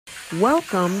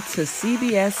Welcome to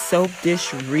CBS Soap Dish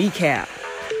Recap,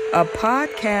 a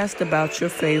podcast about your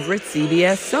favorite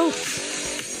CBS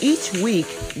soaps. Each week,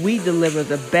 we deliver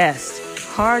the best,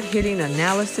 hard-hitting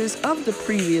analysis of the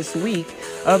previous week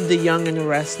of The Young and the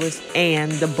Restless and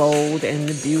The Bold and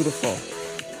the Beautiful.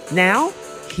 Now,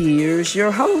 here's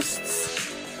your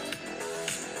hosts.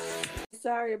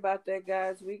 Sorry about that,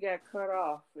 guys. We got cut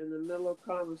off in the middle of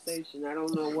conversation. I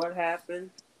don't know what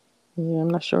happened. Yeah, I'm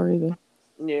not sure either.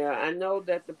 Yeah, I know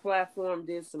that the platform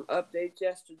did some updates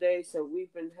yesterday, so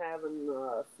we've been having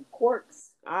some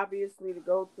quirks, obviously, to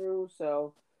go through,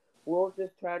 so we'll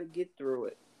just try to get through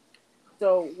it.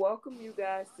 So, welcome you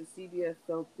guys to CBS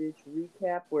Soap Dish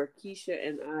Recap, where Keisha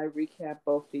and I recap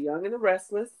both The Young and the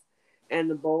Restless and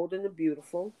The Bold and the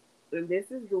Beautiful. And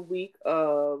this is the week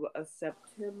of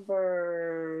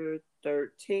September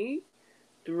 13th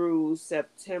through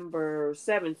September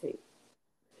 17th.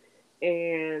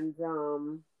 And I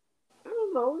don't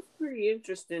know, it's pretty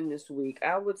interesting this week.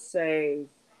 I would say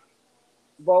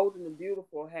Bold and the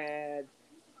Beautiful had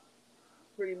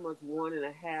pretty much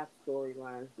 1.5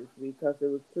 storylines this week because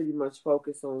it was pretty much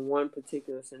focused on one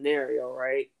particular scenario,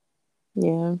 right?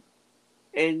 Yeah.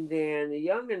 And then The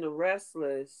Young and the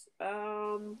Restless,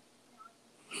 it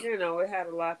had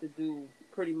a lot to do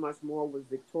pretty much more with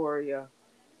Victoria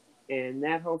and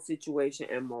that whole situation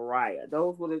and Mariah.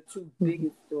 Those were the two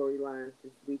biggest storylines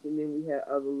this week. And then we had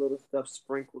other little stuff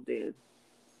sprinkled in.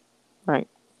 Right.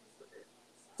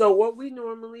 So what we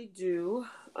normally do,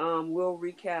 we'll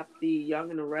recap The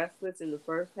Young and the Restless in the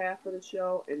first half of the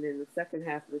show. And then the second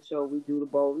half of the show, we do The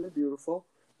Bold and the Beautiful.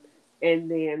 And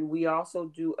then we also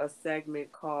do a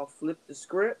segment called Flip the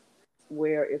Script,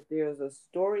 where if there's a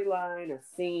storyline, a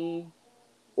scene,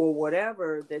 or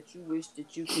whatever that you wish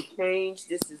that you could change,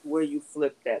 this is where you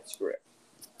flip that script.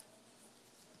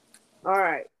 All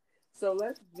right. So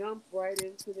let's jump right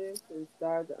into this and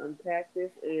start to unpack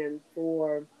this. And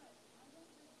for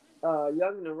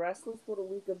Young and the Restless for the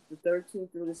week of the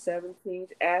 13th through the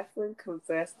 17th, Ashland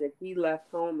confessed that he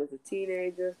left home as a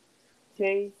teenager,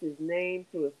 changed his name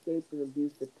to escape an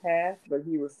abusive past, but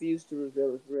he refused to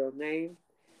reveal his real name.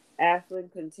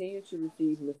 Ashland continued to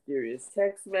receive mysterious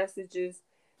text messages,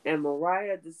 and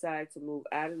Mariah decided to move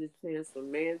out of the Chancellor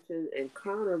mansion, and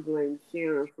Connor blamed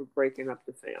Sharon for breaking up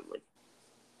the family.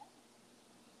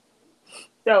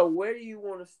 So, where do you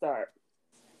want to start?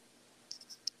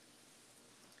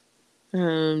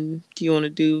 Do you want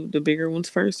to do the bigger ones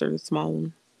first or the small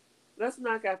one? Let's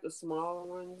knock out the smaller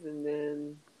ones, and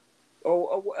then.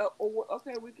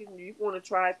 Okay. We can. You want to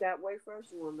try it that way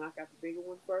first? You want to knock out the bigger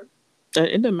one first?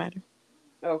 It doesn't matter.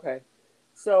 Okay.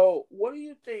 So, what do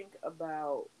you think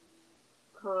about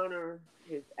Connor,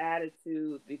 his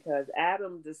attitude? Because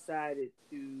Adam decided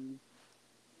to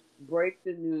break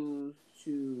the news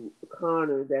to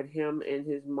Connor that him and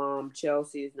his mom,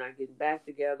 Chelsea, is not getting back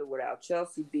together without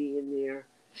Chelsea being there.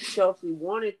 Chelsea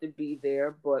wanted to be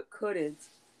there, but couldn't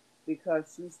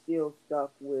because she's still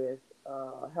stuck with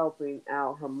helping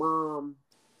out her mom.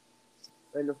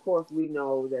 And of course, we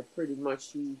know that pretty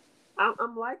much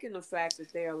I'm liking the fact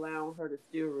that they're allowing her to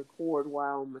still record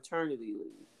while on maternity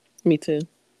leave. Me too.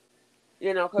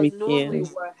 Because normally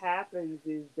what happens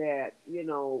is that,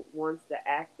 once the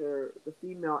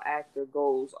female actor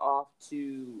goes off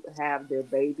to have their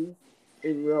baby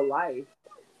in real life,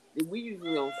 we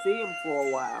usually don't see them for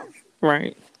a while.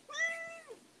 Right.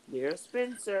 There's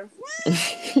Spencer.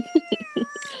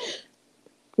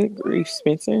 Good grief,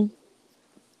 Spencer.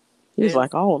 He's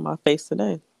like all on my face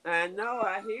today. I know,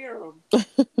 I hear him.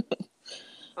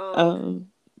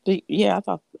 Yeah, I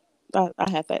thought I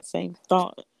had that same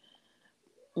thought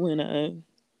when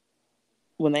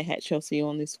they had Chelsea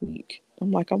on this week.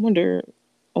 I'm like, I wonder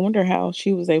how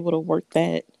she was able to work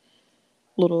that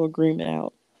little agreement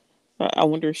out. I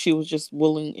wonder if she was just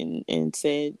willing and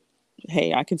said,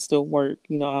 hey, I can still work.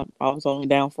 I was only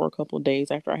down for a couple of days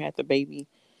after I had the baby.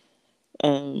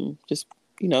 Just,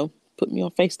 put me on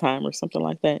FaceTime or something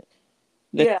like that.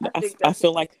 I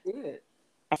feel like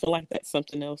that's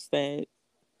something else that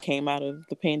came out of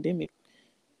the pandemic.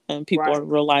 People are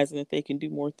realizing that they can do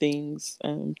more things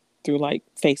through like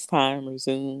FaceTime or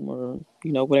Zoom or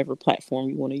whatever platform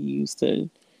you want to use to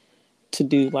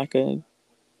do like a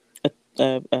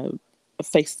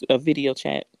video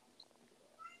chat.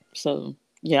 So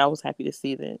yeah, I was happy to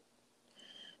see that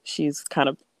she's kind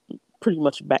of pretty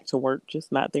much back to work,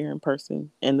 just not there in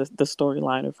person. And the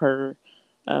storyline of her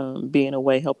being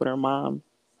away helping her mom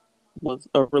was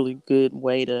a really good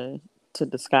way to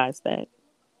disguise that.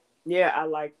 Yeah, I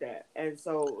like that. And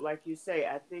so, like you say,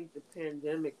 I think the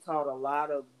pandemic taught a lot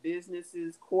of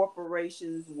businesses,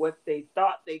 corporations, what they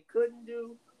thought they couldn't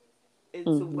do. into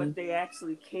Mm-hmm. what they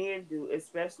actually can do,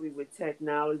 especially with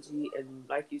technology and,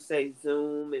 like you say,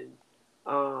 Zoom and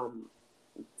um,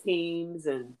 Teams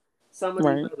and some of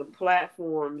these Right. other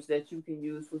platforms that you can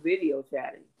use for video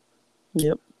chatting.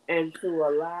 Yep. And to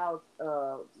allow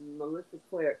Melissa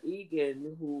Claire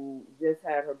Egan, who just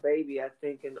had her baby, I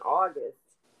think in August,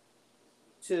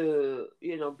 to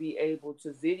be able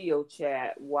to video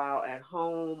chat while at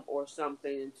home or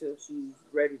something until she's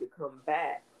ready to come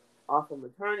back off of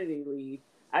maternity leave.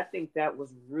 I think that was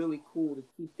really cool to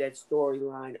keep that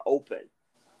storyline open.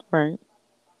 Right.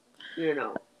 You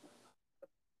know,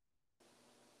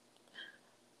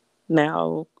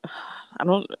 Now, I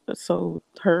don't. So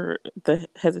the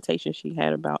hesitation she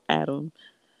had about Adam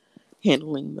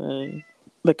handling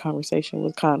the conversation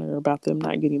with Connor about them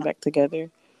not getting back together.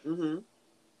 hmm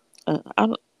I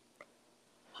don't.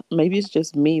 Maybe it's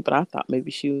just me, but I thought maybe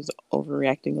she was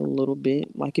overreacting a little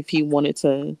bit. Like if he wanted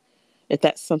to, if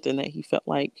that's something that he felt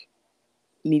like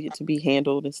needed to be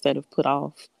handled instead of put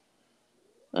off.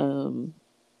 Um,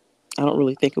 I don't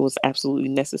really think it was absolutely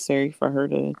necessary for her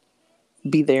to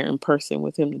be there in person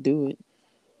with him to do it.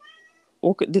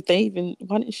 Or did they even?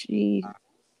 Why didn't she?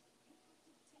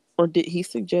 Or did he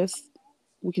suggest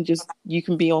we can just you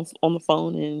can be on the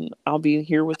phone and I'll be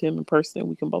here with him in person.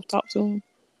 We can both talk to him.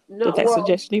 Did no, that well,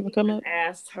 suggestion he even come even up?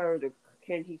 asked her to,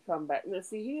 can he come back? Now,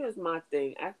 see, here's my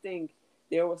thing. I think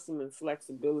there was some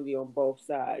inflexibility on both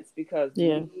sides because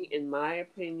Yeah. me, in my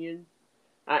opinion,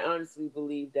 I honestly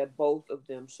believe that both of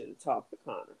them should have talked to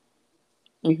Connor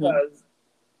Mm-hmm. because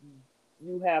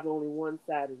you have only one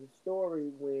side of the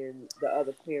story when the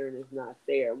other parent is not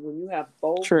there. When you have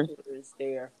both True. parents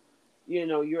there,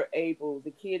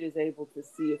 the kid is able to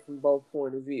see it from both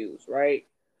point of views, right?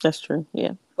 That's true.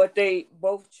 Yeah. But they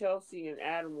both, Chelsea and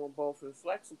Adam, were both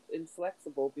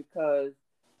inflexible because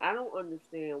I don't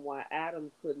understand why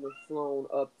Adam couldn't have flown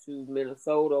up to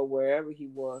Minnesota or wherever he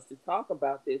was to talk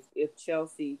about this if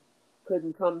Chelsea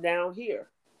couldn't come down here.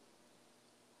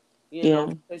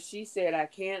 Yeah. Because she said, I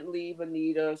can't leave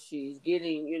Anita. She's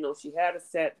getting, she had a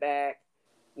setback,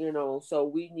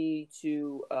 so we need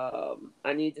to,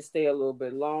 I need to stay a little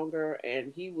bit longer.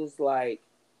 And he was like,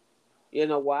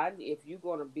 why, if you're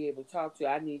going to be able to talk to,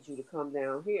 I need you to come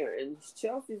down here. And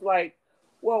Chelsea's like,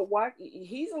 well, why?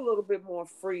 He's a little bit more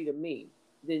free to me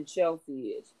than Chelsea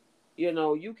is.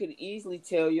 You could easily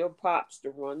tell your pops to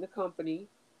run the company,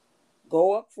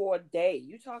 go up for a day.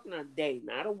 You're talking a day,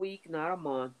 not a week, not a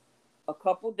month, a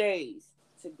couple days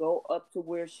to go up to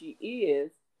where she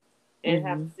is and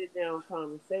have a Mm-hmm. sit down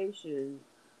conversation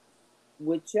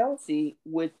with Chelsea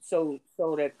with so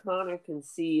that Connor can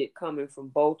see it coming from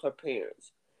both her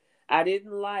parents. I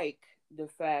didn't like the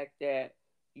fact that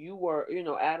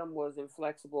Adam was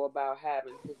inflexible about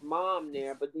having his mom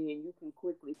there, but then you can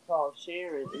quickly call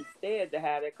Sharon instead to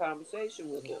have that conversation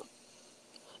with him.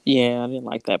 Yeah. I didn't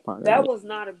like that part of That it. was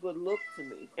not a good look to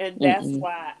me. And that's Mm-mm.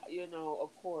 why, of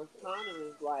course, Connor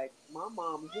is like, my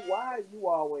mom, why are you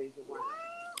always around?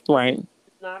 Right.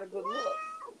 It's not a good look.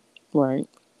 Right.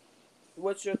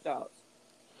 What's your thoughts?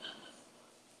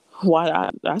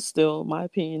 Why I still my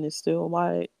opinion is still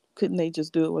why couldn't they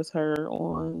just do it with her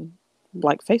on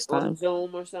like On FaceTime?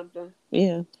 Zoom or something?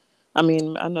 Yeah. I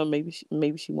mean, I know maybe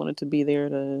she wanted to be there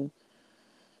to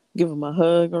give him a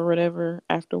hug or whatever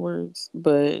afterwards.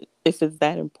 But if it's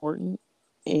that important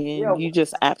Yeah. and you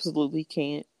just absolutely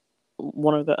can't,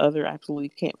 one or the other absolutely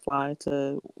can't fly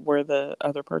to where the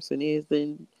other person is,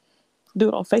 then do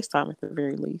it on FaceTime at the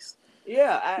very least.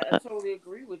 Yeah, I totally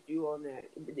agree with you on that.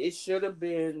 It should have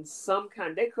been some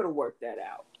kind, they could have worked that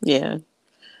out. Yeah.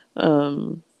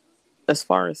 Um, as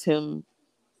far as him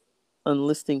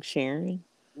enlisting Sharon,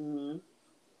 hmm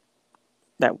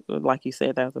that, like you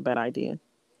said, that was a bad idea.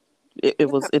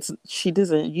 It's, she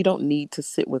doesn't, you don't need to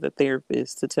sit with a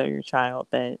therapist to tell your child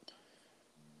that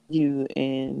you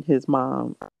and his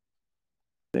mom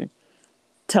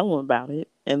tell him about it,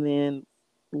 and then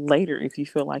later if you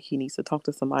feel like he needs to talk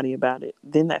to somebody about it,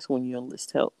 then that's when you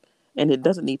enlist help. And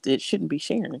it shouldn't be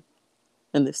Sharon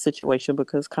in this situation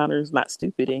because Connor's not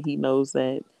stupid and he knows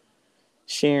that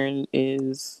Sharon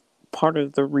is part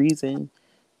of the reason,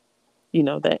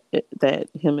 that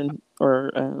him and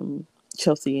or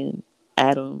Chelsea and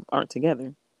Adam aren't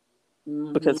together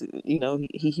hmm because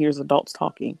he hears adults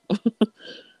talking.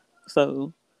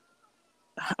 So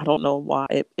I don't know why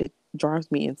it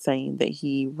drives me insane that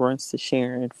he runs to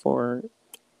Sharon for,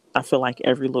 I feel like,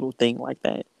 every little thing like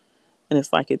that. And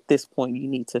it's like at this point, you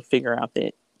need to figure out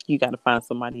that you got to find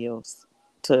somebody else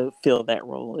to fill that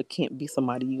role. It can't be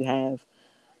somebody you have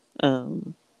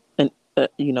um, an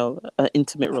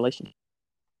intimate relationship.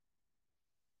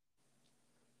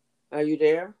 Are you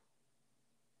there?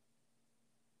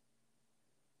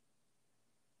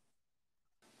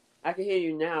 I can hear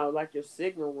you now, like your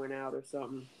signal went out or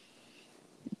something.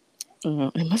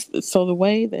 It must. So the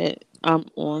way that I'm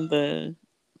on the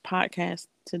podcast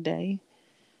today,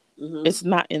 Mm-hmm. it's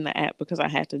not in the app because I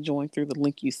had to join through the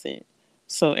link you sent.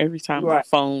 So every time my Right.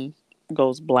 phone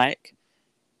goes black,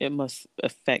 it must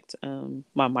affect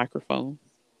my microphone.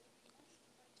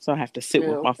 So I have to sit Yeah.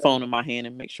 with my Okay. phone in my hand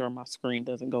and make sure my screen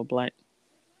doesn't go black.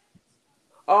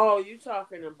 Oh, you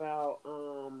talking about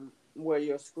where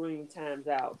your screen times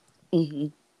out? Hmm.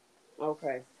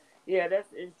 Okay. Yeah,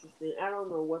 that's interesting. I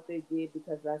don't know what they did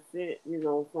because I sent,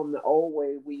 from the old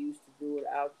way we used to do it,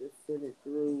 I'll just send it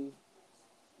through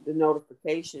the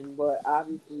notification, but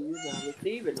obviously you're not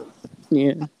receiving them.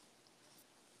 Yeah.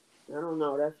 I don't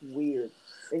know. That's weird.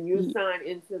 And you signed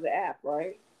into the app,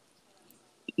 right?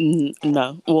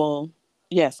 No. Well,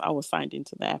 yes, I was signed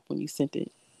into the app when you sent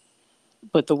it,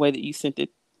 but the way that you sent it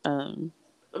um,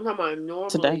 I'm talking about normally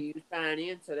today. you sign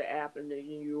into the app and then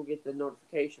you will get the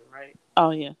notification, right? Oh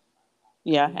yeah,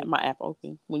 yeah. I Hmm. had my app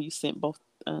open when you sent both.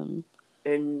 And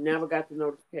never got the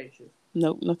notification.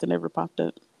 Nope, nothing ever popped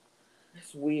up.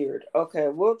 That's weird. Okay,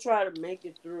 we'll try to make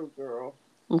it through, girl.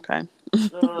 Okay.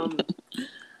 Um,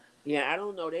 yeah, I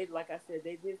don't know. They, like I said,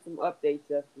 they did some updates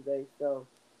yesterday, so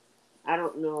I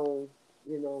don't know,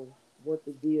 what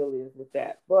the deal is with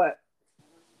that. But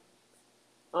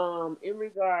in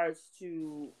regards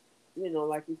to,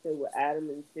 like you said with Adam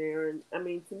and Sharon, I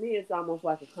mean, to me, it's almost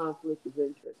like a conflict of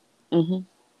interest Mhm.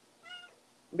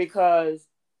 because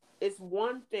it's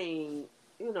one thing,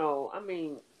 I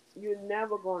mean, you're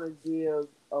never going to give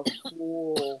a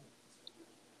full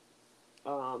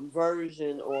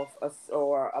version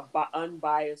or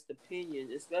unbiased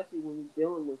opinion, especially when you're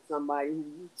dealing with somebody who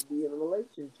you used to be in a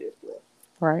relationship with.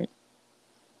 Right.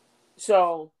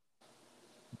 So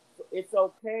it's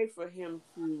okay for him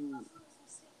to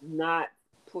not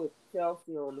put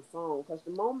Chelsea on the phone because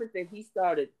the moment that he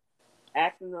started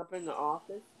acting up in the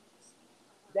office,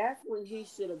 that's when he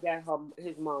should have got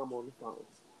his mom on the phone.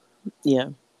 Yeah.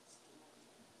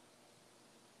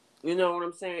 You know what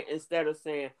I'm saying? Instead of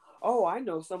saying, "Oh, I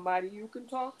know somebody you can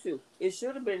talk to," it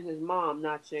should have been his mom,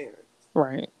 not Sharon.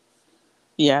 Right.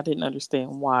 Yeah. I didn't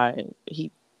understand why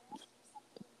he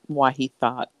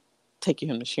thought taking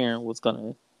him to Sharon was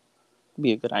gonna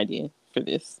be a good idea for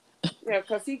this. Yeah,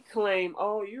 because he claimed,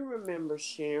 "Oh, you remember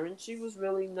Sharon? She was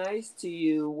really nice to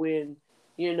you when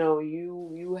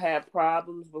you had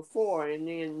problems before," and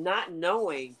then not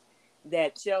knowing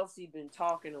that Chelsea been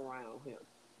talking around him,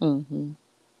 Hmm.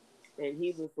 and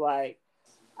he was like,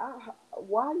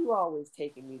 "Why are you always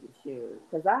taking me to Sharon?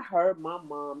 Because I heard my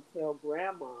mom tell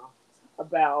Grandma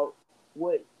about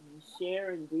what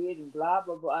Sharon did and blah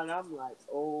blah blah," and I'm like,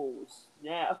 "Oh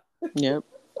snap!" Yep.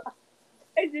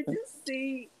 And did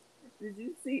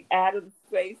you see Adam's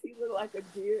face? He looked like a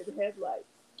deer in headlights.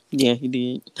 Yeah, he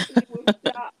did. He was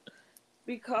shocked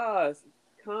because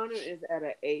Connor is at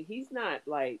a age. He's not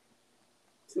like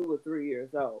 2 or 3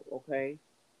 years old. Okay,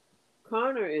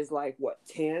 Connor is like what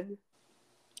 10,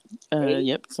 8.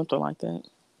 Yep, something like that.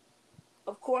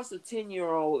 Of course, a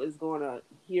 10-year-old is gonna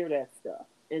hear that stuff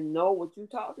and know what you're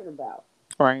talking about.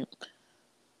 Right.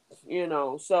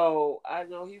 So I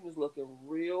know he was looking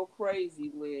real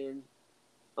crazy when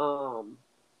um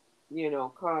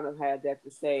Connor had that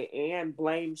to say and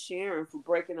blamed Sharon for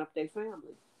breaking up their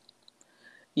family.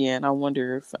 Yeah, and I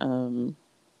wonder if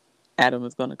Adam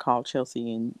is going to call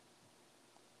Chelsea and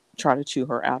try to chew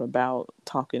her out about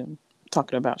talking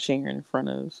about Sharon in front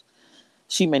of.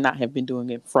 She may not have been doing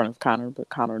it in front of Connor, but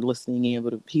Connor listening in,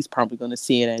 but he's probably going to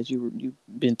see it as you've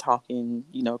been talking,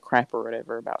 crap or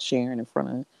whatever about Sharon in front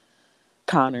of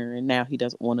Connor, and now he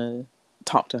doesn't want to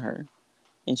talk to her,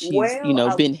 and she's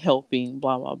Well, been helping,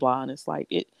 blah blah blah, and it's like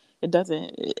it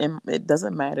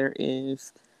doesn't matter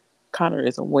if Connor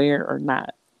is aware or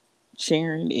not.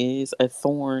 Sharon is a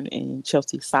thorn in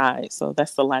Chelsea's side, so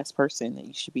that's the last person that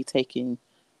you should be taking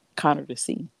Connor to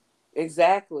see.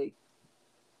 exactly.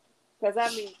 Because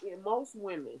I mean, in most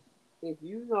women, if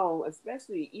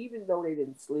especially even though they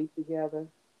didn't sleep together,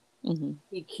 Hmm.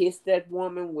 he kissed that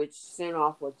woman, which sent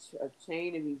off a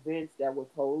chain of events that were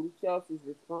totally Chelsea's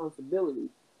responsibility.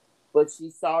 But she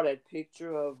saw that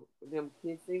picture of them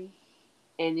kissing,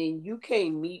 and then you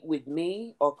can't meet with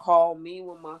me or call me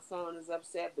when my son is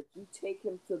upset, but you take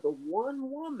him to the one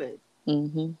woman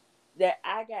Hmm. that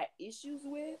I got issues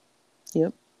with,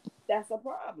 Yep. that's a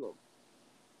problem.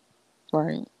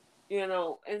 Right.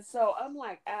 And so I'm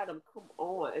like, Adam, come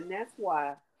on. And that's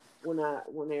why when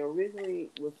they originally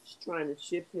was trying to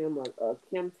ship him a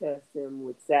chem test him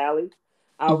with Sally,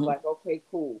 I was Hmm. like, okay,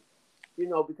 cool.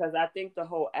 Because I think the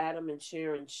whole Adam and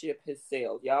Sharon ship has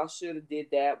sailed. Y'all should have did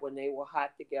that when they were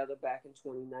hot together back in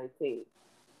 2019.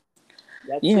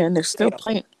 That Yeah, ship and has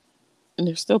sailed.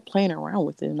 they're still playing around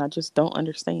with it, and I just don't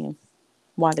understand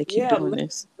why they keep Yeah, doing let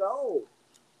this. it go.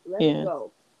 Let it Yeah,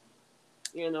 go.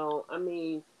 I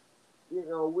mean,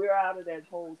 we're out of that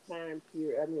whole time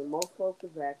period. I mean, most folks are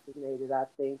vaccinated, I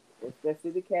think,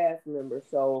 especially the cast members.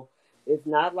 So it's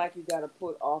not like you got to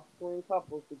put off-screen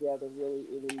couples together really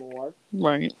anymore.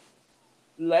 right.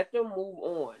 Let them move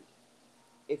on.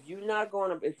 If you're not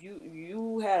going to, if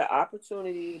you had an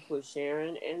opportunity to put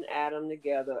Sharon and Adam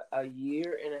together a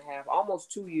year and a half,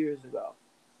 almost 2 years ago,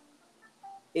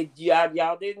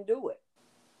 y'all didn't do it.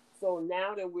 So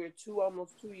now that we're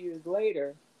almost 2 years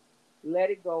later, let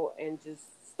it go and just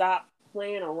stop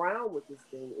playing around with this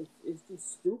thing. It's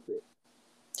just stupid.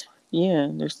 Yeah,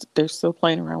 they're still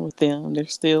playing around with them. They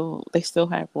still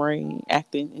have Ray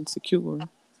acting insecure.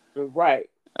 Right.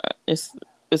 It's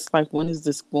it's like, when is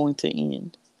this going to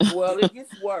end? Well, it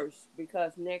gets worse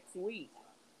because next week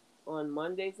on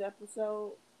Monday's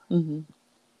episode, Hmm.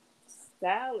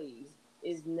 Sally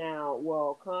is now,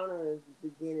 well, Connor is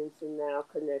beginning to now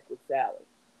connect with Sally.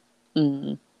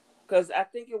 Hmm. Because I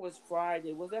think it was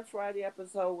Friday. Was that Friday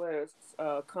episode where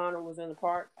Connor was in the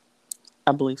park?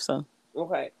 I believe so.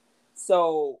 Okay.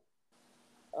 So,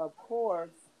 of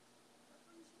course,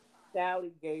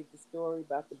 Sally gave the story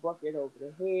about the bucket over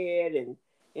the head, and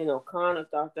Connor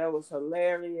thought that was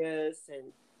hilarious,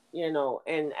 and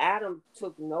and Adam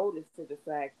took notice to the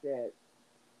fact that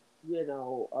you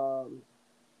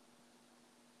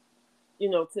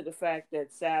know, to the fact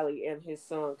that Sally and his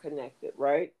son connected,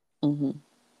 right? Hmm.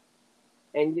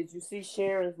 And did you see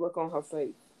Sharon's look on her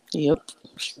face? Yep,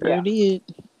 sure Yeah. did.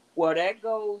 Well, that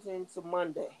goes into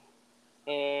Monday,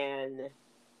 and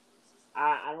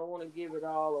I don't want to give it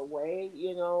all away,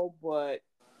 but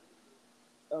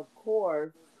of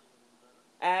course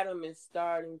Adam is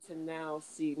starting to now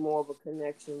see more of a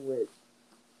connection with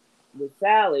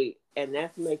Sally, and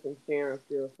that's making Sharon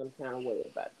feel some kind of way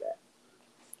about that.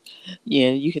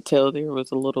 Yeah, you could tell there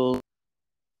was a little.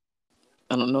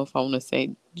 I don't know if I want to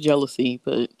say jealousy,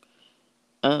 but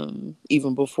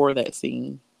even before that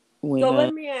scene, So when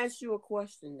let me ask you a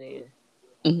question then.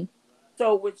 mhm,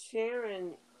 So with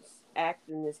Sharon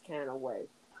acting this kind of way,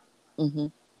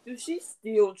 mhm. do she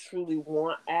still truly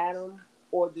want Adam,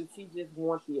 or do she just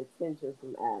want the attention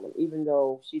from Adam, even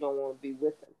though she don't want to be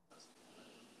with him?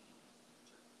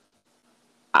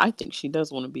 I think she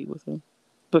does want to be with him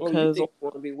Or you because, think you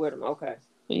want to be with him? Okay,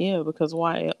 yeah, because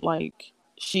why? Like,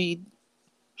 she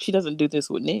doesn't do this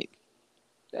with Nick.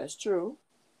 that's true.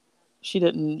 She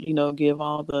didn't, give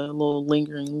all the little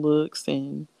lingering looks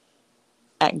and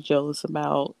act jealous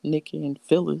about Nick and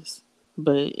Phyllis.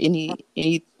 But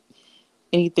anything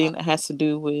that has to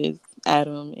do with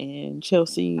Adam and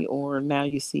Chelsea, or now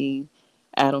you see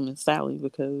Adam and Sally,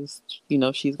 because she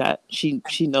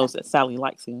knows that Sally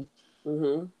likes him.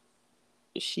 Mm-hmm.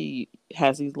 She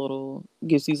gives these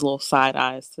little side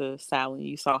eyes to Sally.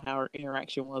 You saw how her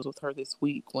interaction was with her this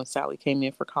week when Sally came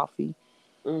in for coffee.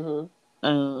 Mm-hmm.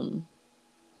 Um,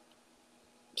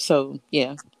 so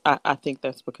yeah, I think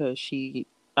that's because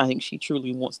I think she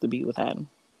truly wants to be with Adam.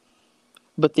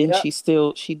 But then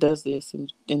Yep. she does this,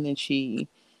 and then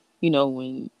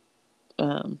when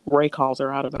Ray calls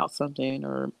her out about something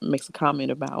or makes a comment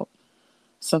about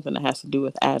something that has to do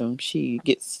with Adam, she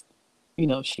gets,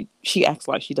 she acts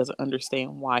like she doesn't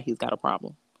understand why he's got a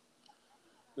problem.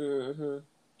 Mm-hmm.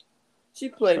 She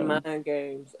played So mind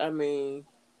games. I mean,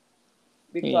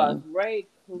 because yeah, Ray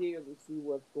clearly see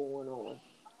what's going on,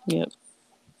 yep,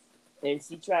 and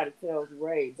she tried to tell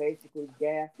Ray, basically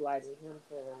gaslighting him,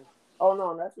 saying, "Oh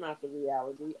no, that's not the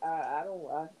reality. I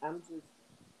don't. I'm just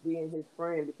being his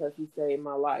friend because he saved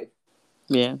my life."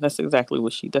 yeah, that's exactly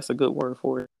that's a good word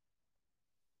for it.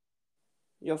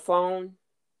 Your phone,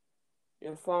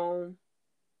 your phone.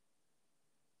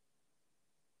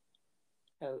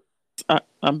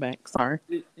 I'm back. Sorry.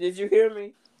 Did you hear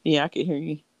me? Yeah, I can hear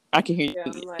you. I can hear Yeah,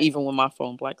 you I'm like, even when my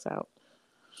phone blacks out.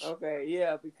 okay,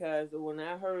 yeah, because when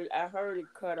I heard it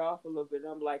cut off a little bit.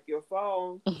 I'm like, your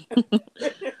phone.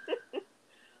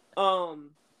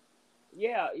 um,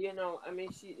 yeah, I mean,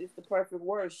 it's the perfect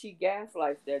word. She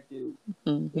gaslights that dude.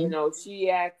 Hmm. She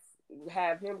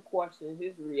have him question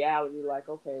his reality. Like,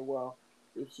 okay, well,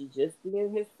 is she just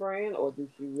being his friend, or do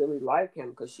she really like him?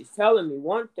 Because she's telling me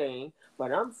one thing,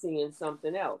 but I'm seeing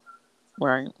something else.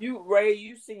 Right. Ray,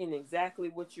 you seeing exactly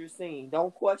what you're seeing.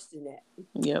 Don't question that.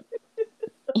 Yep.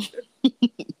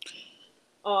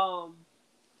 Um,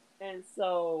 and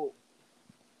so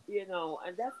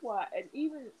and that's why, and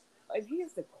even, and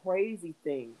here's the crazy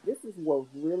thing. This is what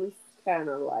really kind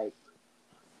of like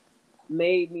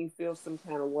made me feel some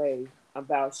kind of way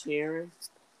about Sharon.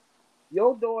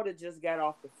 Your daughter just got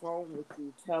off the phone with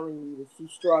you telling you that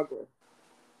she's struggling.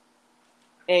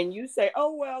 And you say,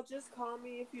 oh, well, just call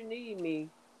me if you need me.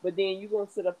 But then you're going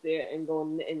to sit up there and go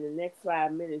in the next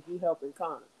 5 minutes, you helping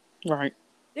Connor. Right.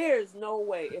 There's no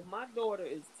way. If my daughter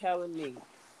is telling me,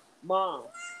 Mom,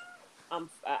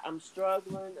 I'm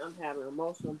struggling, I'm having an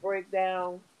emotional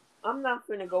breakdown, I'm not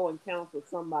going to go and counsel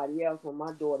somebody else when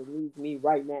my daughter needs me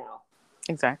right now.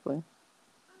 Exactly.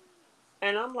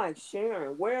 And I'm like,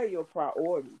 Sharon, where are your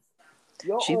priorities?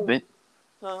 Your She's own, been.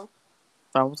 huh?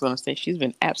 I was gonna say she's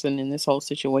been absent in this whole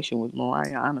situation with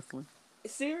Mariah. Honestly.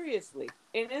 Seriously.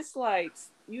 And it's like,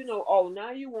 oh, now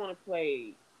you want to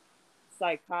play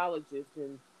psychologist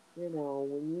and,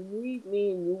 when you need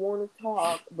me and you want to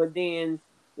talk, but then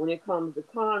when it comes to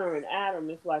Connor and Adam,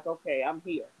 it's like, okay, I'm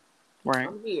here. Right.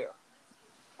 I'm here.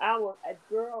 I was a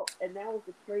girl, and that was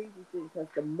the crazy thing because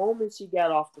the moment she got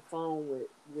off the phone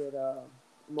with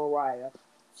Mariah,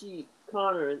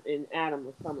 Connor and Adam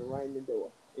was coming right in the door,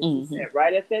 and she Mm-hmm. sat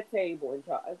right at that table and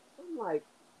talked. I'm like,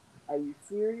 "Are you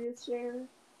serious, Sharon?"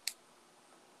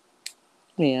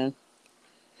 Yeah.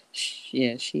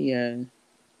 Yeah. She.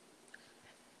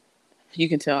 You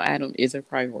can tell Adam is a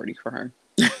priority for her.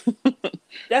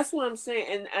 That's what I'm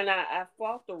saying, and I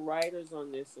fault the writers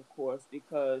on this, of course,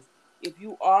 because if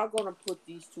you are going to put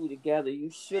these two together, you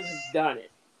should have done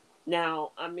it.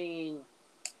 Now, I mean,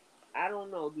 I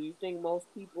don't know. Do you think most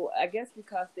people? I guess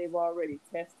because they've already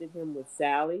tested him with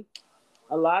Sally,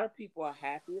 a lot of people are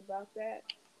happy about that.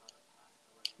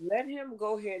 Let him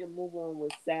go ahead and move on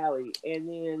with Sally, and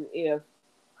then if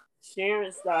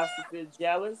Sharon starts to feel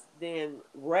jealous, then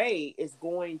Ray is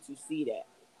going to see that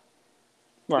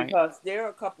Right. because there are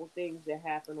a couple things that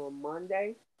happen on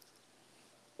Monday,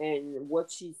 and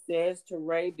what she says to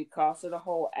Ray because of the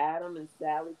whole Adam and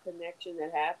Sally connection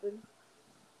that happened.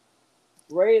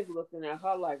 Ray is looking at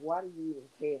her like, "Why do you even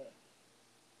care?"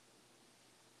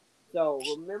 So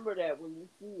remember that when you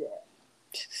see that.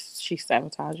 She's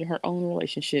sabotaging her own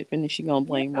relationship, and then she gonna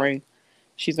blame Yeah, Ray.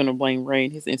 She's gonna blame Ray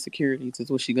and his insecurities. Is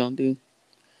what she gonna do.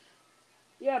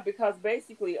 yeah, because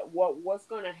basically what's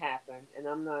going to happen, and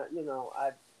I'm not,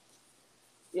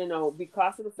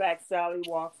 because of the fact Sally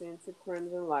walks into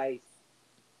Crimson Lights,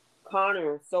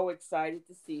 Connor is so excited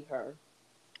to see her,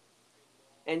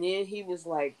 and then he was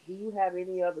like, "Do you have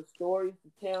any other stories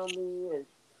to tell me?" And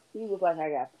he was like,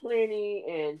 "I got plenty,"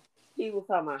 and he was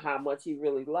talking about how much he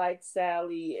really liked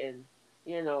Sally, and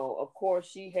of course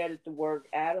she headed to work,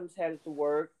 Adam's headed to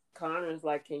work. Connor's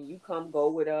like, "Can you come go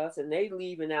with us?" And they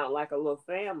leaving out like a little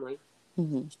family.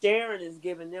 Mm-hmm. Sharon is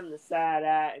giving them the side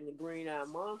eye and the green eye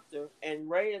monster, and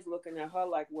Ray is looking at her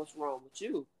like, "What's wrong with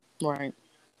you?" Right.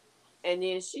 And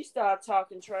then she started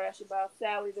talking trash about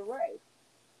Sally to Ray,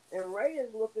 and Ray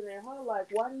is looking at her like,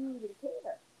 "Why do you even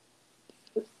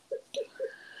care?"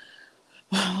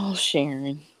 Oh,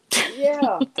 Sharon.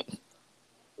 Yeah,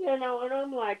 and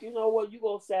I'm like, you know what? You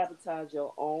gonna sabotage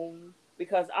your own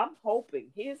because I'm hoping.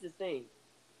 Here's the thing.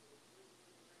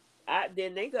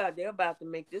 They're about to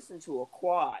make this into a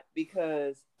quad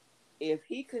because if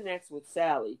he connects with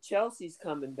Sally, Chelsea's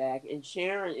coming back, and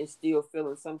Sharon is still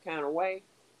feeling some kind of way.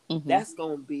 Mm-hmm. That's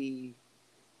gonna be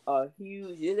a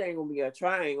huge. It ain't gonna be a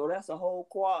triangle. That's a whole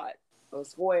quad, a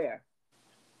square.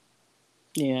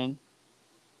 Yeah.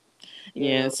 You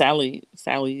Yeah. know. Sally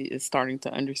is starting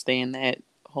to understand that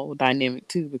whole dynamic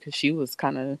too, because she was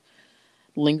kind of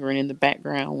lingering in the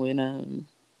background when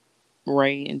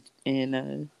Ray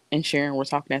and Sharon were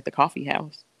talking at the coffee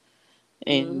house,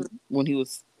 and Hmm. when he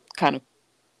was kind of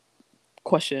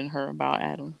questioning her about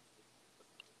Adam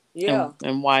Yeah.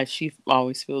 and why she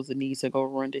always feels the need to go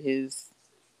run to his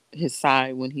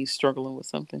side when he's struggling with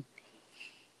something.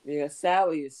 Yeah,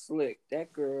 Sally is slick.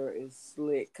 That girl is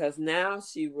slick. Cause now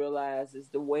she realizes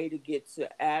the way to get to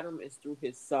Adam is through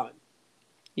his son.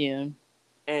 Yeah.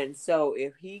 And so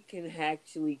if he can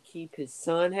actually keep his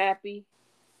son happy,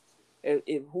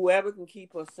 if whoever can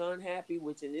keep her son happy,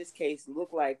 which in this case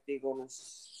look like they're gonna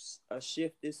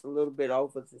shift this a little bit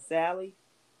over to Sally,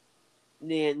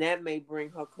 then that may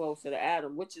bring her closer to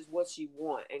Adam, which is what she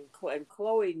want. And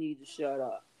Chloe needs to shut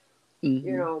up.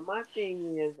 Mm-hmm. My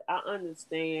thing is, I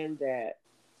understand that,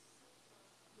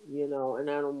 and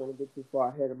I don't want to get too far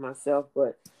ahead of myself,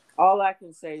 but all I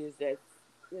can say is that,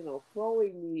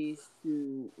 Chloe needs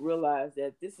to realize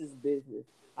that this is business.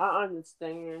 I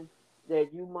understand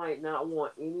that you might not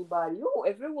want anybody.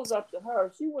 If it was up to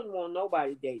her, she wouldn't want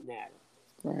nobody dating Adam.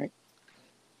 Right.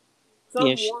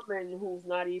 Yeah, Some woman who's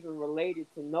not even related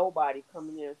to nobody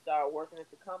coming in and start working at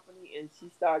the company, and she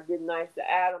start getting nice to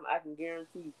Adam. I can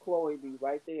guarantee you, Chloe be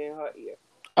right there in her ear.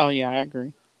 oh yeah, I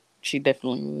agree. She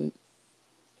definitely would.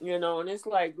 You know, and it's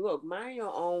like, look, mind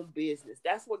your own business.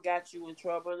 That's what got you in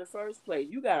trouble in the first place.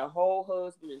 You got a whole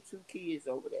husband and two kids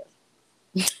over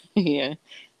there. Yeah,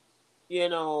 You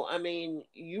know, I mean,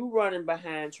 you running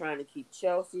behind trying to keep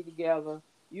Chelsea together.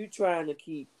 You trying to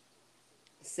keep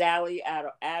Sally out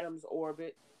of Adam's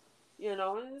orbit. You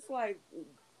know, and it's like,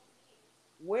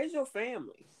 where's your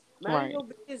family? Mind right. your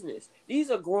business. These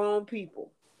are grown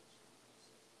people.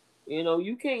 You know,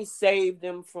 you can't save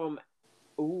them from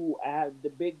the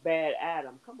big bad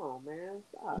Adam. Come on, man,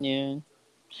 stop. Yeah,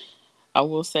 I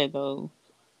will say though,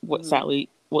 Mhm.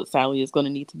 what Sally is going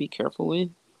to need to be careful with,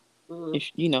 Mhm.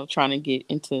 if trying to get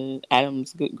into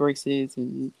Adam's good graces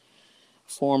and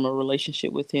form a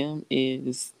relationship with him,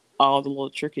 is all the little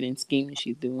tricking and scheming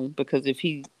she's doing. Because if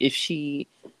she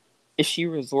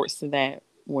resorts to that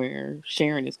where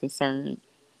Sharon is concerned,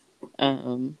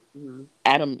 um, Mhm.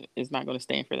 Adam is not going to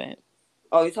stand for that.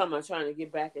 Oh, you talking about trying to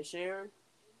get back at Sharon?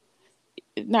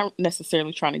 Not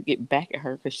necessarily trying to get back at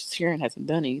her because Sharon hasn't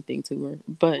done anything to her,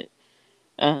 but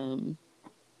um,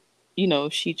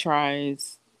 if she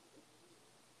tries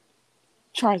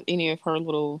any of her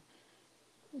little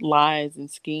lies and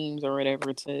schemes or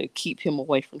whatever to keep him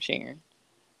away from Sharon.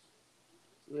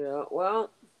 Yeah.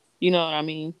 Well. You know what I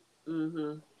mean?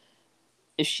 Mhm.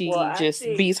 If Well, she I just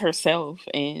think. bees herself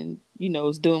and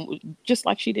is doing just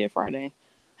like she did Friday,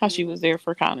 how she Mhm. was there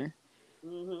for Connor.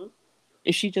 Mhm.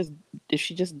 If she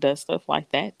just does stuff like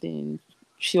that, then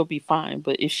she'll be fine.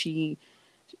 But if she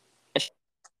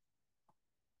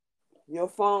Your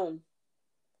phone.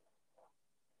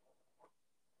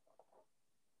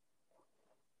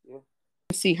 Yeah.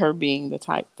 see her being the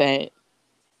type that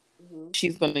Mhm.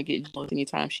 she's gonna get jealous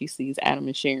anytime she sees Adam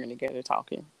and Sharon together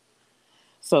talking.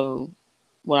 So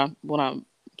what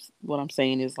I'm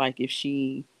saying is, like, if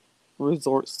she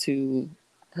resorts to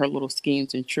her little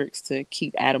schemes and tricks to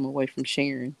keep Adam away from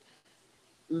Sharon,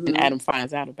 and Mhm. Adam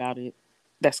finds out about it,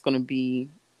 that's gonna be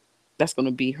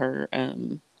her.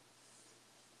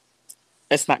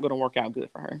 It's not gonna work out good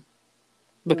for her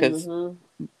because Mhm.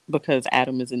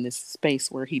 Adam is in this space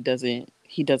where he's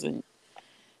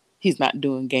not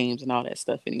doing games and all that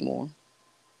stuff anymore,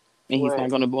 and he's not Right.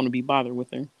 gonna want to be bothered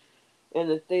with her. And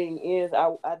the thing is,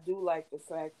 I do like the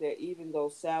fact that even though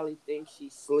Sally thinks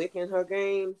she's slick in her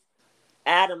games,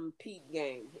 Adam peep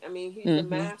game. I mean, he's the Mm-hmm.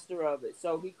 master of it,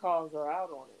 so he calls her out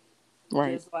on it.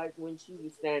 Right. Just like when she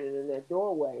was standing in that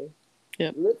doorway,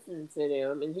 Yep. listening to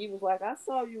them, and he was like, "I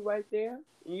saw you right there,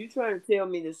 and you trying to tell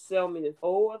me to sell me this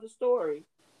whole other story,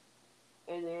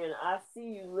 and then I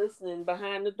see you listening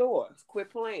behind the doors. Quit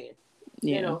playing."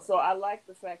 You Yeah. know, so I like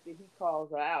the fact that he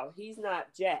calls her out. He's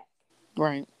not Jack.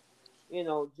 Right. You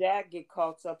know, Jack get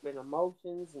caught up in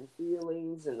emotions and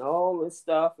feelings and all this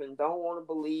stuff and don't want to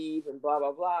believe and blah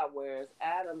blah blah. Whereas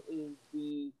Adam is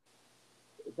the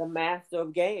master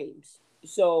of games.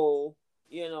 So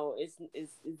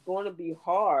it's going to be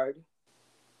hard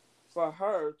for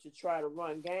her to try to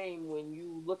run game when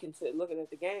you looking at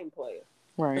the game player.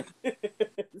 Right.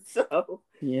 So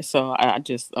Yeah. So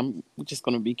I'm just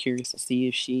gonna be curious to see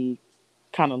if she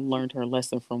kind of learned her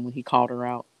lesson from when he called her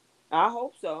out. I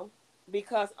hope so,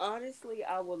 because honestly,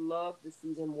 I would love to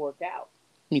see them work out.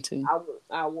 Me too.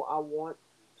 I want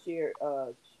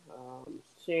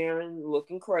Sharon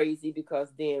looking crazy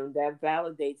because then that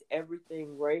validates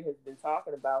everything Ray has been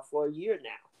talking about for a year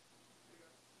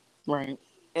now. Right.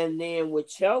 And then with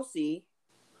Chelsea,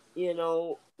 you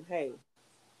know, hey,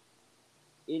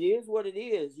 it is what it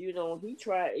is. You know, he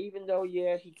tried, even though,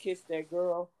 yeah, he kissed that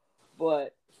girl,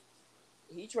 but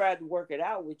he tried to work it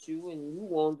out with you and you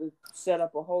wanted to set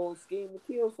up a whole scheme to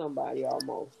kill somebody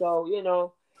almost. So,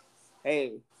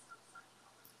 hey,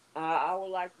 I would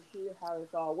like to see how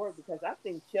this all works because I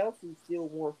think Chelsea still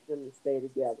wants them to stay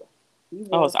together. He Oh, it's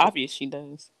wants them, obvious she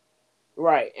does.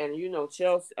 right, and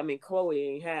Chelsea. I mean, Chloe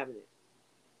ain't having it,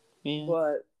 Yeah.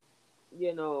 but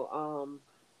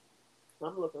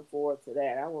I'm looking forward to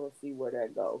that. I want to see where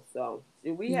that goes. So,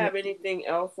 do we Yep. have anything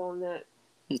else on that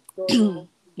storyline?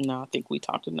 No, I think we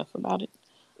talked enough about it.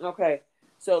 Okay,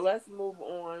 so let's move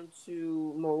on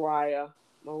to Mariah.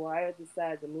 Mariah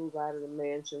decided to move out of the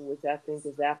mansion, which I think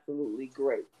is absolutely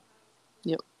great.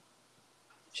 Yep.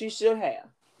 She should have.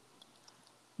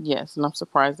 Yes, and I'm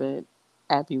surprised that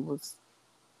Abby was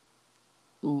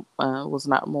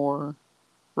not more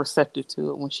receptive to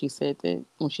it when she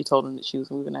told him that she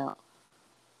was moving out.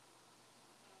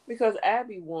 Because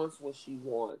Abby wants what she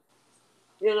wants.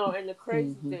 And the crazy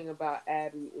Mm-hmm. thing about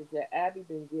Abby is that Abby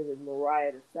been giving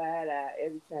Mariah the side eye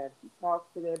every time she talks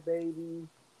to that baby,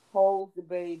 holds the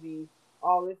baby,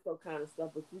 all this so kind of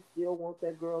stuff. But you still want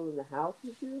that girl in the house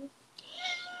with you?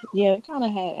 Yeah, it kind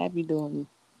of had Abby doing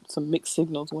some mixed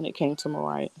signals when it came to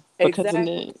Mariah. Because in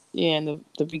Exactly.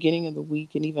 the beginning of the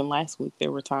week and even last week,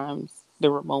 there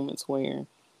were moments where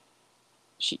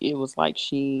it was like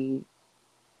she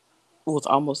was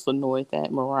almost annoyed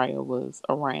that Mariah was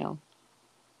around.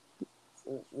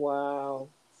 Wow.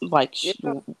 Like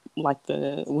Yeah. like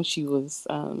the when she was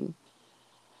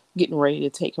getting ready to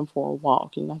take him for a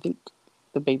walk, and I think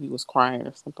the baby was crying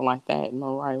or something like that, and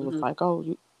Mariah was Mhm. like, "Oh,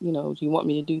 do you want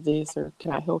me to do this or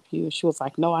can I help you?" And she was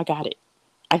like, "No, I got it,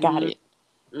 I got Mhm. it."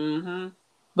 Mhm.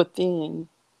 But then,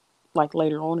 like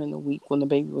later on in the week, when the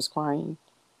baby was crying,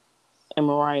 and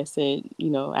Mariah said,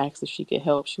 asked if she could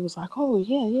help, she was like, "Oh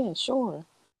yeah, yeah, sure."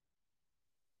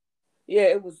 Yeah,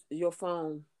 it was your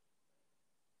phone.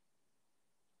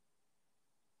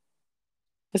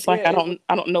 It's Yeah, like it was.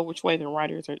 I don't know which way the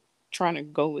writers are trying to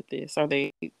go with this. Are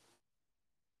they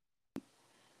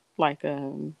like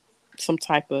some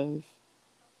type of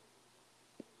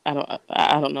I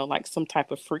don't know, like some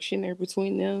type of friction there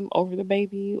between them over the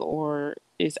baby, or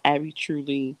is Abby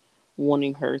truly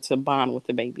wanting her to bond with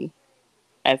the baby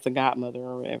as the godmother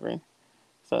or whatever?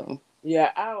 So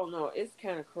Yeah, I don't know. It's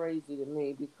kind of crazy to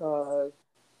me because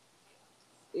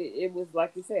it was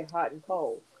like you say, hot and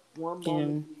cold. One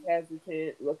moment yeah, she's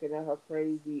hesitant, looking at her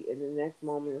crazy, and the next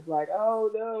moment it's like, "Oh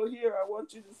no, here I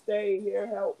want you to stay. Here,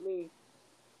 help me."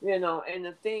 And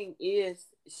the thing is,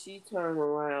 she turned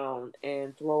around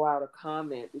and throw out a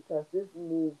comment because this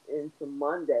moves into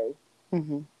Monday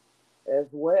hmm, as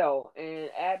well, and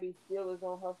Abby still is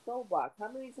on her soapbox.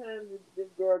 How many times is this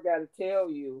girl got to tell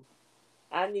you,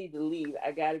 "I need to leave.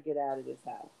 I got to get out of this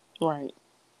house." right.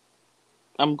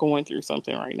 I'm going through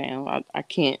something right now. I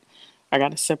can't. I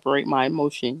got to separate my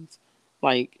emotions.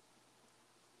 Like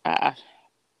I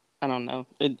I don't know.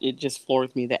 It just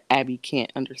floors me that Abby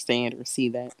can't understand or see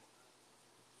that.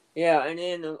 Yeah, and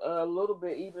then a little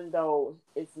bit, even though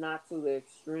it's not to the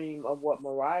extreme of what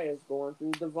Mariah is going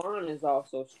through, Devon is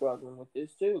also struggling with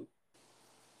this too.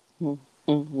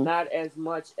 Mm-hmm. Not as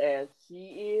much as she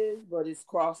is, but it's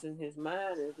crossing his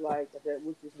mind. It's like that,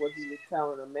 which is what he was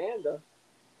telling Amanda.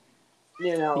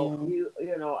 Yeah.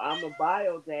 I'm a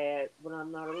bio dad, but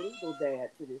I'm not a legal dad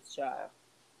to this child,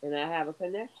 and I have a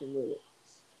connection with it.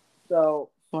 So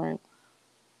Right.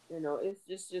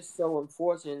 it's just so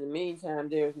unfortunate. In the meantime,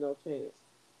 there's no chance.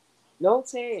 No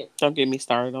chance. Don't get me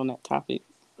started on that topic.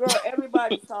 Girl,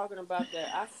 everybody's talking about that.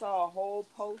 I saw a whole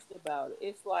post about it.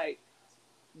 It's like,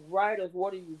 writers,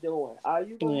 what are you doing? Are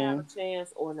you gonna have Yeah. a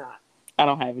chance or not? I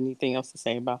don't have anything else to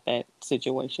say about that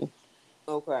situation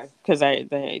Okay, because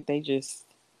they just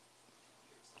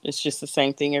it's just the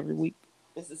same thing every week.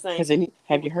 it's the same Has thing any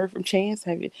Have you with heard from Chance?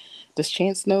 Does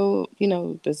Chance know?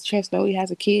 Does Chance know he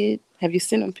has a kid? Have you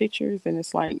sent him pictures? And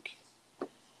it's like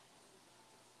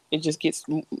it just gets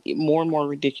more and more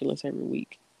ridiculous every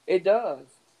week. it does.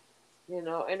 And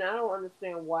I don't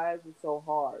understand why is it so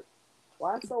hard.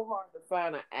 Why it's so hard to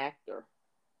find an actor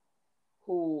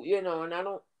who and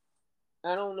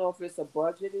I don't know if it's a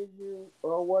budget issue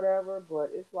or whatever,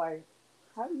 but it's like,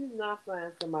 how do you not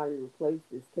find somebody to replace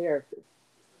this character?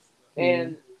 Yeah.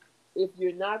 And if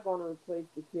you're not going to replace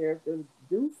the character,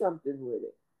 do something with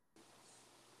it.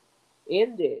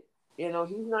 End it.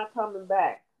 He's not coming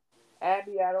back.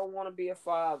 Abby, I don't want to be a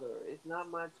father. It's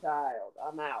not my child.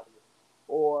 I'm out.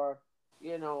 Or,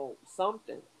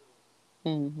 something.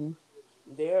 Mm-hmm.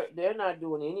 They're not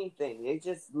doing anything. They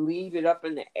just leave it up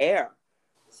in the air.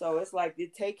 So it's like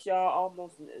it takes y'all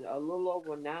almost a little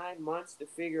over 9 months to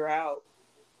figure out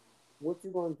what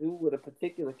you're gonna do with a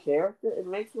particular character. It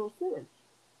makes no sense.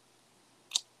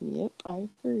 Yep, I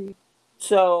agree.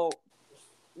 So,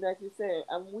 like you said,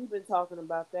 we've been talking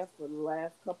about that for the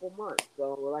last couple months.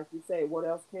 So, like you say, what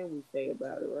else can we say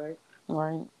about it, right?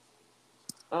 Right.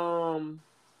 Um,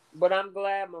 but I'm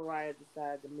glad Mariah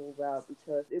decided to move out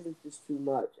because it was just too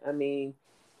much. I mean,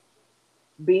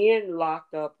 being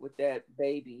locked up with that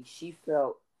baby, she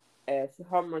felt as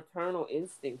her maternal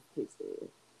instincts kicked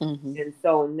in. Mm-hmm. And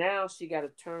so now she got to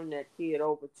turn that kid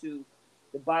over to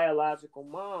the biological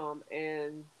mom,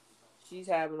 and she's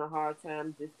having a hard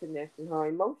time disconnecting her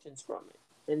emotions from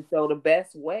it. And so the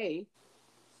best way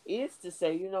is to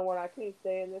say, you know what, I can't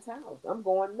stay in this house. I'm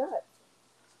going nuts.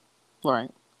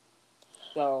 Right.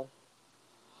 So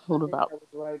I What think about that was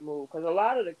the right move because a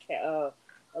lot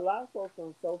of folks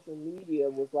on social media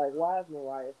was like, "Why is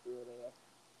Mariah still there?"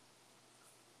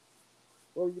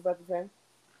 What were you about to say?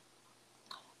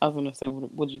 I was gonna say,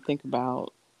 what do you think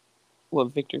about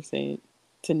what Victor said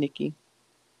to Nikki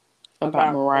about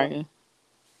about Mariah.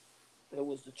 it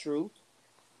was the truth.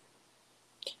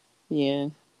 Yeah,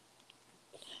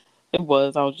 it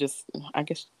was. I was just, I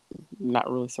guess,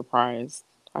 not really surprised.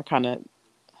 I kind of,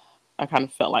 I kind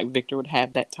of felt like Victor would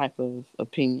have that type of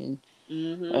opinion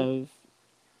Mm-hmm.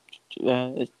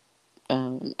 of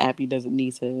uh, Abby doesn't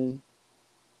need to.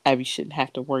 Abby shouldn't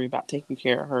have to worry about taking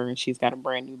care of her, and she's got a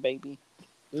brand new baby.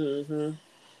 Mm-hmm.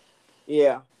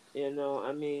 Yeah.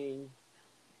 I mean,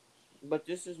 but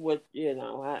this is what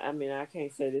I mean, I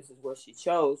can't say this is what she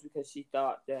chose because she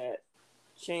thought that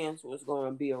Chance was going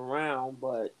to be around,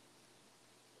 but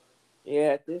yeah,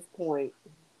 at this point,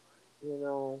 you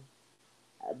know,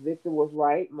 Victor was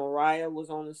right. Mariah was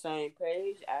on the same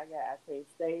page. I can't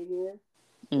stay here.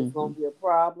 It's Hmm. going to be a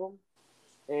problem.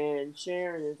 And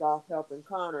Sharon is off helping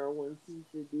Connor when she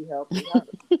should be helping her.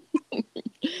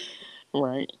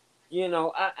 Right.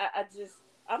 I just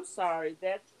I'm sorry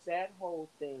that whole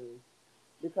thing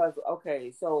because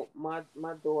okay, so my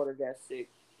daughter got sick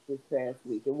this past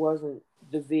week. It wasn't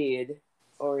the vid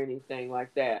or anything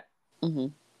like that, Hmm.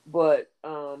 but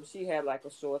she had like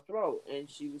a sore throat and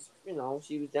she was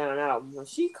down and out. When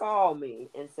she called me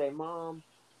and said, "Mom,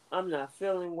 I'm not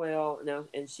feeling well now,"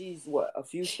 and she's what a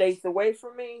few states away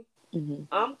from me. Hmm.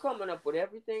 I'm coming up with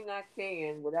everything I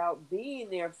can without being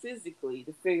there physically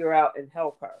to figure out and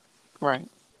help her. Right.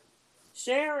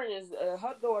 Sharon is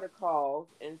her daughter calls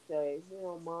and say,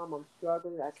 Mom, I'm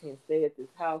struggling. I can't stay at this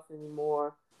house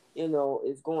anymore.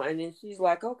 It's going. And then she's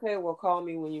like, okay, well, call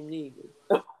me when you need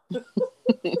me.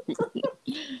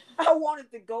 I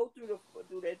wanted to go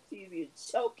through that TV and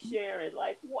choke Sharon.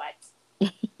 Like what?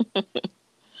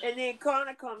 And then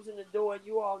Connor comes in the door, and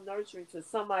you all nurturing to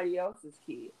somebody else's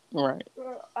kid. Right.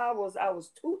 Girl, I was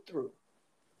too through.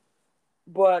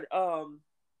 But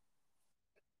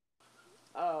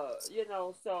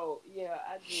so yeah,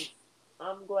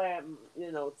 I'm glad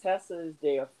Tessa is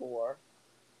there for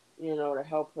her, to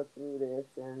help her through this.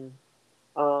 And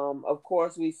of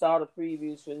course, we saw the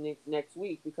previews for next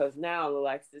week because now,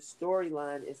 like, this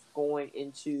storyline is going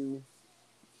into,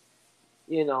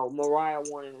 Mariah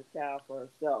wanting a child for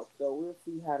herself. So we'll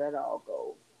see how that all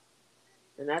goes.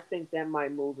 And I think that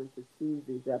might move into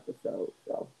Tuesday's episode.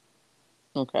 So,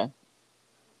 Okay.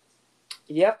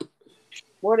 yep.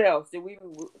 What else did we?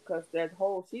 Because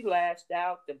she lashed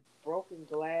out, the broken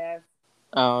glass.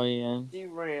 Oh yeah. She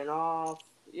ran off.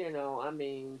 I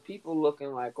mean, people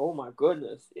looking like, oh my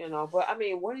goodness, But I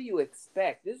mean, what do you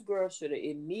expect? This girl should have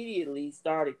immediately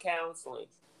started counseling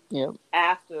Yep.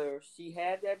 after she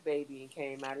had that baby and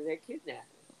came out of that kidnapping.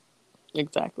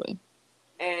 Exactly.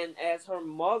 And as her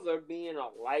mother being a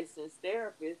licensed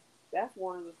therapist, that's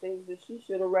one of the things that she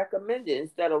should have recommended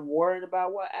instead of worrying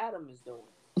about what Adam is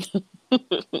doing.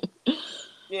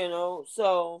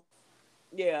 So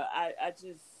yeah, I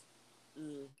just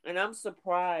and I'm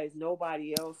surprised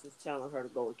nobody else is telling her to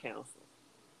go to counseling.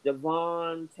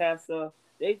 Devon, Tessa,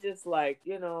 they just like,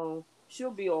 she'll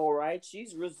be all right.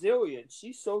 She's resilient.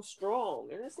 She's so strong.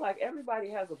 And it's like everybody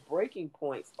has a breaking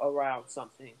point around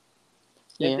something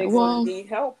that Yeah. they're going to Well, need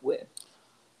help with.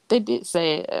 they did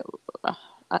say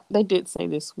they did say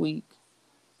this week.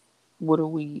 What do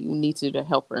we need to do to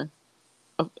help her?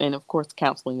 And of course,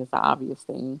 counseling is the obvious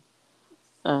thing.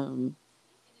 Um,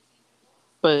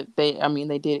 but I mean,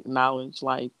 they did acknowledge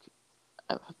like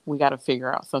we got to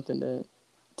figure out something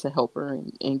to help her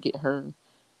and get her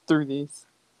through this.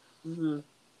 Hmm.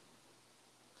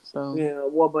 So Yeah,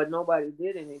 well, but nobody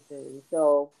did anything.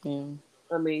 So, yeah,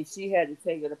 I mean, she had to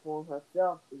take it upon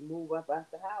herself to move up out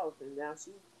the house. And now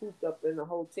she's cooped up in a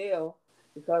hotel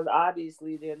because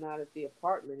obviously they're not at the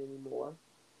apartment anymore.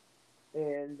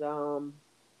 And,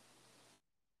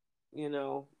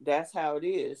 that's how it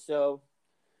is. So,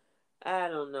 I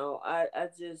don't know.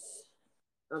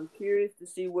 I'm curious to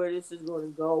see where this is going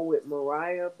to go with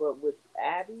Mariah, but with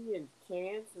Abby and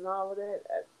Chance and all of that,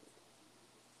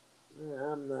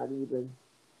 I'm not even.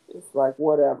 It's like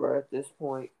whatever at this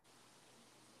point.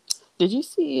 did you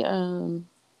see?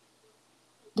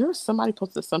 There was somebody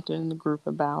posted something in the group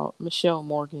about Michelle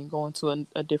Morgan going to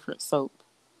a different soap.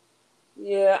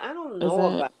 Yeah, I don't Is know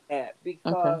that about that okay?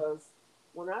 because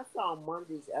when I saw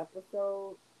Monday's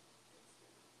episode,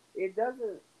 it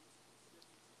doesn't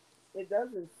it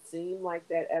doesn't seem like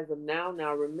that as of now.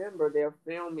 Now remember, they're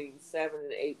filming 7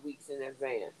 and 8 weeks in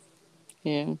advance,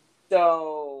 Yeah.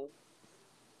 so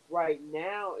right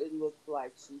now it looks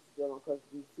like she's still because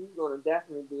she's going to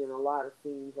definitely be in a lot of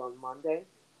scenes on Monday.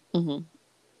 Mhm.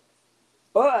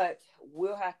 But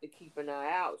we'll have to keep an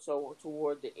eye out. So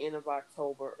toward the end of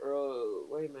October, early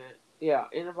wait a minute, yeah,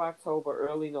 end of October,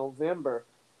 early November,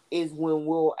 is when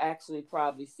we'll actually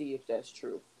probably see if that's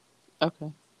true.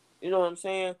 Okay. You know what I'm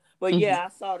saying? But Hmm. yeah, I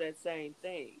saw that same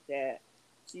thing that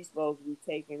she's supposed to be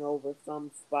taking over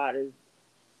some spot as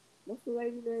what's the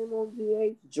lady name on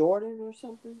GH? Jordan or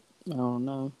something? I don't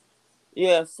know.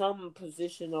 Yeah, some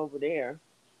position over there.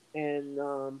 And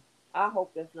I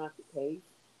hope that's not the case.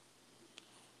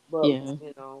 But Yeah.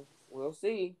 we'll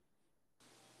see.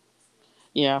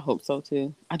 Yeah, I hope so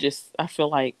too. I feel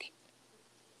like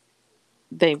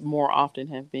they more often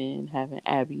have been having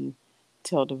Abby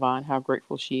tell Devon how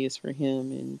grateful she is for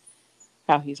him and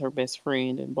how he's her best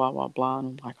friend and blah blah blah.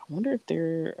 And I'm like, I wonder if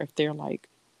they're like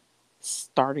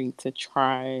starting to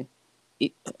try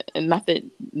it, and not that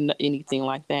anything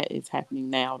like that is happening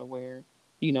now to where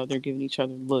they're giving each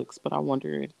other looks, but I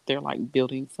wonder if they're like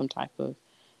building some type of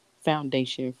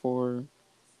foundation for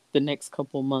the next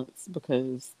couple months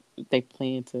because they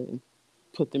plan to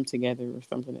put them together or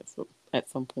something at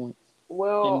some point and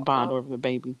Well, bond over the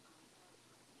baby.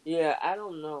 yeah, I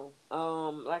don't know.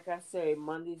 Like I say,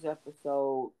 Monday's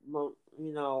episode,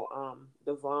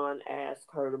 Devon asked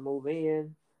her to move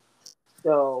in.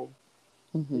 So,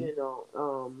 Hmm.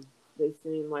 they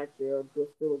seem like they're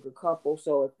still a good couple.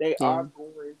 So if they Yeah, are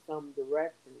going some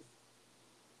direction,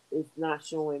 it's not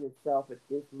showing itself at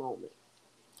this moment.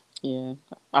 yeah.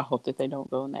 I hope that they don't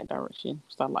go in that direction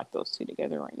because I like those two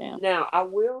together right now. Now, I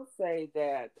will say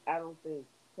that I don't think,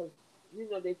 because,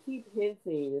 they keep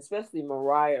hinting, especially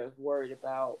Mariah is worried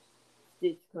about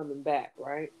Stitch coming back,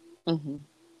 right? Hmm.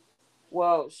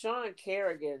 Well, Sean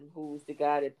Kerrigan, who's the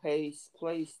guy that plays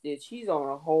Stitch, he's on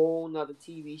a whole nother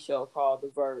TV show called The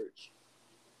Verge.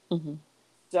 Hmm.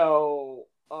 So,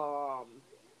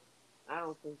 I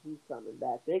don't think he's coming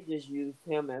back. They just used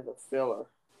him as a filler.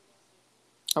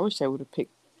 I wish they would have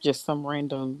picked just some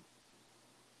random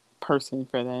person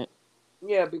for that.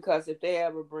 Yeah, because if they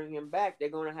ever bring him back, they're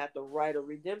gonna have to write a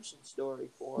redemption story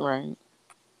for him. Right.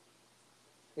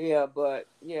 Yeah, but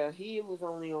yeah, he was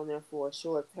only on there for a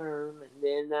short term, and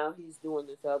then now he's doing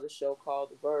this other show called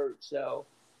The Verge. So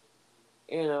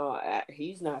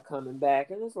he's not coming back,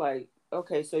 and it's like,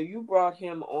 okay, so you brought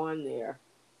him on there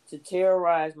to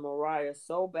terrorize Mariah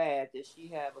so bad that she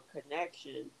have a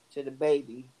connection to the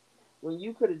baby, when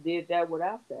you could have did that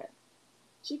without that.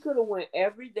 She could have went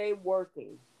every day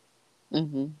working,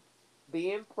 Hmm.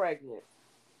 being pregnant,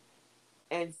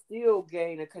 and still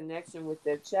gain a connection with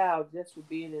that child just for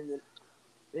being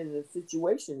in the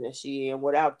situation that she in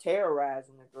without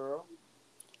terrorizing the girl.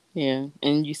 Yeah,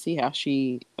 and you see how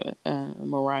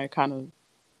Mariah kind of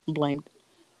blamed,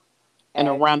 in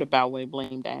a Abby, roundabout way,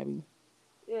 blamed Abby.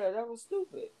 yeah, that was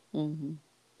stupid. Hmm.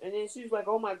 And then she was like,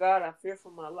 "Oh my God, I fear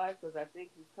for my life because I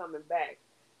think he's coming back."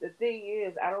 The thing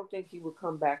is, I don't think he would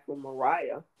come back for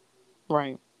Mariah.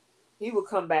 Right. He would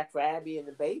come back for Abby and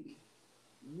the baby.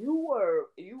 You were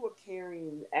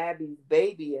carrying Abby's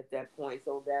baby at that point,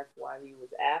 so that's why he was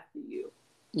after you.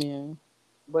 Yeah.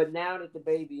 But now that the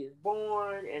baby is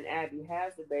born and Abby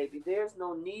has the baby, there's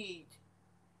no need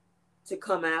to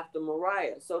come after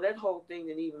Mariah. So that whole thing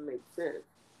didn't even make sense.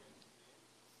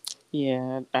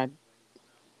 Yeah. I'm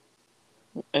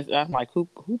like, who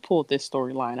pulled this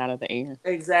storyline out of the air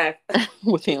Exactly.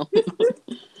 with him, and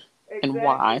Exactly.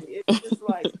 why? It's just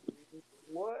like,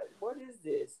 what is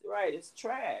this? Right, it's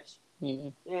trash.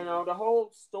 Yeah. The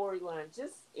whole storyline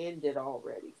just ended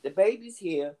already. The baby's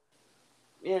here,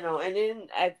 and then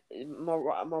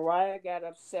Mariah got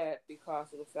upset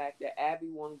because of the fact that Abby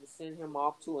wanted to send him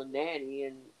off to a nanny,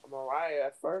 and Mariah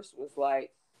at first was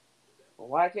like, well,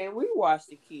 why can't we watch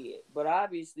the kid? But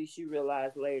obviously she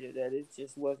realized later that it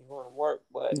just wasn't going to work.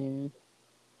 But Yeah.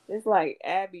 it's like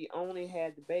Abby only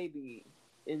had the baby,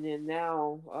 and then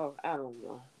now, oh, I don't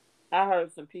know. I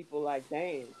heard some people like,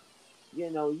 dang,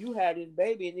 you had this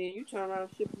baby, and then you turn around and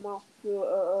ship him off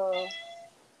to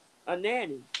a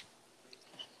nanny.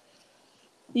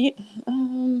 Yeah.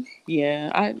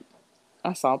 Yeah.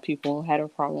 I saw people had a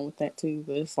problem with that too,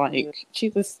 but it's Yeah. like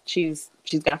she's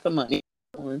got the money,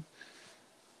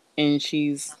 and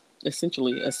she's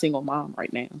essentially a single mom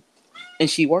right now, and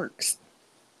she works.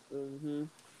 Mhm.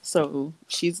 So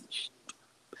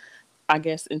I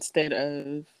guess instead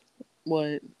of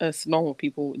what us normal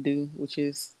people would do, which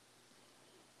is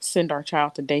send our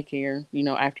child to daycare,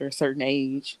 after a certain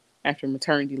age, after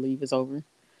maternity leave is over,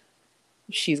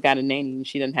 she's got a nanny and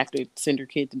she doesn't have to send her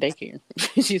kid to daycare.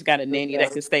 She's got a nanny that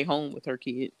can Exactly. stay home with her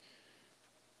kid.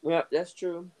 Yep, that's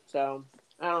true. So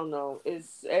I don't know.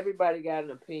 It's everybody got an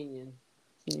opinion,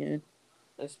 Yeah.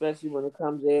 especially when it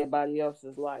comes to everybody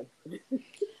else's life.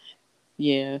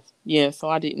 Yeah. Yeah. So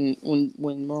I didn't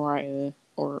when Mariah,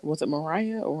 or was it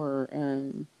Mariah or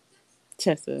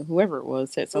Tessa, whoever it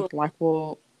was, said something like,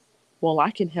 "Well, well,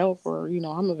 I can help, or I'm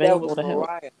That was available to help.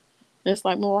 Mariah. And it's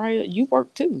like, Mariah, you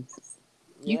work too.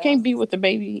 You Yeah. can't be with the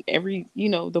baby every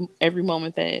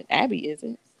moment that Abby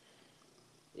isn't.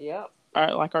 Yep.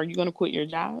 Are you going to quit your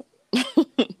job?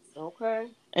 Okay.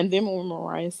 And then when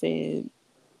Mariah said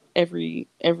every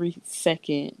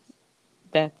second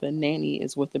that the nanny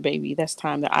is with the baby, that's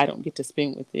time that I don't get to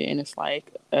spend with it. And it's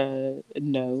like,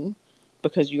 no,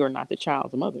 because you are not the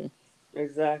child's mother.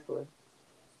 Exactly.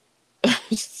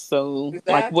 So,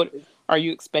 like, what Exactly. are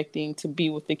you expecting to be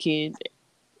with the kid,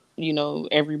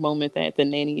 every moment that the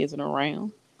nanny isn't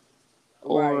around?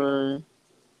 Right. Or,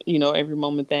 every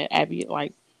moment that Abby,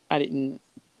 like, I didn't,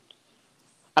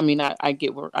 I mean, I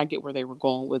get where they were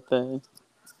going with the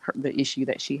issue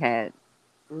that she had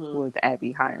Hmm. with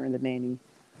Abby hiring the nanny.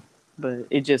 But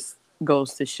it just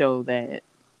goes to show that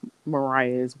Mariah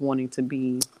is wanting to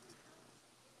be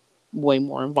way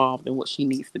more involved in what she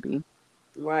needs to be.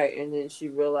 Right. And then she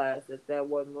realized that that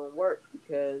wasn't going to work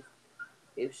because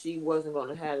if she wasn't going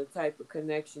to have the type of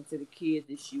connection to the kid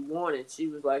that she wanted, she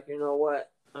was like, you know what?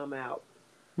 I'm out.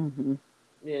 Hmm.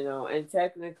 And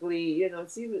technically,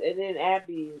 she was, and then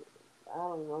Abby, I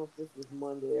don't know if this was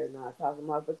Monday or not talking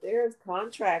about, but there's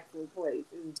contracts in place.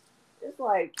 And it's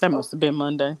like, That oh, must have been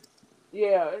Monday.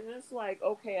 yeah. And it's like,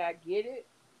 okay, I get it,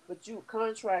 but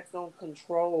contracts don't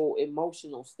control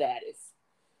emotional status.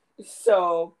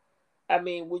 So, I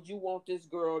mean, would you want this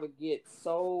girl to get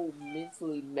so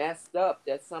mentally messed up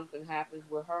that something happens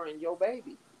with her and your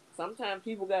baby? Sometimes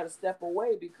people got to step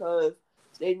away because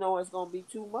they know it's going to be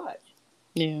too much.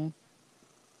 Yeah.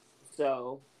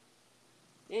 So,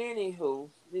 anywho,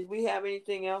 did we have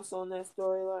anything else on that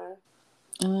storyline?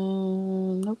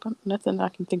 Nope, nothing I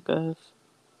can think of.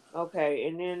 Okay,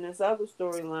 and then this other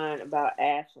storyline about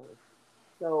Ashland.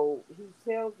 So he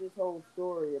tells this whole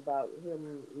story about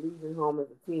him leaving home as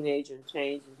a teenager and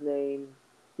changed his name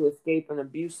to escape an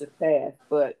abusive past,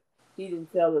 but he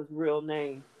didn't tell his real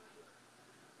name.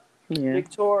 Yeah.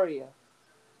 Victoria.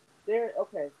 There.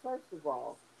 Okay. First of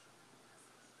all,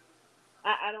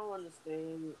 I don't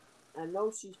understand. I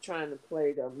know she's trying to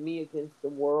play the me against the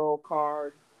world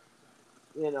card,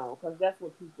 because that's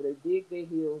what people they dig their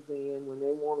heels in when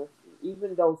they want to.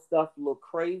 Even though stuff look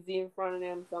crazy in front of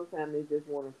them, sometimes they just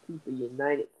want to keep a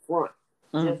united front.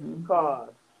 Just Hmm. because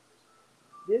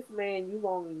this man you've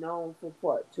only known for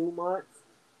what, 2 months,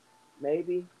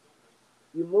 maybe.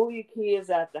 You move your kids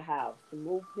out the house to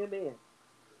move him in.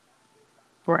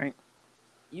 Right.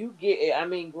 You get. I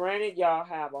mean, granted, y'all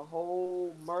have a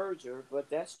whole merger, but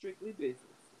that's strictly business.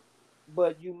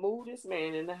 But you move this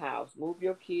man in the house, move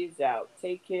your kids out,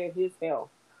 take care of his health.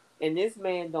 And this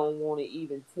man don't want to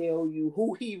even tell you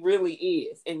who he really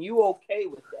is. And you okay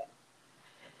with that.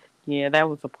 Yeah, that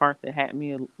was the part that had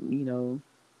me,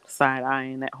 side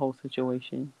eyeing that whole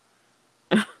situation.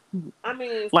 I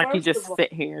mean, Like he first of just all,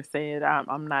 sat here and said,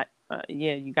 I'm not,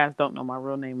 yeah, you guys don't know my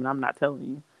real name and I'm not telling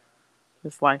you.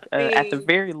 It's like, I at the mean,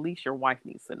 very least, your wife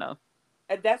needs to know.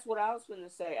 and that's what I was going to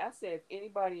say. I said, if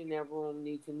anybody in that room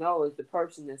needs to know is the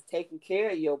person that's taking care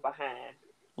of your behind,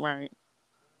 Right.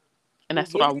 And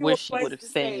that's what I giving you a wish she would place have to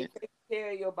stay, said. taking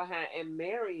care of your behind, and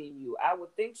marrying you. I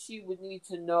would think she would need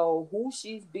to know who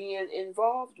she's being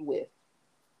involved with.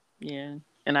 Yeah.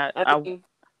 And I, I I, mean,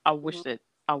 I mhm, wish that,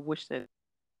 I wish that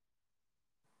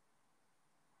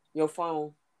your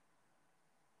phone.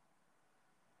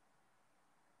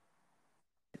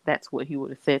 that's what he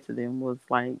would have said to them was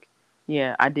like,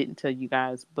 yeah, I didn't tell you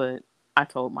guys, but I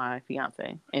told my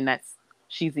fiance. And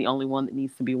she's the only one that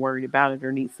needs to be worried about it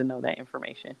or needs to know that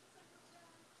information.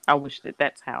 I wish that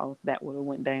that's how that would have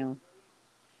went down.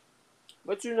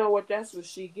 But you know what? That's what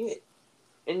she get.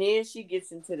 And then she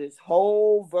gets into this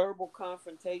whole verbal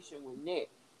confrontation with Nick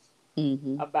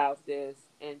Hmm. about this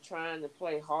and trying to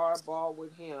play hardball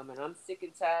with him. And I'm sick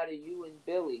and tired of you and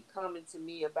Billy coming to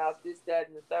me about this, that,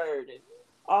 and the third, and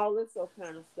all this so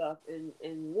kind of stuff.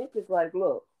 And Nick is like,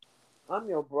 look, I'm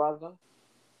your brother.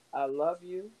 I love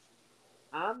you.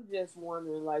 I'm just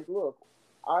wondering, like, look,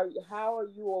 how are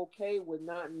you okay with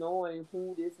not knowing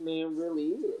who this man really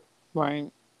is?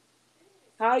 Right.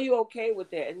 How are you okay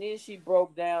with that? And then she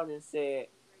broke down and said,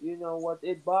 you know what,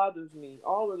 it bothers me.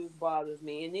 All of this bothers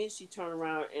me. And then she turned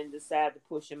around and decided to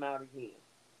push him out again.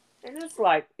 And it's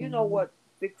like, you know Hmm. what,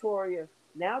 Victoria,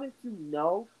 now that you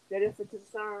know that it's a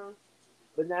concern,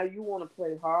 but now you want to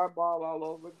play hardball all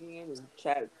over again and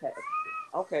try to tap.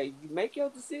 Okay, you make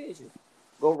your decision.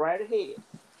 Go right ahead.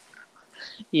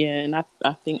 Yeah. And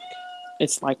I think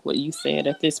it's like what you said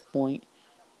at this point.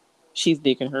 She's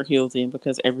digging her heels in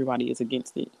because everybody is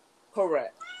against it.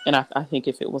 Correct. And I think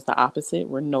if it was the opposite,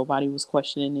 where nobody was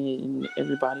questioning it and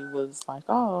everybody was like,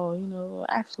 oh,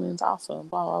 Ashland's awesome,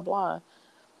 blah, blah, blah,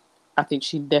 I think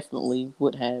she definitely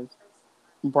would have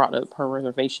brought up her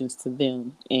reservations to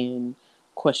them and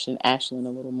questioned Ashland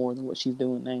a little more than what she's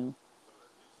doing now.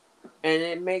 And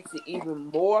it makes it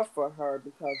even more for her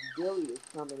because Billy is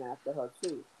coming after her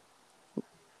too.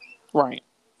 Right.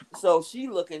 So she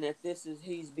looking at this as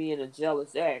he's being a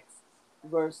jealous ex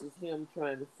versus him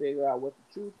trying to figure out what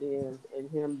the truth is and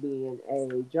him being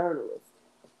a journalist.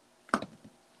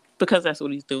 Because that's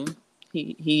what he's doing.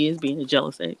 He is being a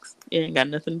jealous ex. It ain't got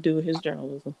nothing to do with his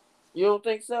journalism. You don't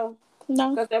think so?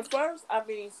 No. Because at first, I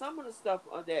mean, some of the stuff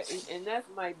that, and that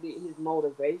might be his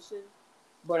motivation,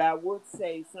 but I would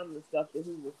say some of the stuff that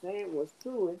he was saying was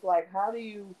true. It's like, how do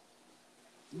you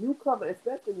come,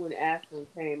 especially when Ashland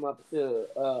came up to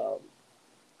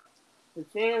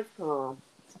Chance come,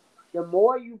 the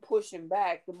more you push him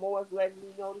back, the more it's letting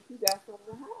you know that you got something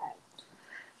to hide.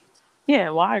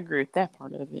 Yeah, well, I agree with that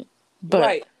part of it. But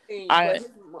Right. I mean, but I his,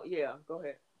 yeah, go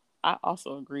ahead. I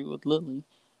also agree with Lily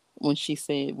when she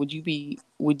said, "Would you be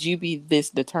this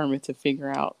determined to figure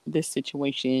out this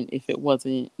situation if it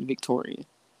wasn't Victoria?"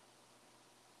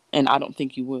 And I don't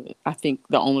think you would. I think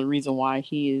the only reason why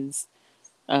he is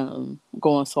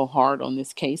going so hard on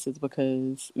this case is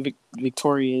because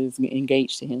Victoria is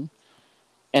engaged to him,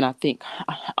 and I think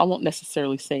I won't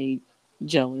necessarily say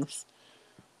jealous.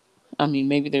 I mean,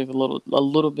 maybe there's a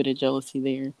little bit of jealousy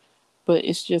there, but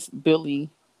it's just Billy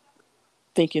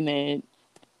thinking that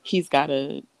he's got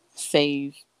to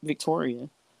save Victoria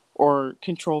or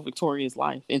control Victoria's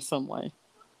life in some way,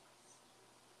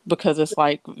 because it's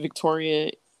like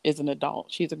Victoria is an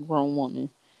adult. She's a grown woman.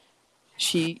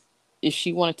 She if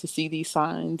she wanted to see these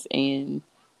signs and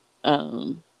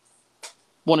um,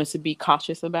 wanted to be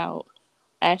cautious about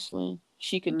Ashland,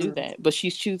 she could do Mm. that, but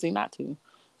she's choosing not to.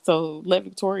 So let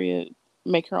Victoria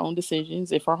make her own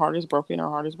decisions. If her heart is broken, her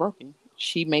heart is broken.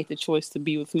 She made the choice to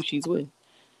be with who she's with,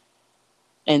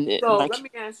 and So let like,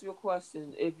 me ask you a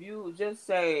question. If you just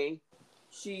say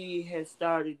she has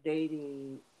started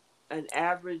dating an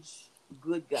average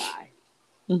good guy,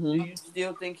 do hmm you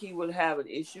still think he would have an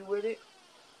issue with it?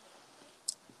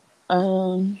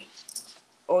 um,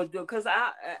 Or do because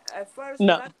at first,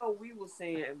 because no, I know we were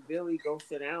saying Billy go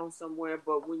sit down somewhere,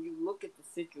 but when you look at the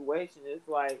situation, it's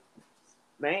like,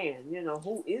 man,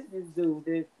 who is this dude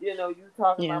that you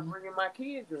talking yeah, about bringing my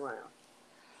kids around?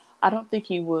 I don't think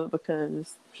he would,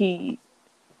 because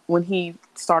when he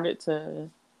started to,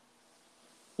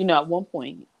 at one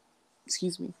point,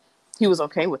 excuse me, he was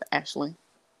okay with Ashley,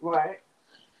 Right.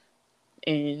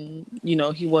 and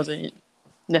he wasn't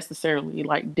necessarily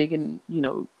like digging,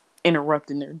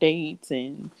 interrupting their dates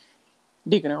and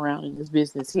digging around in his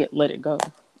business. He had let it go,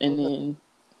 and Okay. then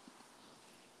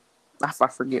I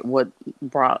forget what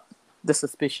brought the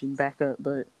suspicion back up,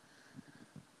 but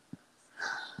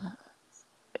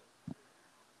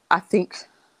I think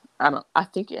I don't. I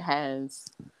think it has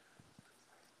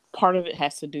part of it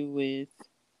has to do with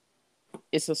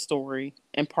it's a story,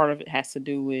 and part of it has to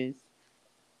do with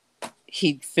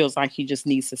he feels like he just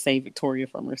needs to save Victoria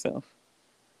from herself.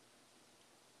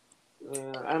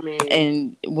 Yeah, I mean,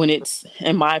 And when it's,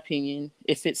 in my opinion,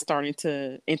 if it's starting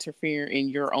to interfere in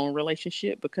your own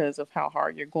relationship because of how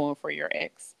hard you're going for your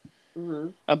ex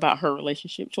mhm. about her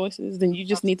relationship choices, then you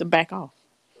just need to back off.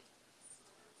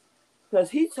 Because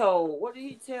he told, what did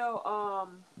he tell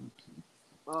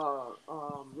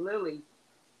Lily?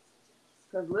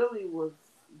 Because Lily was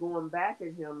going back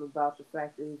at him about the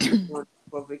fact that he was doing it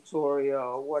for Victoria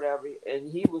or whatever, and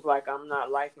he was like, "I'm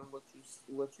not liking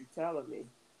what you telling me."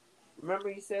 Remember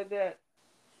he said that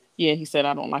Yeah, he said,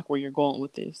 I don't like where you're going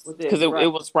with this. with Because this, it right?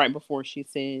 was right before she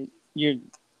said,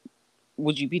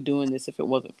 would you be doing this if it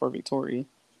wasn't for Victoria?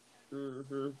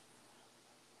 Hmm.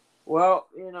 Well,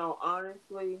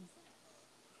 honestly,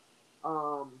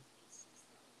 um,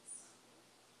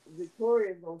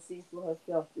 Victoria's gonna see for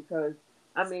herself because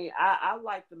I mean I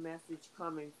like the message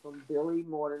coming from Billy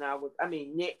more than I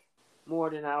mean Nick more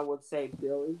than I would say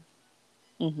Billy.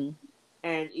 hmm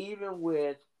And even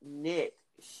with Nick,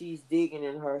 she's digging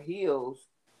in her heels.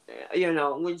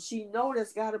 When she know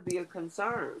there's got to be a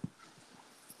concern.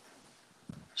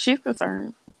 She's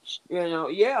concerned.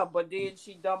 Yeah, but then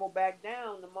she doubled back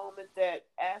down the moment that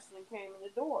Ashland came in the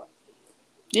door.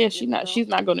 Yeah, You she's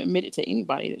know, not going to admit it to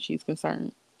anybody that she's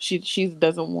concerned. She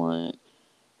doesn't want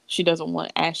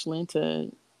Ashlyn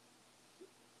to,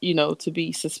 to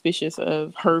be suspicious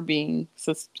of her being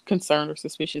concerned or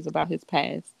suspicious about his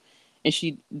past. And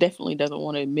she definitely doesn't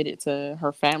want to admit it to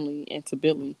her family and to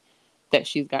Billy that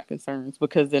she's got concerns,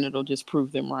 because then it'll just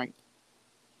prove them right.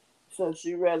 So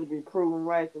she'd rather be proven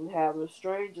right than having a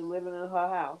stranger living in her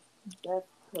house. That's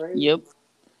Yep.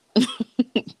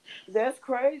 crazy. That's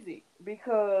crazy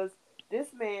because this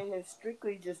man has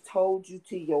strictly just told you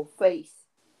to your face,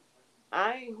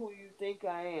 I ain't who you think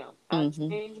I am. I Mm-hmm.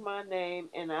 changed my name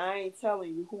and I ain't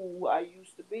telling you who I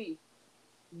used to be.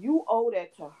 You owe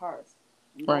that to her.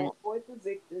 You Right. don't owe it to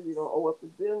Victor. You don't owe it to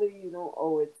Billy. You don't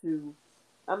owe it to,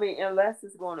 I mean, unless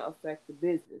it's going to affect the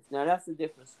business. Now, that's a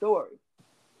different story.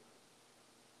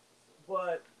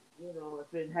 But,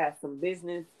 if it has some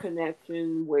business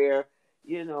connection where,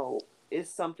 it's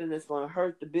something that's going to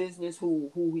hurt the business, who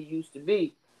he used to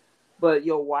be. But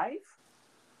your wife,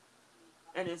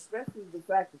 and especially the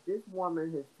fact that this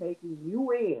woman has taken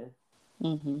you in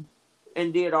Mm-hmm.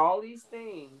 and did all these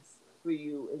things for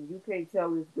you, and you can't tell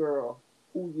this girl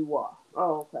who you are.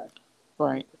 Oh, okay.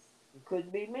 Right. It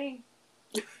couldn't be me.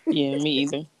 Yeah, me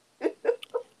either.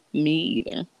 Me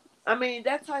either. I mean,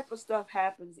 that type of stuff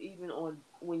happens even on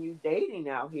when you're dating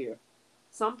out here.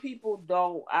 Some people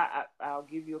don't. I'll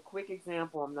give you a quick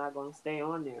example. I'm not going to stay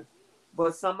on there,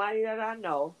 but somebody that I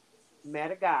know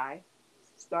met a guy,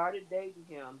 started dating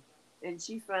him, and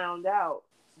she found out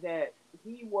that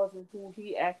he wasn't who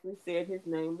he actually said his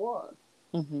name was.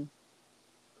 Mm-hmm.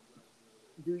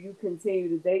 Do you continue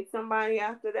to date somebody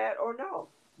after that or no?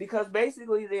 Because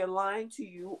basically they're lying to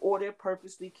you or they're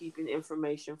purposely keeping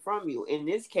information from you. In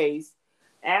this case,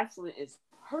 Ashland is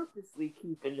purposely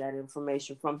keeping that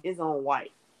information from his own wife.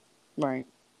 Right.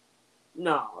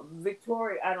 No,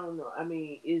 Victoria, I don't know. I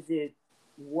mean, is it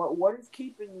what is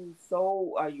keeping you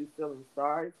so? Are you feeling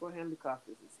sorry for him because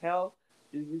of his health?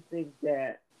 Do you think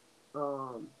that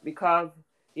because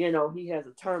he has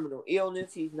a terminal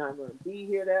illness, he's not going to be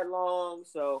here that long,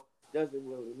 so does it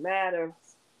really matter?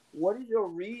 What is your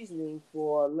reasoning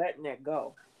for letting that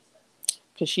go?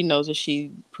 Because she knows that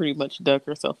she pretty much dug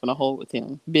herself in a hole with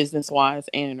him, business wise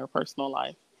and in her personal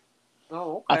life.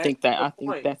 Oh, I okay, think that good I think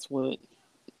point. that's what.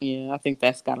 Yeah, I think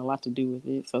that's got a lot to do with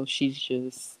it. So she's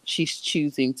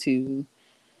choosing to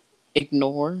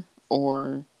ignore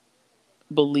or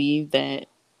believe that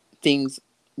things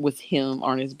with him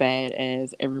aren't as bad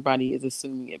as everybody is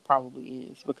assuming it probably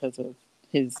is because of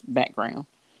his background.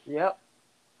 Yep,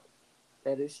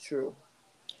 that is true.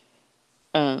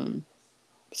 Um,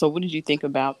 so what did you think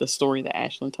about the story that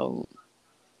Ashland told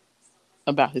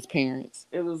about his parents?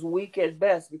 It was weak at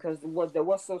best because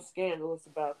what's so scandalous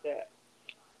about that?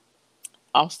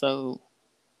 Also,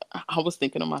 I was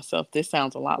thinking to myself, this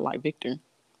sounds a lot like Victor, It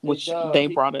which does. they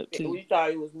brought up too. We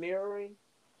thought he was mirroring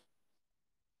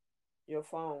your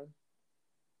phone.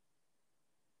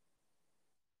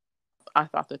 I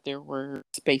thought that there were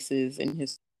spaces in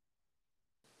his.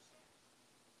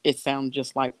 It sounded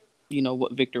just like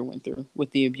what Victor went through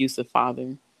with the abusive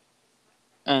father,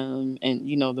 and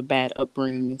the bad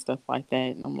upbringing and stuff like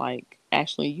that. And I'm like,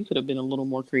 Ashley, you could have been a little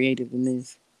more creative than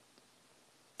this,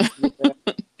 Yeah,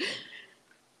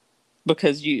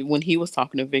 because you when he was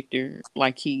talking to Victor,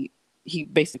 like he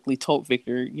basically told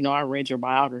Victor, I read your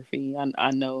biography.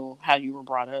 I know how you were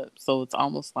brought up, so it's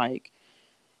almost like,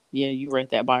 yeah, you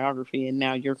read that biography, and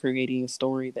now you're creating a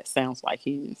story that sounds like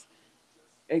his.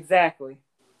 exactly.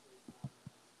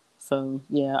 So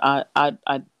yeah, I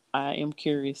am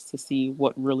curious to see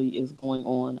what really is going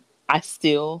on. I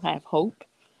still have hope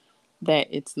that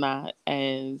it's not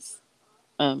as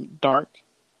dark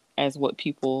as what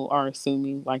people are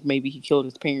assuming. Like maybe he killed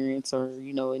his parents or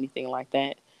anything like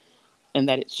that, and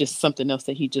that it's just something else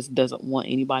that he just doesn't want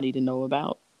anybody to know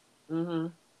about. Hmm.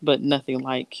 But nothing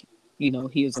like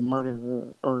he is a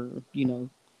murderer or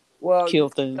Well, you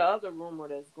killed see the the other rumor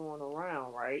that's going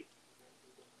around, right?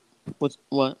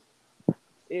 what.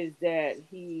 Is that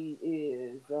he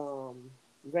is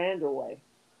Vanderway.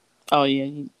 Oh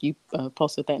yeah, you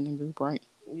posted that in the group, right?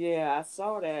 Yeah, I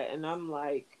saw that, and I'm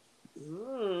like,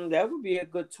 that would be a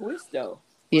good twist though for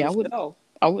Yeah, the show.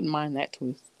 I wouldn't mind that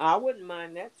twist. I wouldn't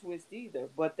mind that twist either,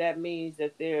 but that means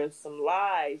that there's some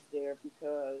lies there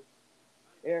because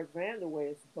Eric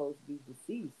Vanderway is supposed to be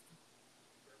deceased,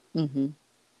 Mm-hmm.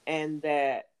 and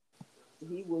that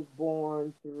he was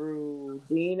born through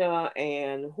Dina,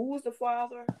 and who was the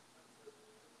father?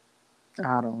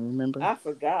 I don't remember. I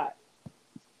forgot.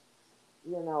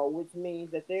 Which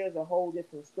means that there's a whole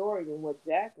different story than what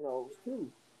Jack knows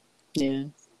too. Yeah.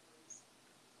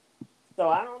 So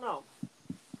I don't know.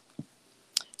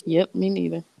 Yep, me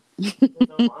neither.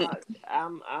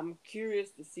 I'm curious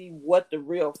to see what the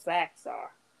real facts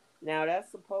are. Now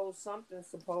that's something's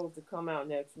supposed to come out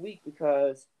next week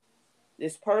because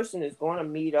this person is going to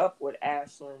meet up with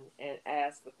Ashland and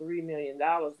ask for $3 million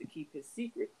to keep his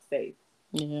secret safe.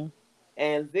 Yeah.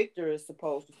 And Victor is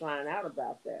supposed to find out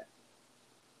about that.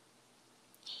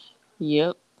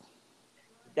 Yep.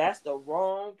 That's the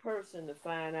wrong person to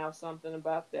find out something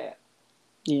about that.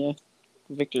 Yeah.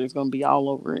 Victor is gonna be all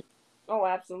over it. Oh,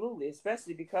 absolutely,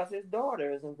 especially because his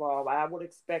daughter is involved. I would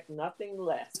expect nothing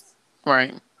less.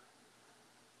 Right.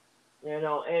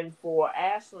 And for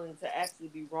Ashland to actually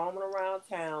be roaming around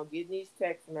town, getting these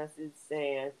text messages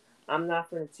saying, "I'm not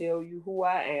going to tell you who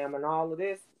I am," and all of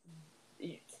this,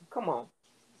 come on.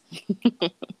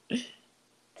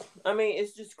 I mean,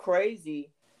 it's just crazy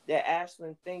that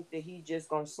Ashland think that he just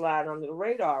going to slide under the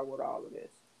radar with all of this.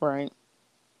 Right.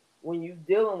 When you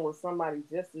dealing with somebody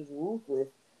just as ruthless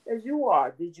as you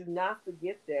are, did you not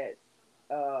forget that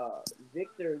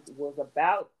Victor was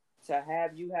about to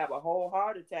have you have a whole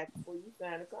heart attack before you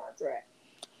signed a contract?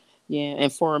 Yeah.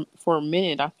 And for a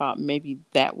minute, I thought maybe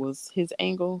that was his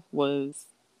angle. Was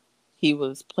he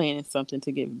was planning something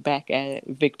to get back at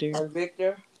Victor And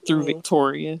Victor, through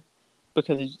Victoria,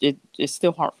 because it's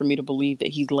still hard for me to believe that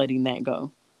he's letting that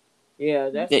go. yeah,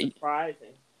 that's That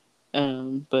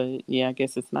surprising. but yeah, I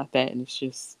guess it's not that, and it's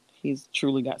just he's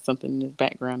truly got something in his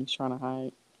background he's trying to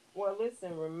hide. Well,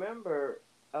 listen, remember,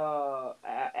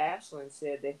 Ashland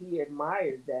said that he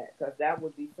admired that because that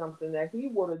would be something that he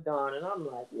would have done, and I'm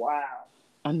like, wow.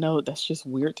 I know that's just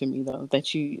weird to me though,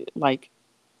 that you like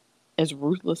as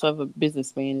ruthless of a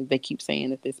businessman as they keep saying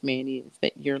that this man is,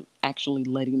 that you're actually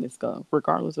letting this go,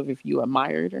 regardless of if you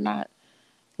admire it or not.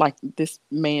 Like this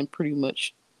man pretty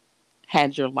much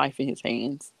had your life in his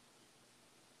hands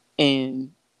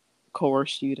and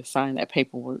coerced you to sign that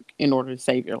paperwork in order to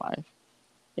save your life.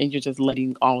 And you're just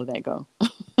letting all of that go.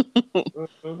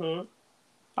 Mm-hmm.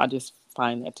 I just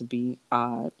find that to be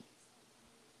odd.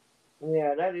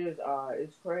 Yeah, that is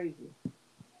it's crazy.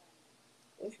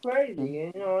 It's crazy,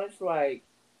 and it's like,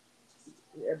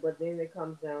 yeah, but then it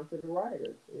comes down to the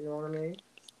writers. You know what I mean?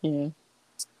 Yeah.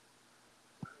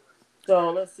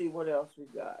 So let's see what else we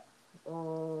got.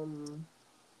 Um,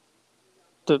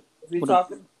 The if we what? A,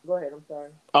 talking, go ahead. I'm sorry.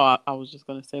 oh, I was just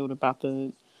gonna say what about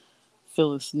the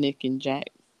Phyllis, Nick, and Jack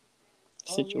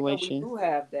Oh yeah, we situation? do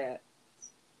have that.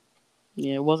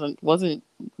 Yeah, it wasn't Girl,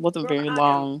 very I am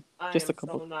long. I Just a am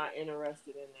couple. so not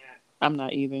interested in that I'm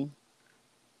not either.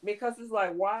 because it's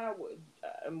like, why would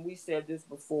and we said this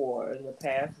before in the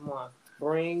past month,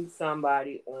 bring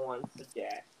somebody on for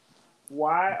Jack?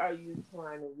 Why are you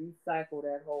trying to recycle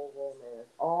that whole romance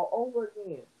all over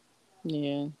again?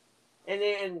 Yeah. And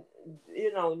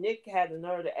then, Nick had the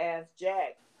nerve to ask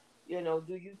Jack, do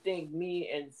you think me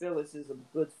and Phyllis is a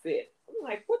good fit? I'm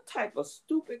like, what type of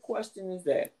stupid question is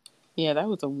that? Yeah, that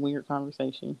was a weird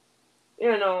conversation.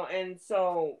 And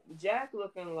so Jack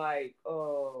looking like,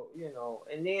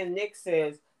 and then Nick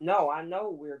says, no, I know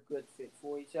we're a good fit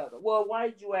for each other. Well, why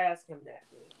did you ask him that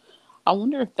then? I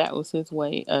wonder if that was his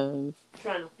way of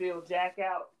Trying to feel Jack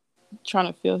out?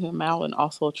 trying to feel him out and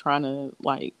also trying to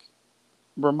like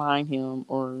remind him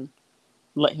or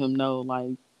let him know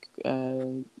like uh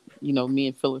me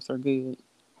and Phyllis are good,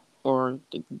 or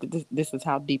this is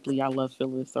how deeply I love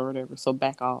Phyllis or whatever, so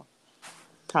back off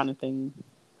kind of thing.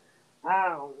 I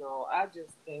don't know. I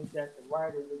just think that the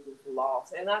writers are just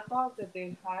lost. And I thought that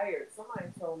somebody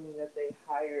told me that they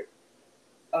hired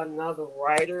another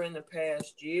writer in the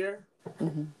past year.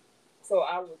 Hmm. So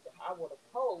I would have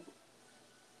hoped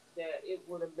that it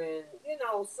would have been,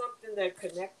 something that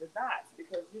connect the dots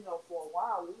because, for a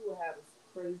while we were having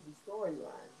crazy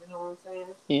storylines, you know what I'm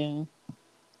saying? Yeah.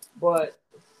 But,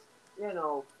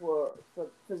 for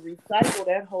to recycle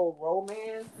that whole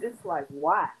romance, it's like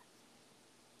why?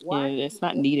 Yeah, Why did it's you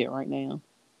not do needed right now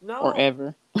or no?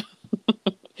 ever.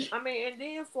 I mean, and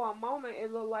then for a moment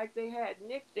it looked like they had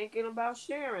Nick thinking about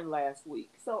Sharon last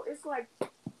week. So it's like,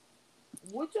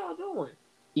 what y'all doing?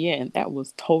 Yeah, and that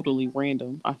was totally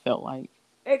random, I felt like.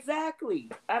 Exactly.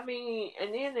 I mean,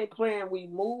 and then they plan we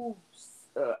move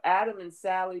Adam and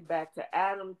Sally back to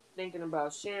Adam thinking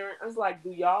about Sharon. I was like,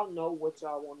 do y'all know what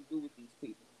y'all want to do with these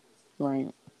people?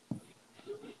 Right.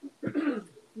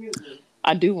 Excuse me.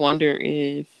 I do wonder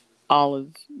if all of,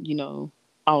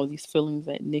 all of these feelings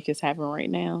that Nick is having right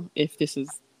now, if this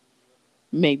is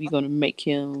maybe going to make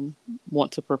him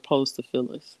want to propose to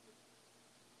Phyllis.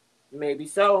 Maybe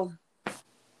so.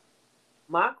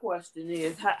 My question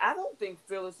is, I don't think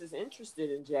Phyllis is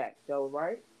interested in Jack, though,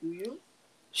 right? Do you?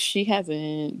 She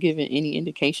hasn't given any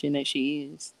indication that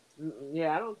she is, Mm-mm,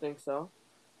 yeah, I don't think so.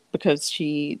 because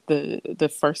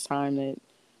the first time that,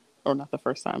 or not the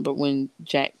first time, but when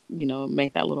Jack,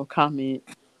 made that little comment,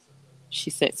 she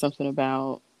said something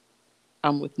about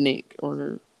I'm with Nick,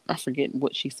 or I forget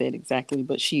what she said exactly,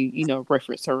 but she,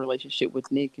 referenced her relationship with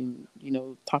Nick and,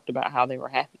 talked about how they were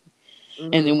happy.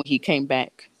 And Mm-hmm. then when he came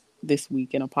back this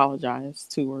week and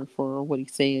apologized to her for what he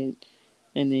said,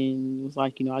 And then was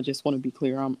like, I just want to be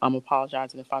clear. I'm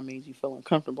apologizing if I made you feel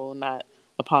uncomfortable, not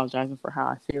apologizing for how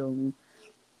I feel. And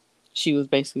she was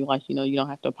basically like, you don't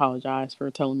have to apologize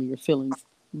for telling me your feelings,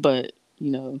 but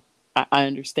I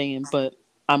understand. But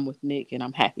I'm with Nick and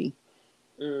I'm happy.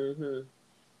 Mm-hmm.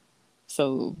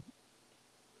 So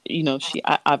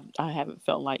I haven't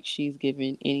felt like she's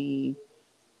given any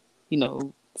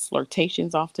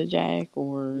flirtations off to Jack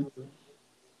or Mm-hmm.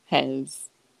 has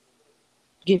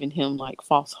given him like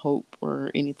false hope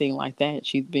or anything like that.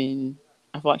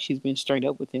 I feel like she's been straight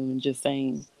up with him and just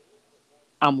saying,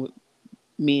 I'm with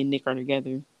me and Nick are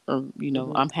together, or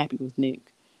Mm-hmm. I'm happy with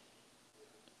Nick.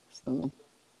 So,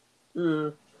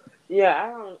 Mm.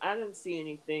 Yeah, I didn't see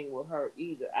anything with her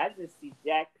either. I just see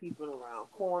Jack peeping around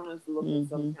corners, looking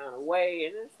some hmm kind of way,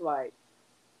 and it's like,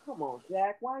 come on,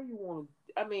 Jack, why you want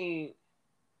to? I mean,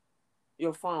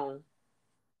 your phone.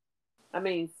 I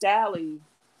mean, Sally.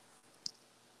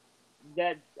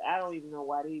 That I don't even know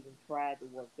why they even tried to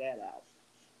work that out.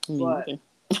 me But neither.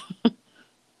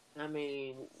 I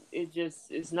mean,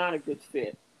 it's not a good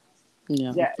fit.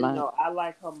 No, Jack, it's not. I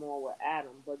like her more with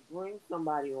Adam, but bring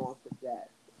somebody on for Jack.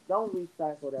 Don't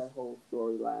recycle that whole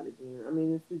storyline again. I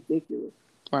mean, it's ridiculous.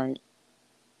 Right.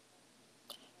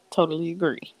 Totally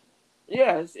agree.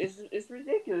 Yeah, it's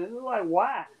ridiculous. It's like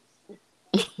why?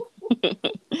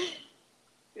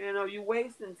 You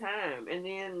wasting time, and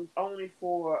then only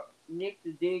for Nick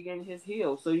to dig in his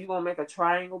heels. So you gonna make a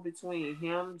triangle between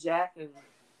him, Jack,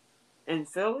 and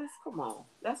Phyllis? Come on,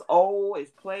 that's old.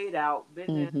 It's played out.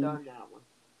 Been there, hmm done that one.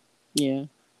 Yeah.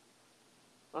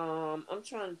 I'm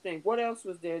trying to think. What else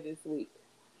was there this week?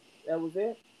 That was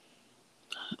it.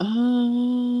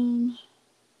 Um,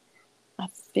 I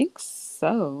think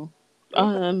so. Okay.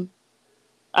 Um,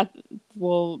 I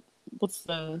well, what's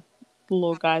the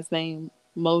little guy's name?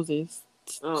 Moses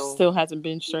Oh, still hasn't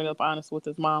been straight up honest with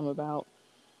his mom about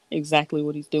exactly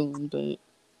what he's doing, but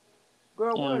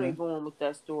girl, I where are don't they know. going with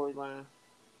that storyline?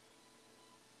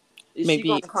 Is she Maybe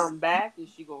gonna come back? Is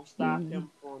she gonna stop mm, him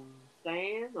from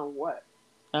staying, or what?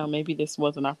 maybe this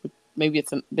was maybe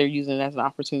they're using it as an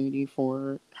opportunity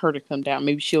for her to come down.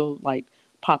 Maybe she'll like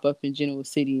pop up in Genoa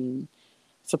City and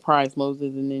surprise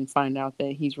Moses, and then find out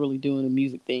that he's really doing a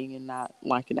music thing and not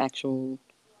like an actual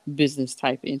business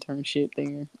type internship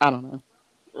there. I don't know.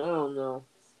 I don't know.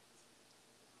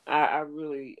 I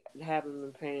really haven't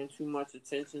been paying too much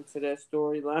attention to that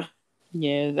storyline.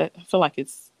 Yeah, I feel like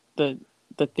it's the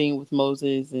thing with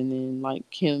Moses, and then like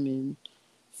Kim and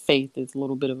Faith is a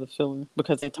little bit of a filler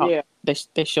because Yeah.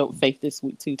 they showed Faith this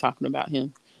week too, talking about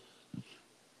him.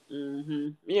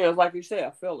 Yeah, it's like you say,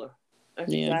 a filler.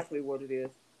 That's Yeah. exactly what it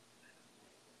is.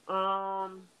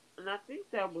 And I think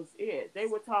that was it. They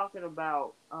were talking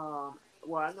about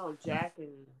well, I know Jack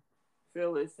and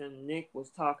Phyllis and Nick was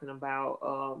talking about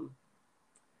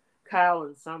Kyle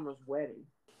and Summer's wedding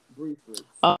briefly.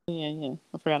 Oh yeah, yeah.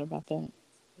 I forgot about that.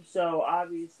 So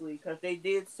obviously, because they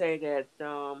did say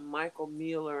that Michael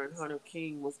Mueller and Hunter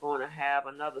King was going to have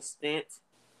another stint,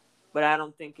 but I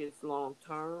don't think it's long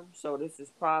term. So this is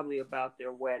probably about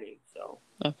their wedding. So,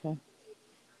 Okay.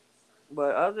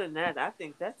 but other than that, I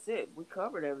think that's it. We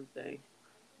covered everything.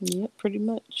 Yeah, pretty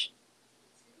much.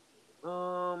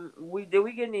 We did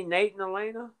we get any Nate and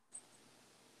Elena?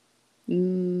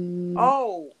 Mm,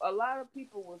 Oh, a lot of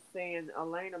people were saying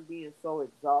Elena being so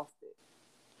exhausted.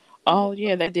 oh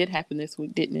yeah, that did happen this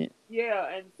week, didn't it? Yeah,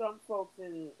 and some folks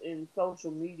in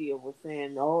social media were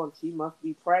saying, "Oh, she must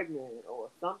be pregnant or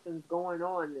something's going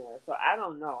on there." So I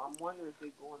don't know. I'm wondering if they're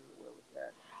going anywhere with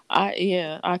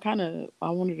that. I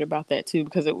wondered about that too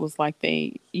because it was like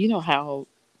how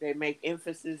They make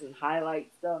emphasis and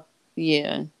highlight stuff.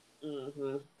 yeah.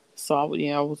 Hmm. So I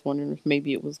was wondering if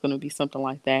maybe it was going to be something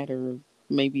like that, or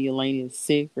maybe Elaine is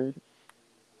sick, or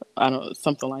I don't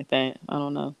something like that. I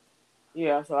don't know.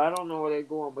 Yeah, so I don't know where they're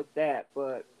going with that,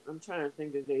 but I'm trying to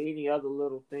think if there any other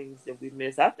little things that we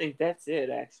missed. I think that's it,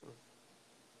 actually.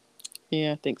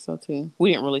 Yeah, I think so too.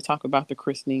 We didn't really talk about the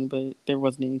christening, but there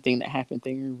wasn't anything that happened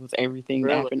there. It was everything that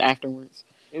Really, happened afterwards.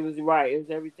 it was right. It was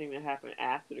everything that happened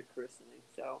after the christening.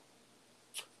 So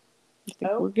I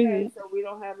think we're okay, good. so we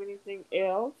don't have anything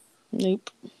else. Nope.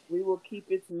 We will keep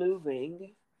it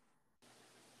moving.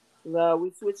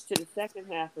 We switched to the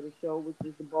second half of the show, which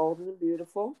is the bold and the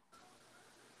beautiful.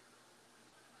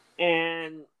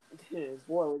 And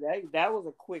boy, that was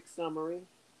a quick summary.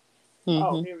 Oh,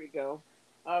 Mm-hmm. here we go.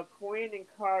 Quinn and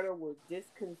Carter were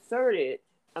disconcerted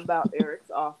about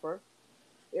Eric's offer.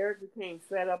 Eric became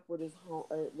fed up with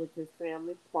with his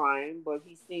family prying, but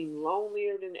he seemed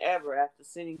lonelier than ever after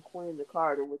sending Quinn to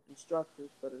Carter with instructions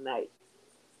for the night.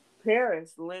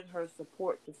 Paris lent her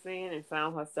support to Finn and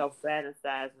found herself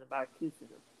fantasizing about kissing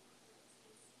him.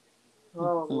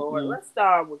 Oh Lord, Mm-mm. let's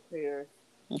start with Paris.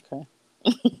 Okay.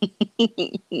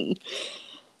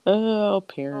 Oh, Oh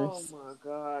Paris. my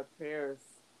God, Paris.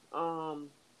 Um,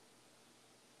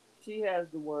 she has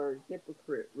the word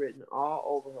hypocrite written all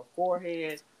over her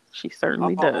forehead, She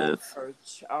certainly does.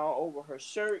 all over her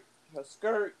shirt, her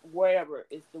skirt, wherever.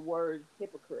 It's the word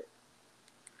hypocrite.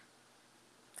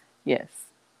 Yes.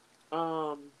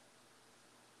 Um,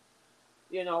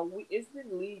 it's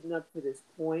been leading up to this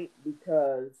point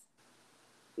because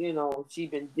she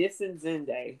been dissing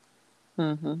Zende,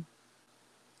 Mm-hmm.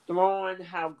 throwing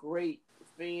how great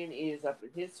Finn is up in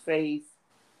his face.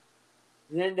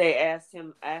 Then they asked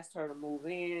her to move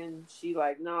in. She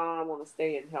like, no, I want to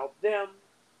stay and help them.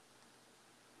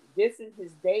 Dissing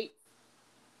his dates,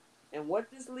 and what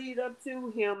this lead up to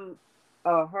him,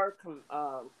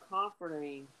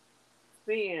 comforting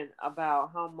Finn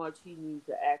about how much he needs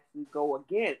to actually go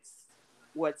against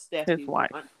what His Steffi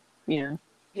wife. wants. Yeah.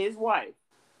 His wife,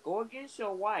 go against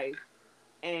your wife,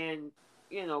 and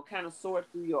kind of sort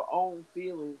through your own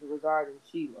feelings regarding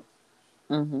Sheila.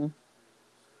 Mm-hmm.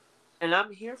 And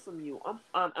I'm here from you.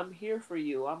 I'm here for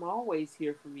you. I'm always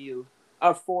here from you.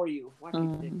 For you. Why I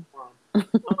keep saying Mm-hmm.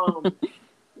 it wrong.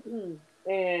 Um,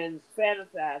 and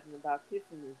fantasizing about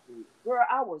kissing this dude. Girl,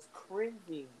 I was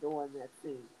cringing during that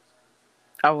scene.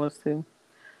 I was too.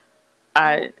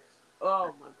 I was, I,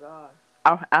 oh my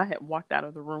god. I had walked out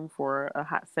of the room for a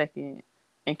hot second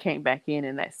and came back in,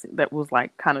 and that was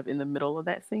like kind of in the middle of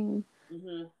that scene.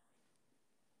 Mm-hmm.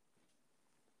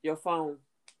 Your phone.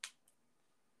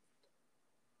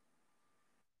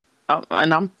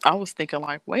 I was thinking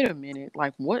like, wait a minute,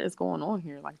 like what is going on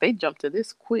here? Like they jumped to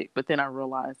this quick, but then I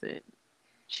realized that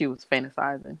she was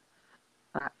fantasizing.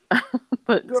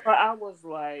 But Girl, I was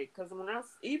like, because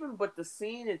even but the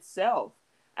scene itself,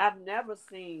 I've never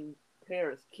seen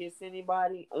Paris kiss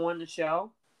anybody on the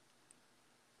show.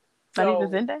 not even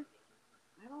So Zende.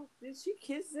 I don't. Did she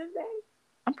kiss Zende?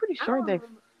 I'm pretty I sure don't they.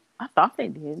 remember. I thought they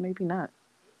did. Maybe not.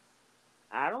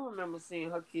 I don't remember seeing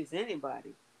her kiss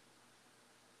anybody.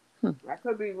 Hmm. I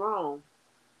could be wrong,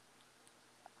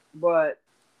 but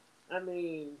I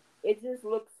mean, it just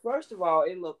looks. First of all,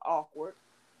 it looked awkward.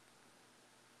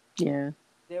 Yeah.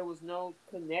 There was no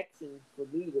connection for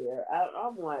me there.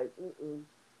 I'm like, mm-mm.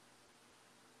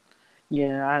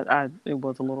 Yeah. It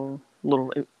was a little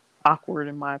awkward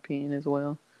in my opinion as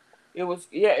well. It was,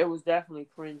 yeah, it was definitely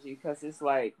cringy because it's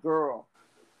like, girl,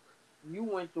 you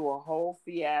went through a whole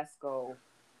fiasco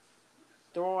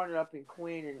throwing it up in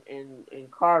Quinn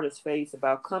and Carter's face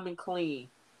about coming clean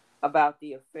about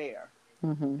the affair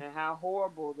Hmm. and how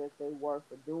horrible that they were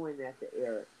for doing that to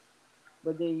Eric.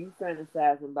 But then you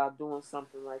fantasizing about doing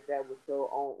something like that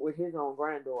with his own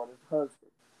granddaughter's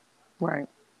husband. Right.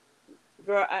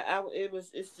 Girl,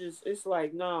 it's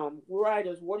like, no,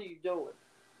 writers, what are you doing?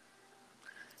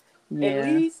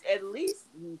 Yeah. At least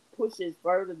push it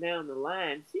further down the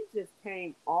line. She just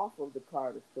came off of the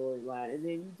Carter storyline, and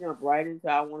then you jump right into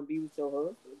I want to be with your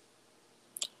husband.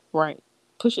 Right.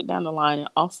 Push it down the line and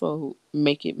also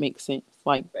make it make sense.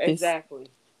 Like this Exactly.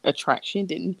 attraction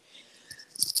didn't.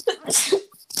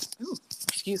 Ooh,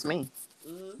 excuse me.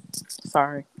 Hmm.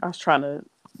 Sorry, I was trying to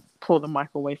pull the mic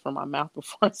away from my mouth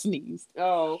before I sneezed.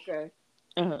 Oh, okay.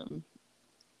 Um,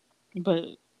 but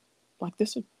like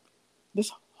this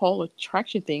whole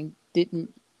attraction thing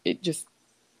didn't. It just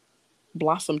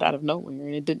blossomed out of nowhere,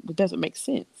 and it doesn't make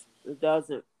sense It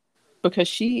doesn't. because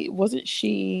she wasn't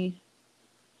she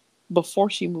before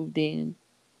she moved in.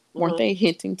 Weren't Uh-huh. they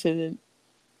hinting to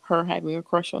her having a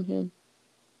crush on him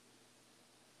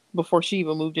before she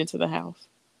even moved into the house?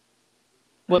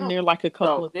 I Wasn't don't there like a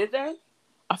couple so. of? Did they?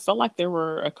 I felt like there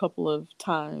were a couple of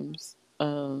times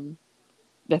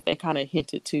that they kind of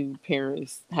hinted to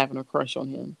Paris having a crush on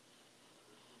him,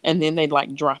 and then they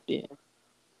like dropped it.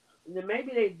 Then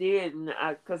maybe they did, and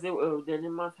because then it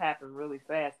must happen really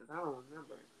fast. Cause I don't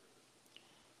remember it.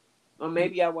 Or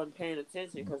maybe I wasn't paying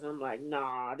attention because I'm like,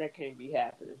 nah, that can't be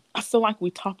happening. I feel like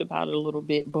we talked about it a little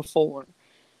bit before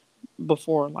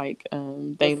like they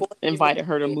Before she moved invited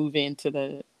her to in. move into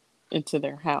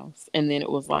their house, and then it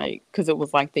was like because it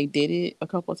was like they did it a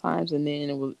couple of times, and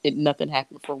then it nothing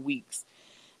happened for weeks,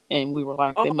 and we were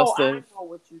like they Oh, must I have. know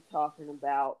what you're talking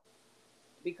about.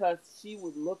 Because she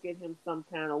would look at him some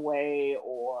kind of way,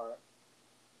 or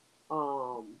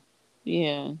um,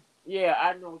 Yeah, yeah,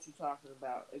 I know what you're talking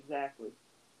about exactly.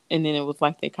 and then it was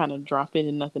like they kind of dropped it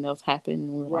and nothing else happened,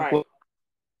 and we were like, Right, well,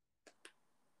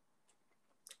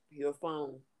 your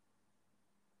phone.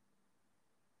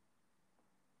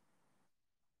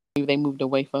 maybe they moved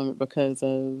away from it because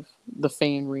of the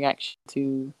fan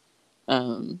reaction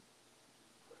um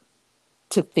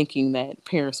to thinking that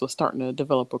Paris was starting to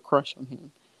develop a crush on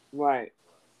him. Right.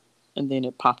 And then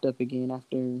it popped up again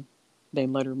after they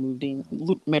let her move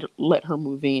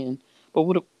in. But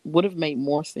what would have made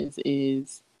more sense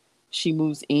is she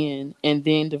moves in and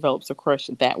then develops a crush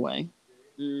that way.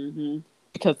 Mm-hmm.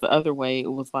 Because the other way,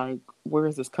 it was like, where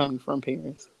is this coming from,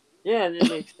 Paris? Yeah, and it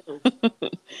makes sense.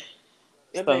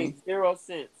 It So made zero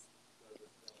sense.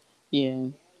 yeah,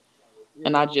 You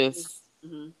and know.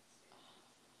 Mm-hmm.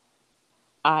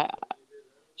 I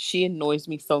she annoys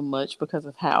me so much because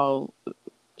of how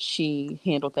she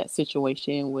handled that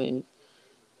situation with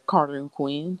Carter and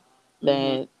Quinn, Mm-hmm.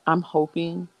 that I'm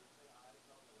hoping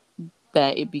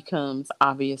that it becomes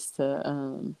obvious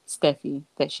to Steffi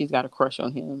that she's got a crush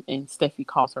on him, and Steffi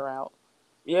calls her out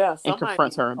Yeah, and somebody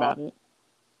confronts need to her call. about it.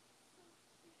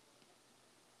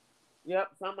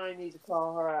 Yep, somebody need to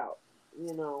call her out.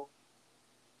 You know,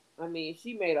 I mean,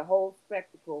 she made a whole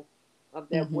spectacle of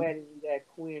that Hmm. wedding that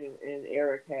Quinn and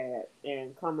Eric had,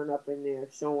 and coming up in there,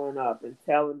 showing up and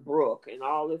telling Brooke and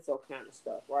all this all kind of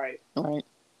stuff, right? Right,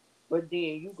 But then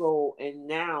you go and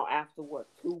now after what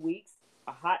 2 weeks,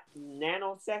 a hot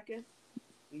nanosecond,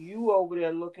 you over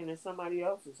there looking at somebody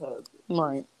else's husband.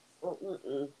 right.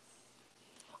 Mm-mm-mm.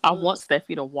 I Mm. want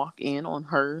Steffi to walk in on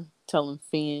her, telling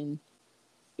Finn,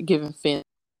 giving Finn,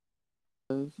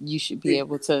 you should be See,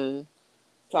 able to.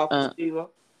 talk to Uh, Sheila.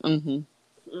 hmm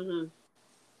Mm-hmm.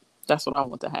 That's what I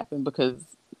want to happen because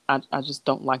I just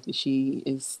don't like that she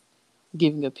is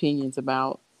giving opinions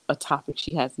about a topic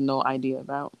she has no idea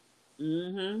about.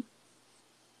 Mm-hmm.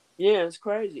 Yeah, it's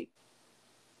crazy.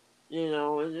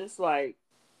 And it's like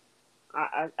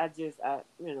I just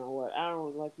you know what, I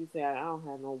don't, like you said, I don't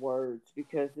have no words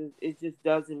because it just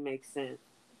doesn't make sense.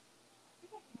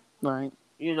 Right.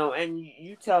 And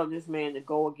you telling this man to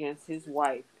go against his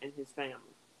wife and his family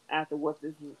after what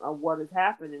has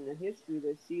happened in the history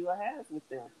that Sheila has with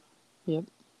them. Yep.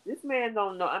 This man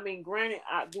don't know. I mean, granted,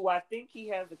 do I think he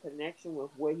has a connection with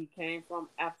where he came from?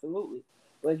 Absolutely,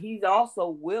 but he's also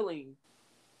willing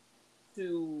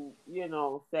to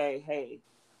say, hey,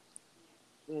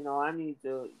 I need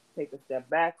to take a step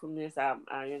back from this.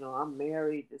 I'm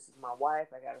married. This is my wife.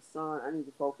 I got a son. I need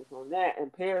to focus on that.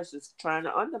 And Paris is trying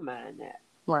to undermine that.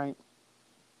 Right.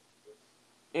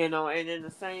 And in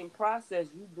the same process,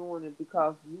 you doing it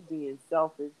because you being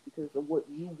selfish because of what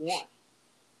you want,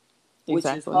 which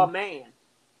is her Exactly. man.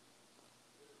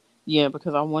 Yeah,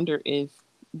 because I wonder if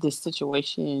this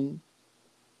situation,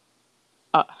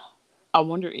 uh, I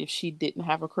wonder if she didn't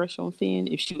have a crush on Finn,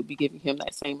 if she would be giving him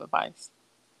that same advice.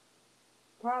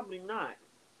 Probably not.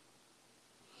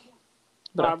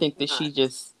 But I Probably think that not.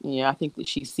 I think that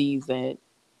she sees that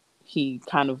he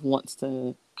kind of wants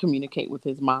to communicate with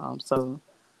his mom. So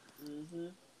Mm-hmm.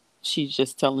 she's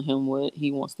just telling him what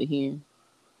he wants to hear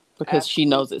because she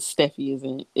knows Absolutely. that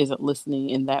Steffi isn't listening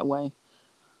in that way.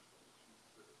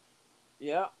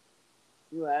 Yep.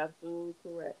 You're absolutely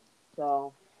correct.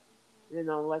 So,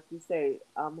 like you say,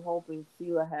 I'm hoping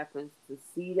Sheila happens to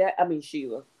see that. I mean,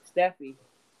 Steffi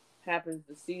happens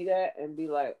to see that and be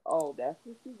like, oh, that's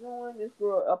what she's doing? This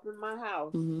girl up in my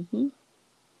house Hmm.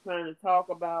 trying to talk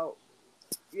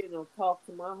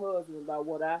to my husband about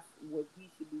what he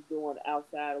should be doing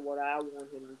outside of what I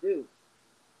want him to do.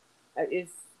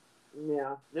 It's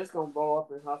yeah, this gonna blow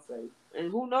up in her face.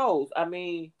 And who knows? I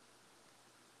mean,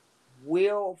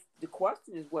 will the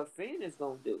question is what Finn is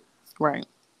gonna do? Right.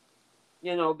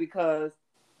 Because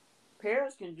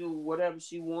Paris can do whatever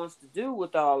she wants to do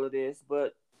with all of this,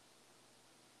 but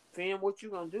Finn, what you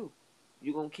gonna do?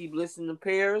 You gonna keep listening to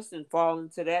Paris and fall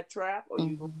into that trap, or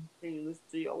you gonna Hmm. continue to listen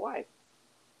to your wife?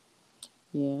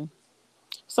 Yeah.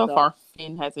 So So, far,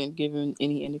 Finn hasn't given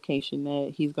any indication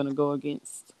that he's going to go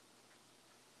against,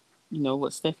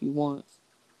 what Steffi wants.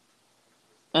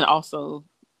 And also,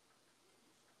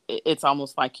 it's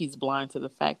almost like he's blind to the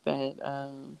fact that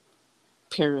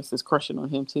Paris is crushing on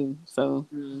him too. So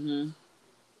hmm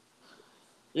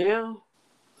yeah.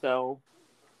 So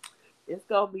it's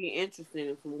gonna be interesting.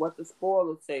 And from what the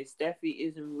spoilers say, Steffi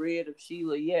isn't rid of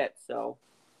Sheila yet, so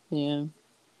yeah,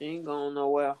 she ain't going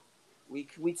nowhere.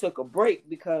 We took a break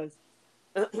because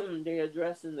they're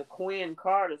addressing the Quinn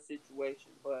Carter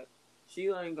situation, but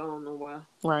Sheila ain't going nowhere.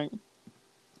 right.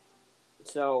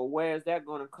 So where's that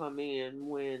gonna come in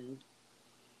when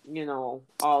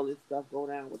all this stuff go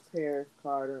down with Paris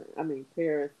Carter? I mean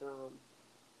Paris,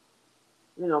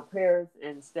 Paris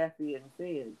and Steffi and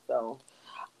Finn. So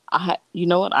You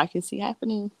know what I can see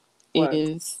happening what?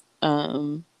 is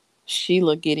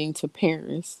Sheila getting to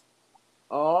Paris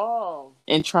Oh,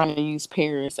 and trying to use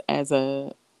Paris as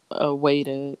a a way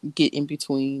to get in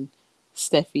between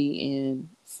Steffi and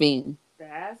Finn,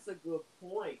 That's a good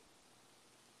point.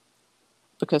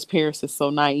 because Paris is so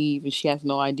naive and she has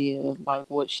no idea like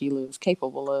what Sheila is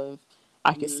capable of.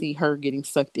 I could Mm. see her getting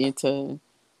sucked into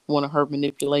one of her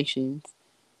manipulations,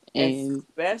 and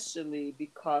Especially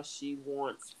because she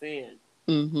wants Finn.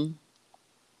 mm-hmm,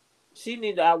 She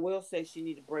need to, I will say she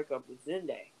need to break up with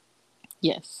Zende.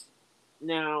 yes,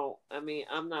 Now, I mean,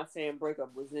 I'm not saying break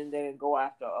up with Zende and go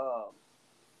after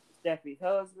Steffi's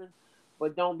husband,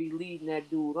 but don't be leading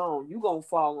that dude on. You gonna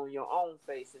fall on your own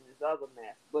face in this other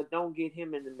mess. But don't get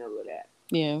him in the middle of that.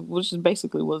 yeah, which is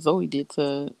basically what Zoe did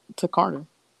to Carter.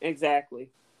 Exactly.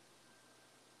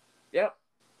 Yep.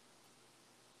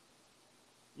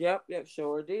 Yep. Yep.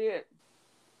 Sure did.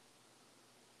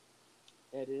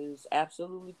 That is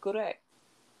absolutely correct.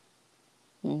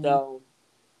 Mm-hmm. So,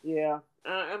 yeah.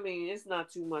 I mean, it's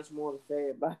not too much more to say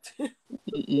about it.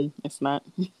 Mm-mm, it's not.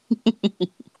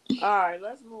 All right,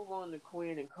 let's move on to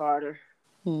Quinn and Carter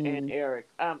and Mm, Eric.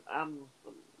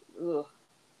 Ugh.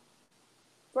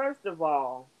 First of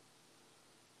all,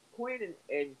 Quinn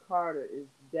and Carter is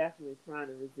definitely trying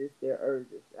to resist their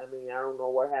urges. I mean, I don't know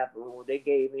what happened when they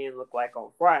gave in. Looked like on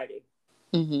Friday,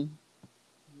 mm-hmm.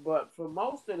 but for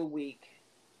most of the week,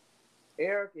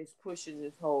 Eric is pushing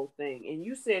this whole thing. And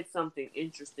you said something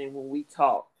interesting when we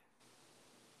talked.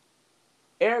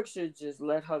 Eric should just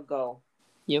let her go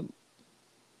Yep.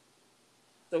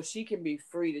 so she can be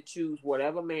free to choose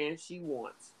whatever man she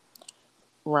wants.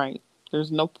 Right.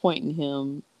 There's no point in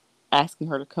him asking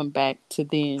her to come back to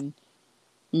then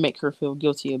make her feel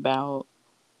guilty about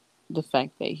the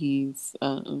fact that he's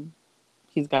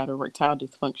got erectile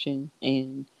dysfunction,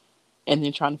 and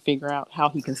then trying to figure out how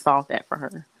he can solve that for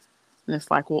her. And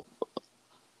it's like, well,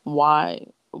 why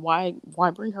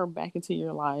bring her back into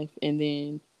your life and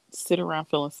then sit around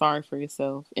feeling sorry for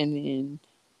yourself and then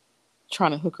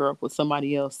trying to hook her up with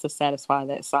somebody else to satisfy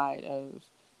that side of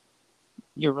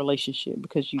your relationship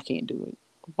because you can't do it?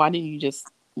 Why didn't you just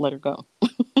let her go?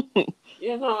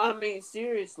 I mean,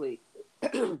 seriously.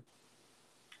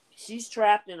 She's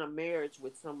trapped in a marriage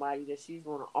with somebody that she's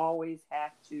going to always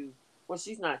have to. Well,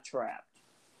 she's not trapped.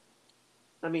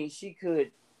 I mean, she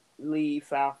could leave,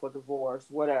 file for divorce,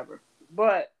 whatever.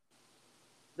 But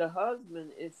the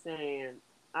husband is saying,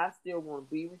 I still want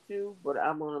to be with you, but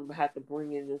I'm going to have to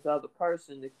bring in this other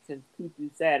person that can keep you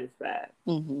satisfied.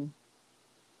 Mm-hmm.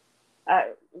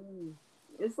 I, mm,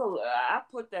 I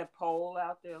put that poll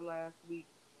out there last week,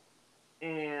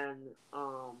 and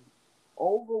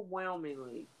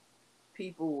overwhelmingly,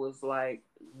 people was like,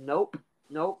 nope,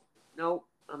 nope, nope,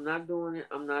 I'm not doing it,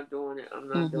 I'm not doing it, I'm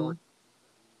not doing Mm-hmm. it.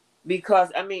 Because,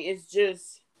 I mean,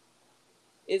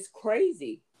 it's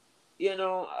crazy,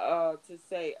 to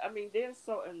say, I mean,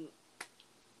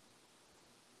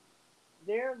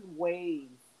 there's ways,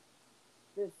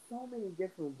 there's so many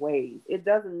different ways. It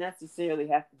doesn't necessarily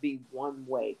have to be one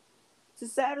way to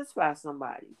satisfy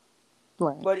somebody.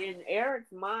 Right. But in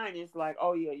Eric's mind, it's like,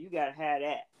 oh yeah, you gotta have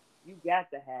that. You got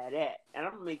to have that. And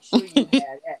I'm gonna make sure you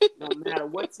have that, no matter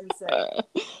what you say.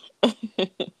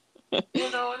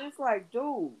 And it's like,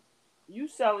 dude, you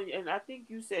selling, and I think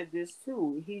you said this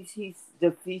too. He's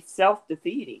self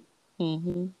defeating.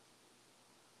 Mm-hmm.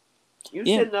 You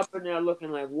Yeah. sitting up in there looking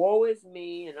like, woe is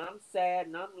me, and I'm sad,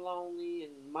 and I'm lonely,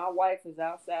 and my wife is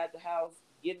outside the house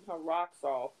getting her rocks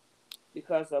off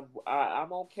because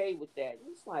I'm okay with that.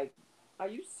 And it's like, are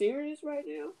you serious right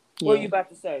now? What are you Yeah. about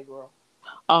to say, girl?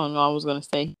 Oh no, I was gonna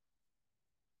say,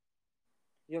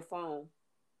 Your phone.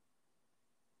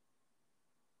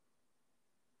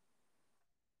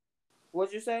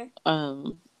 What'd you say?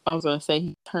 I was gonna say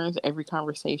he turns every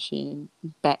conversation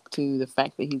back to the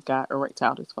fact that he's got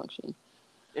erectile dysfunction.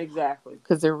 Exactly.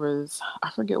 Because there was, I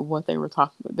forget what they were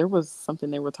talking about. There was something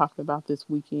they were talking about this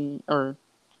weekend, or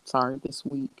sorry, this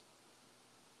week.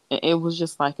 It was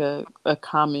just like a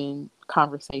common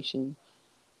conversation.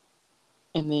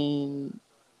 And then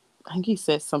I think he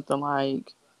said something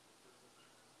like,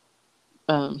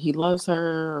 he loves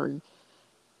her, or,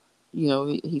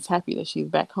 he's happy that she's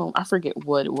back home. I forget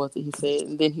what it was that he said.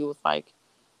 And then he was like,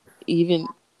 even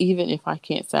if I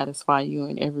can't satisfy you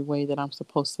in every way that I'm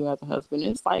supposed to as a husband,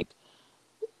 it's like,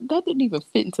 that didn't even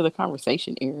fit into the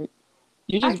conversation, Eric.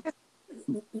 You're I just guess.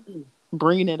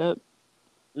 bringing it up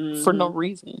for no Hmm.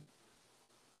 reason.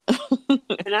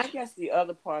 And I guess the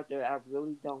other part that I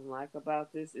really don't like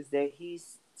about this is that he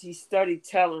started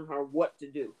telling her what to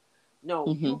do. No,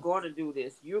 you're Hmm. going to do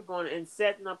this. You're going to, and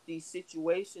setting up these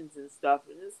situations and stuff.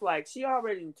 And it's like she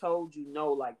already told you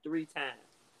no like 3 times.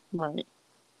 Right.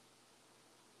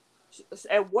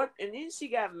 At what, and then she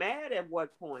got mad at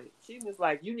what point. She was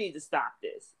like, "You need to stop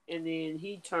this." And then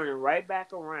he turning right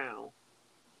back around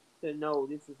to know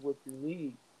this is what you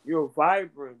need. You're a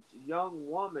vibrant young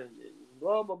woman, and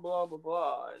blah blah blah blah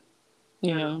blah. And,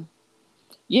 you know, Yeah.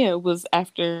 Yeah, it was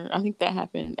after, I think that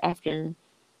happened after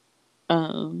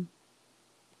um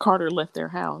Carter left their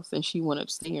house and she went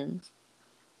upstairs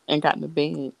and got in the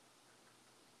bed,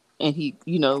 and he,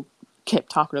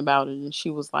 kept talking about it, and she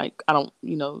was like, I don't,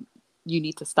 you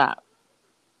need to stop.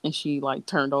 And she like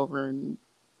turned over and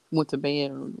went to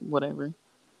bed or whatever.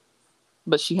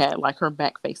 But she had like her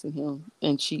back facing him,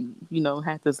 and she,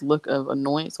 had this look of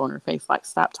annoyance on her face, like,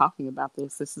 stop talking about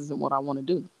this. This isn't what I want to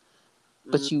do.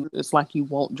 But mm, it's like you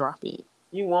won't drop it.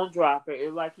 you won't drop it.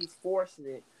 It's like he's forcing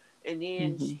it, and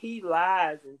then Hmm. he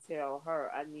lies and tell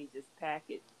her, "I need this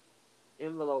packet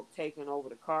envelope taken over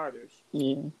to Carter's."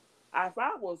 Yeah, If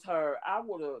I was her, I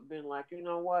would have been like, you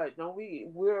know what? Don't we?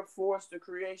 We're forced to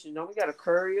creation. Don't we got a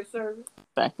courier service?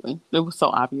 exactly. It was so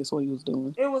obvious what he was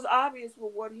doing. It was obvious for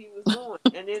what he was doing.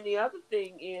 And then the other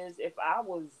thing is, if I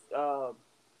was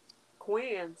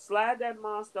Quinn, slide that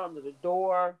monster under the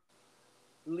door,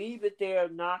 leave it there,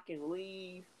 knock and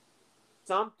leave,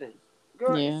 something.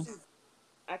 Girl, Yeah. it's just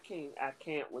I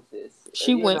can't with this.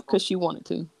 She went because she wanted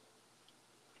to.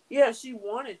 Yeah, she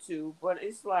wanted to, but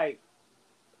it's like,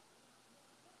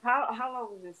 how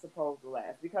long is this supposed to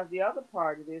last? Because the other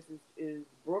part of this is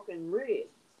Brooke and Ridge.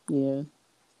 Yeah.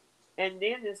 And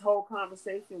then this whole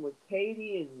conversation with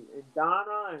Katie and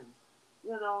Donna, and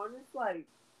and it's like,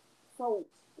 so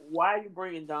why are you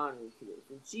bringing Donna into this?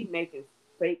 And she making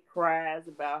fake cries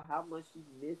about how much she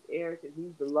missed Eric and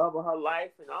he's the love of her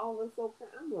life and all this. Okay,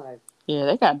 I'm like, Yeah,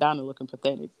 they got Donna looking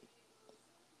pathetic.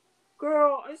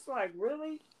 girl, it's like,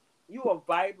 really? You a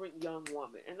vibrant young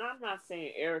woman, and I'm not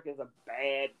saying Eric is a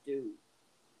bad dude,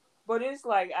 but it's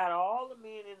like, out of all the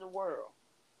men in the world,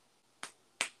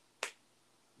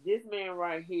 this man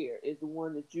right here is the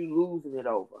one that you losing it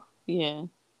over, Yeah.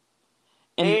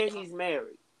 And and he's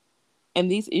married.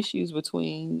 these issues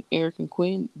between Eric and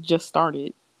Quinn just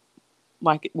started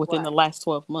like within the Right, last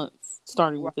 12 months,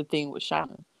 starting right. with the thing with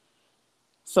Sharon.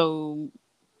 So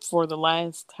for the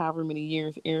last however many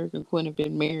years Eric and Quinn have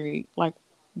been married, like,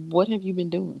 what have you been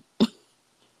doing?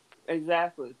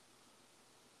 Exactly.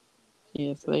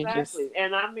 Yeah, so they just, Exactly.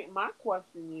 And I mean, my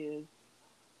question is,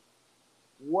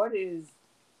 what is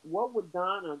what would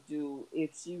Donna do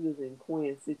if she was in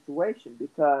Quinn's situation?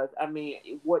 Because I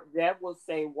mean, what that will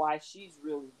say why she's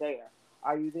really there.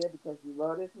 Are you there because you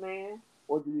love this man,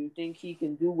 or do you think he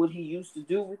can do what he used to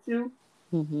do with you?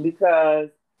 hmm Because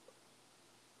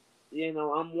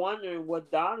I'm wondering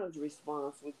what Donna's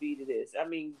response would be to this. I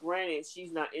mean, granted,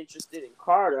 she's not interested in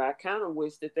Carter. I kind of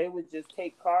wish that they would just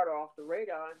take Carter off the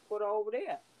radar and put her over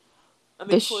there. I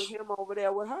they, mean, put him over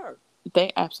there with her.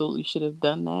 they absolutely should have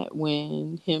done that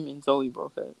when him and Zoe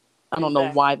broke up. I don't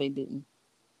know why Exactly. they didn't,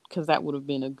 because that would have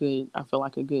been a good, I feel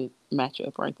like, a good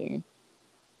matchup right there.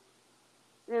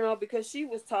 Because she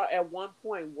was at one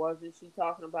point, wasn't she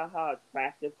talking about how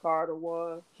attractive Carter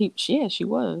was? Yeah, she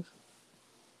was.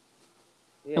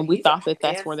 Yeah, And we he's a thought that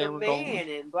that's where they handsome were going. man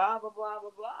and blah blah blah blah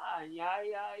blah and yada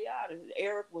yada yada.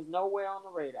 Eric was nowhere on the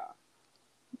radar.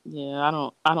 Yeah,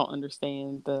 I don't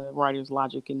understand the writer's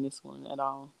logic in this one at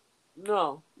all.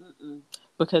 No. Mm-mm.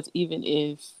 Because even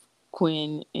if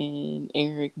Quinn and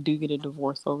Eric do get a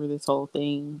divorce over this whole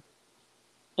thing,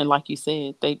 and like you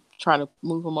said, they try to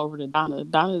move him over to Donna.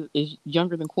 Donna is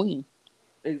younger than Quinn.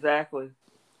 Exactly.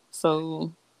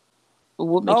 So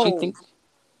what makes you Oh, think?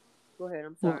 go ahead.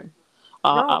 I'm Well, sorry.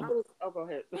 uh, No, I'm, oh, go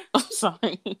ahead. I'm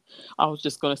sorry. I was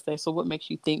just gonna say. So what makes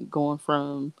you think going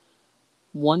from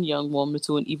one young woman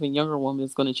to an even younger woman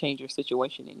is going to change your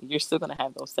situation, and you're still going to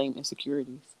have those same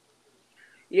insecurities?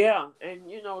 Yeah, and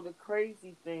the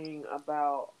crazy thing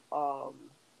about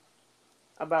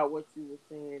what you were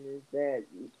saying is that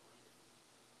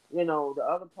the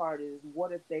other part is,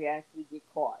 what if they actually get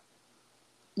caught?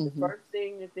 The Hmm. first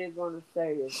thing that they're going to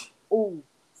say is, "Oh,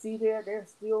 see there, they're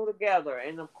still together."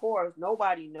 And of course,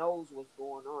 nobody knows what's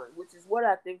going on, which is what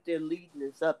I think they're leading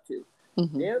this up to.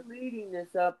 Hmm. They're leading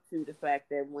this up to the fact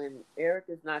that when Eric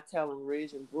is not telling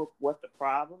Ridge and Brooke what the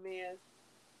problem is,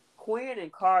 Quinn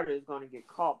and Carter is going to get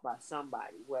caught by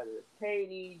somebody, whether it's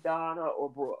Katie, Donna, or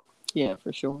Brooke. Yeah,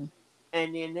 for sure.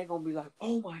 And then they're going to be like,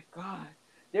 "Oh my God,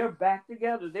 they're back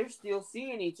together. They're still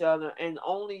seeing each other," and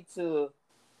only to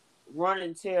run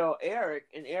and tell Eric,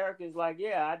 and Eric is like,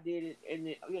 "Yeah, I did it, and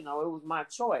it was my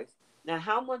choice." Now,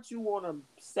 how much you want to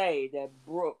say that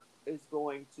Brooke is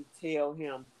going to tell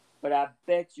him? But I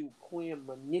bet you Quinn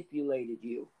manipulated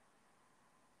you.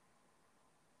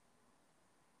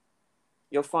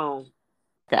 Your phone.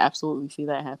 Could absolutely see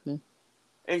that happening.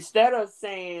 Instead of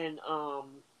saying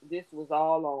this was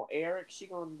all on Eric, she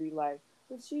gonna be like,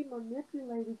 but she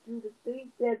manipulated you to think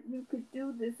that you could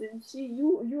do this, and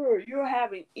you're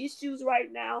having issues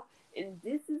right now, and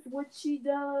this is what she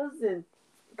does. And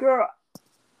girl,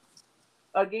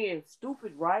 again,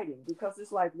 stupid writing, because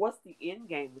it's like, what's the end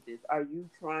game with this? Are you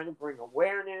trying to bring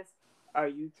awareness? Are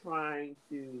you trying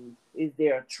to? Is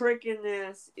there a trick in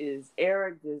this? Is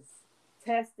Eric just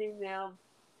testing them?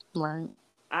 Right.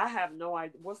 I have no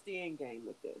idea. What's the end game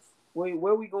with this? Where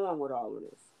are we going with all of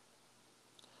this?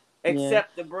 Yeah.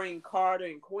 Except to bring Carter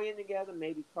and Quinn together.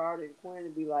 Maybe Carter and Quinn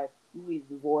and be like, you need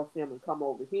to divorce him and come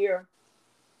over here.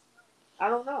 I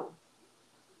don't know.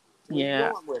 Where you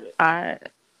Yeah. going with it? I,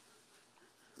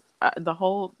 the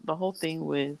whole thing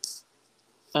with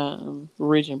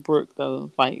Ridge and Brooke though,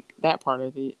 like that part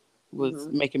of it was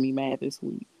Mm-hmm. making me mad this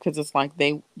week because it's like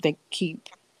they keep,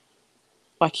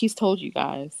 like, he's told you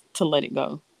guys to let it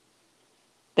go.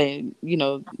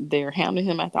 They're hounding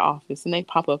him at the office and they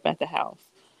pop up at the house.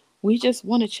 We just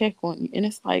want to check on you, and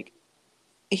it's like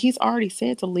he's already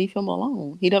said to leave him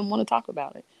alone. He doesn't want to talk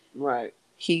about it. Right.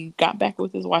 He got back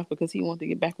with his wife because he wanted to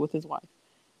get back with his wife.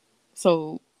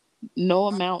 So no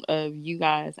amount of you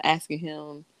guys asking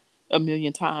him a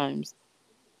million times,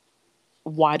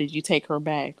 why did you take her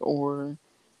back, or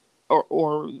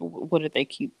what did they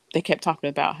kept talking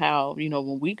about how,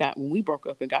 when we broke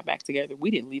up and got back together, we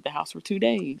didn't leave the house for 2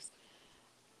 days.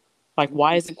 Like,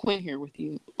 why isn't Quinn here with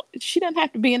you? She doesn't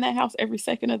have to be in that house every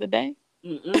second of the day.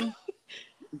 Mm-mm.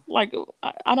 Like,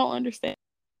 I don't understand.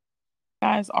 You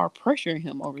guys are pressuring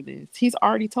him over this. He's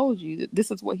already told you that this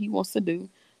is what he wants to do.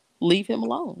 Leave him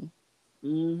alone.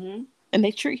 Mm-hmm. And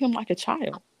they treat him like a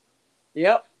child.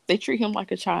 Yep. They treat him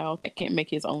like a child that can't make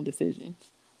his own decisions.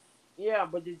 Yeah,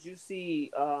 but did you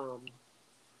see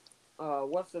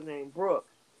what's her name? Brooke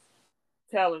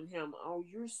telling him, oh,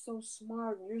 you're so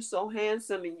smart and you're so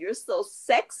handsome and you're so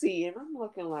sexy. And I'm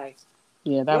looking like,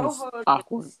 Yeah, that your was husband is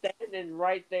awkward. standing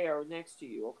right there next to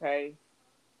you, okay?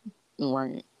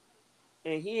 Right.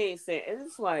 And he ain't saying, and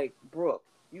it's like, Brooke,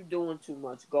 you doing too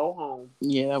much. Go home.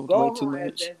 Yeah, that was way Go too home,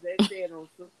 much. as they said on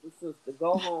Sister Sister.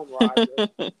 Go home, Roger.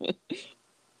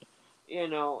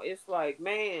 It's like,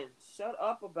 man, shut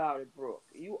up about it, Brooke.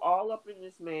 You all up in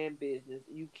this man business.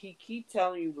 You keep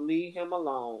telling you to leave him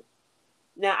alone.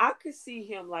 Now I could see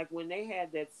him, like when they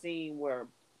had that scene where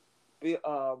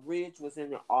Ridge was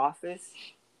in the office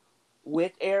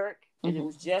with Eric, and it Hmm.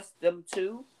 was just them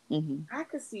two. Hmm. I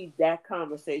could see that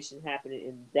conversation happening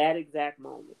in that exact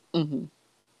moment. Hmm.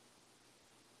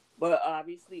 But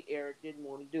obviously Eric didn't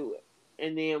want to do it.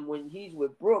 And then when he's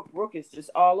with Brooke, Brooke is just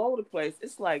all over the place.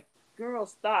 It's like, girl,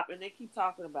 stop. And they keep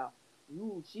talking about,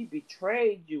 ooh, she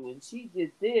betrayed you and she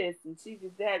did this and she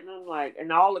did that. And I'm like,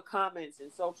 and all the comments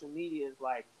in social media is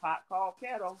like, pot call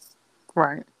kettle.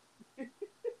 Right.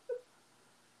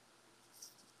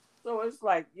 So it's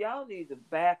like, y'all need to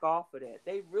back off of that.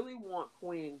 They really want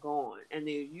Quinn gone. And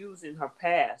they're using her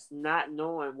past, not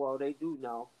knowing, well, they do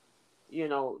know,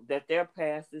 that their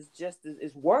past is just as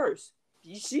is worse.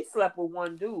 She slept with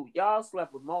one dude. Y'all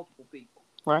slept with multiple people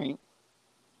Right.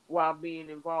 while being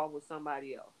involved with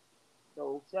somebody else.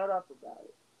 So shut up about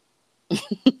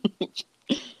it.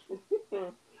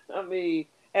 I mean,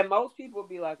 and most people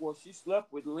be like, "Well, she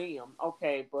slept with Liam."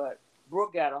 Okay, but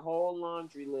Brooke got a whole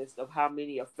laundry list of how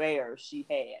many affairs she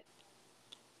had,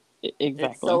 and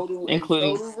Exactly. so do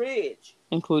Ridge,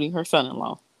 Including her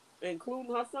son-in-law.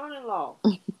 including her son-in-law.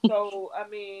 So I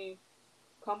mean,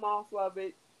 come off of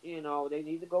it. They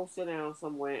need to go sit down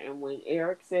somewhere. And when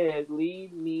Eric says,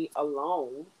 leave me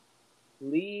alone,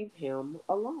 leave him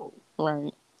alone.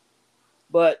 Right.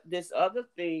 But this other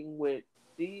thing with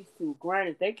these two,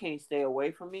 granted, they can't stay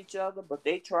away from each other, but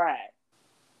they tried.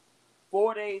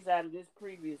 4 days out of this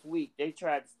previous week, they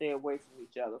tried to stay away from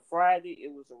each other. Friday,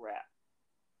 it was a wrap.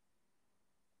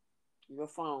 Your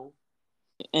phone.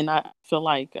 And I feel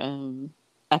like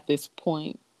at this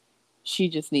point she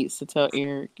just needs to tell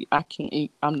Eric,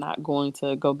 I'm not going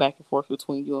to go back and forth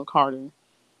between you and Carter.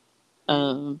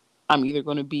 Mm-hmm. I'm either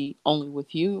going to be only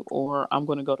with you or I'm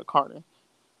going to go to Carter.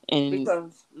 And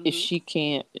Because, mm-hmm.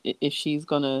 if she's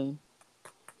going to,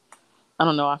 I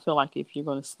don't know, I feel like if you're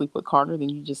going to sleep with Carter, then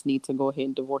you just need to go ahead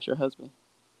and divorce your husband.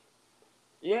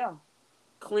 Yeah,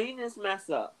 clean this mess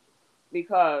up.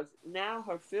 Because now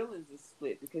her feelings is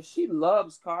split because she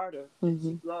loves Carter and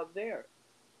she Hmm. loves Eric.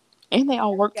 And they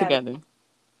all That's work gotta together.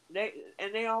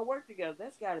 they all work together.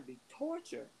 That's gotta be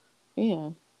torture.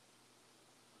 Yeah.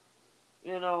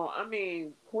 I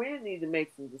mean, Quinn needs to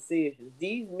make some decisions.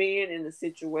 These men in the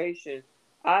situation,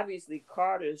 obviously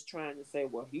Carter is trying to say,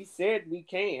 well, he said we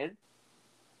can.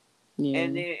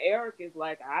 And Yeah. then Eric is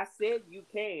like, I said you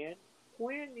can.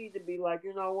 Quinn need to be like,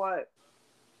 you know what?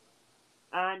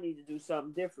 I need to do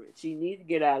something different. She needs to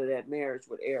get out of that marriage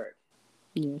with Eric.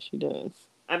 Yeah, she does.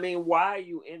 I mean, why are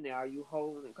you in there? Are you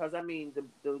holding it? Because I mean,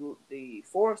 the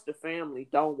Forrester family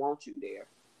don't want you there.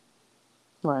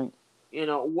 Right. You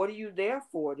know, what are you there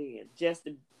for then? Just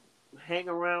to hang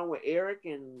around with Eric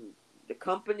and the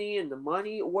company and the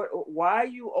money? What? Why are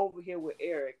you over here with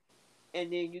Eric,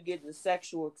 and then you get the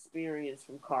sexual experience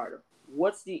from Carter?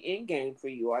 What's the end game for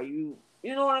you? Are you,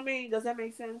 you know what I mean? Does that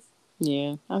make sense?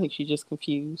 Yeah, I think she's just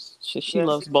confused. She Yeah,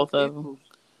 loves she's both of them.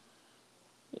 confused.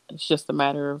 It's just a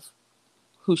matter of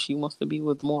who she wants to be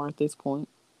with more at this point.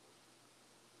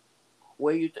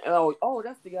 Where you? Oh,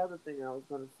 that's the other thing I was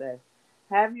gonna say.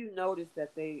 Have you noticed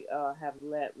that they have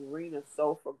let Rena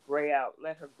Sofa gray out,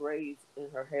 let her grays in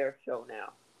her hair show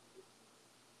now?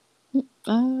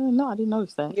 No, I didn't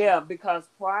notice that. Yeah, because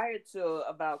prior to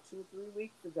about 2, 3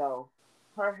 weeks ago,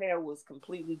 her hair was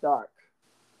completely dark.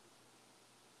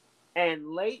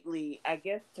 And lately, I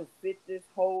guess to fit this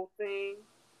whole thing,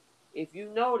 if you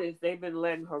notice, they've been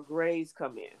letting her grays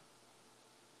come in.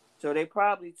 So they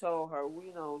probably told her, well,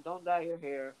 you know, don't dye your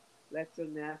hair, let your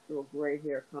natural gray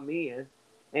hair come in.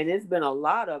 And it's been a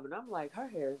lot of it. I'm like, her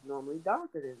hair is normally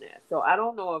darker than that. So I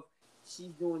don't know if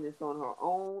she's doing this on her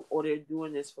own or they're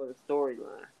doing this for the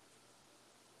storyline.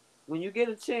 When you get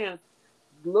a chance,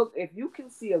 look, if you can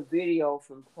see a video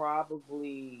from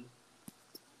probably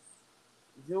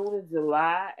June and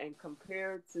July and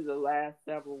compare it to the last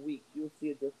several weeks, you'll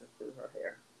see a difference in her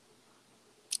hair.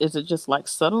 Is it just like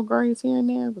subtle grays here and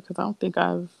there? Because I don't think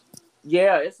I've.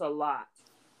 Yeah, it's a lot.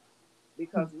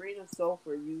 Because Rena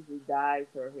Sofer usually dyes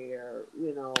her hair,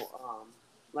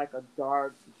 like a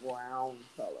dark brown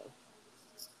color.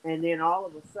 And then all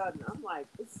of a sudden, I'm like,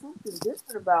 it's something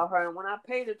different about her. And when I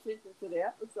paid attention to the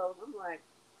episodes, I'm like,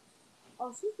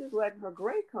 oh, she's just letting her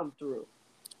gray come through.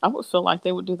 I would feel like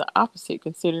they would do the opposite,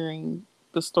 considering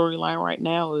the storyline right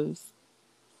now is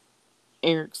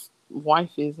Eric's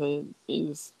wife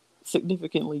is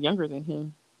significantly younger than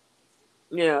him.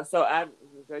 Yeah, so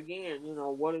again,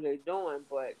 what are they doing?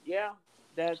 But yeah,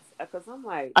 that's because I'm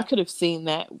like, I could have seen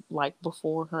that like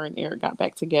before her and Eric got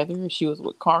back together and she was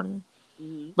with Carter,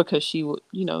 mm-hmm. because she would,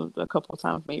 a couple of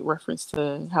times made reference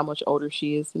to how much older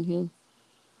she is than him.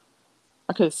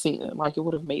 I could have seen it. Like, it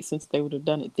would have made sense they would have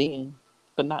done it then,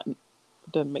 but not. It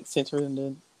doesn't make sense for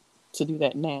them to do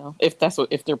that now. If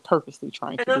they're purposely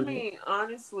trying And to I do it. mean,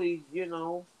 honestly,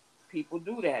 people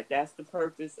do that. That's the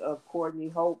purpose of Courtney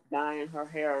Hope dyeing her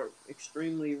hair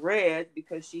extremely red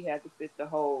because she had to fit the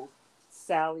whole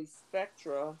Sally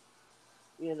Spectra,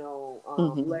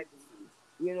 Hmm. legacy.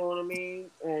 You know what I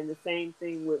mean? And the same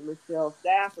thing with Michelle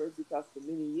Stafford because for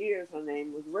many years her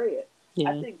name was Red.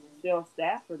 I Yeah. think Michelle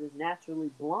Stafford is naturally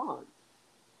blonde.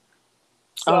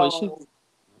 Oh, is she? So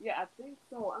yeah, I think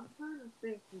so. I'm trying to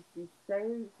think. Did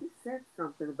she said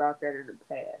something about that in the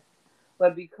past?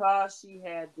 But because she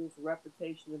had this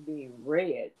reputation of being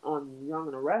red on Young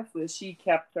and the Restless, she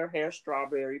kept her hair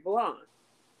strawberry blonde.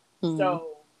 Hmm.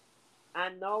 So I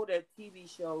know that TV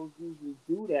shows usually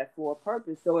do that for a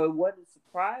purpose. So it wasn't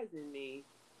surprising me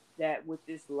that with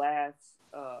this last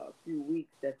few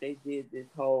weeks that they did this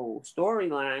whole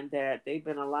storyline that they've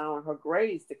been allowing her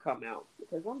grays to come out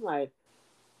because I'm like,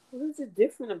 what is it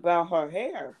different about her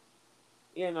hair?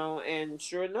 And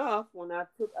sure enough, I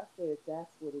said,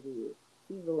 that's what it is.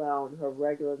 She's allowing her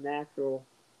regular, natural,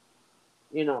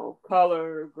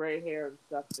 color, gray hair and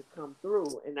stuff to come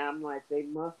through. And I'm like, they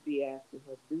must be asking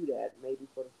her to do that, maybe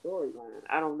for the storyline.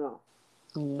 I don't know.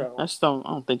 Yeah. I So, just don't. I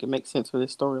don't think it makes sense for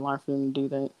this storyline for them to do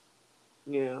that.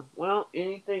 yeah. Well,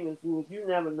 anything is good. You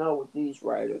never know with these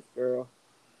writers, girl.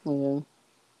 Yeah.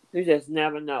 You just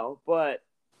never know. But,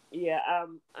 yeah,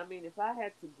 I mean, if I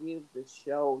had to give the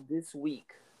show this week,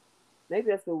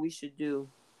 maybe that's what we should do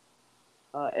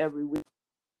every week.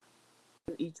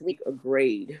 Each week a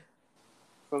grade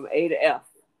from A to F.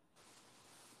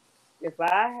 If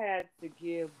I had to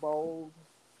give Bold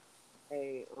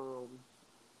a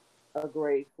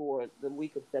grade for the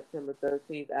week of September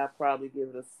 13th, I'd probably give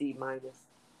it a C minus.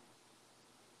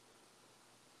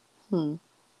 Hmm.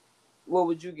 What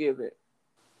would you give it?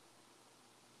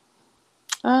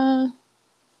 Uh,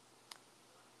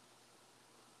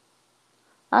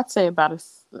 I'd say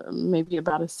maybe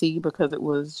about a C, because it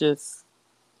was just,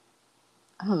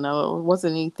 I don't know. It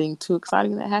wasn't anything too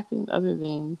exciting that happened other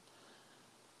than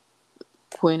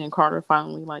Quinn and Carter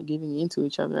finally like giving into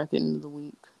each other at the end of the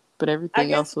week. But I everything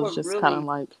guess else was what just kind of really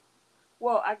like,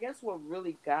 I guess what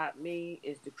really got me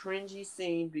is the cringy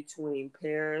scene between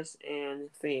Paris and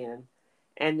Finn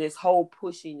and this whole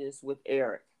pushiness with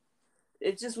Eric.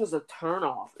 it just was a turn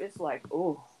off. It's like,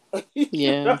 oh,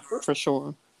 Yeah, for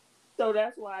sure. So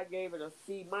that's why I gave it a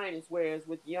C minus. Whereas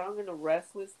with Young and the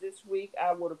Restless this week,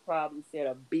 I would have probably said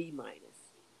a B minus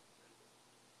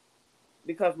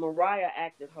because Mariah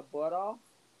acted her butt off.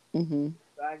 Mm-hmm.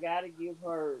 So I got to give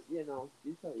her,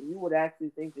 you would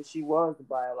actually think that she was the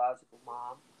biological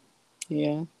mom.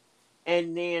 Yeah.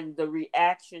 And then the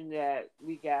reaction that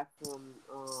we got from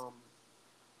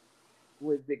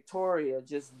with Victoria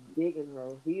just digging her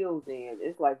heels in,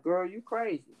 it's like, girl, you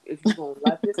crazy. If you gonna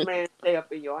let this man stay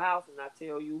up in your house and not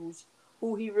tell you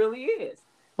who he really is,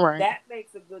 Right. that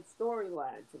makes a good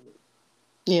storyline to me.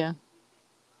 Yeah.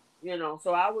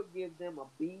 So I would give them a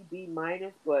B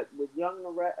minus. But with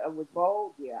with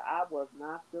Bold, yeah, I was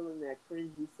not feeling that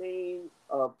cringy scene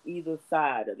of either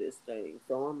side of this thing.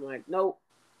 So I'm like, nope.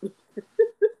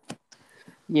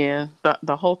 Yeah.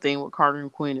 The whole thing with Carter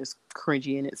and Quinn is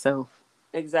cringy in itself.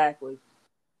 Exactly.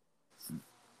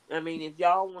 I mean, if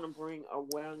y'all want to bring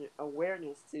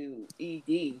awareness to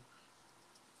ED,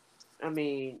 I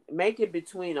mean, make it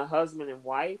between a husband and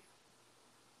wife,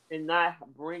 and not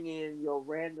bring in your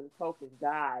random token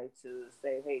guy to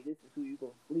say, "Hey, this is who you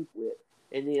gonna sleep with,"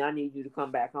 and then I need you to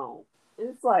come back home.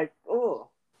 It's like, oh,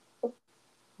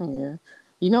 Yeah.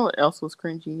 You know what else was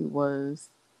cringy was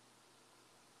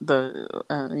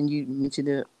and you mentioned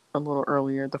it a little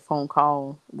earlier, the phone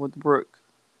call with Brooke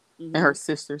and her hmm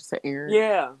sisters to Eric.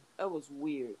 yeah, that was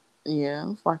weird. Yeah, I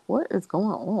was like, what is going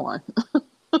on?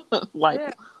 Like,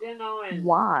 Yeah, and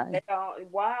why?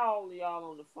 why all of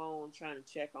y'all on the phone trying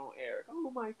to check on Eric? Oh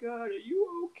my God, are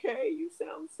you okay? You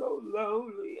sound so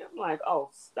lonely. I'm like, oh,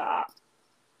 stop.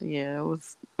 Yeah,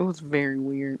 it was very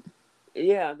weird.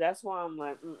 Yeah, that's why I'm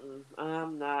like,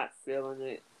 I'm not feeling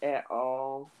it at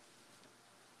all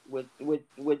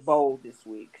with Bold this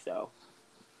week. So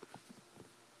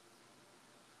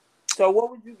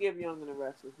what would you give Young and the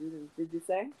Restless? Did you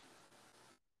say?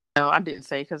 No, I didn't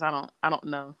say because I don't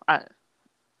know. I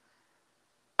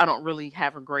don't really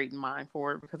have a great mind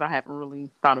for it because I haven't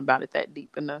really thought about it that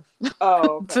deep enough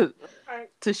Oh, okay. to All right.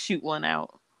 to shoot one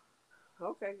out.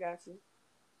 Okay, got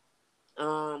you.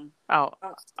 Um. I'll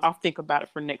uh, I'll think about it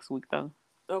for next week though.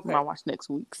 When I okay. watch next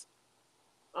week's.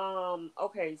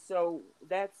 Okay. So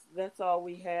that's all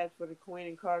we had for the Quinn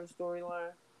and Carter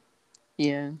storyline.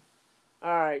 Yeah.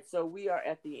 All right. So we are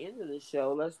at the end of the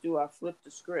show. Let's do our flip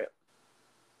the script.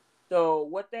 So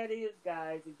what that is,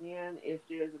 guys, again, if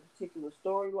there's a particular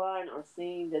storyline or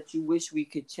scene that you wish we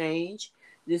could change,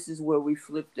 this is where we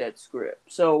flip that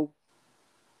script. So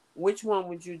which one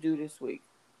would you do this week?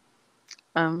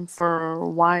 For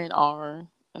Y and R,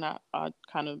 and I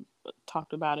kind of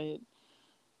talked about it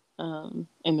in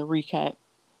the recap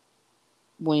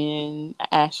when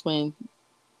Ashland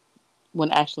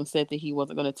said that he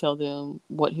wasn't going to tell them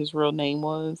what his real name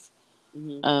was.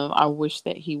 Mm-hmm. I wish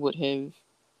that he would have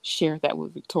shared that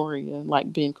with Victoria,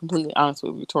 like been completely honest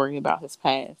with Victoria about his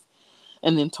past,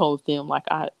 and then told them like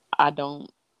I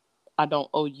don't I don't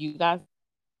owe you guys,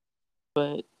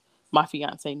 but my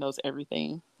fiance knows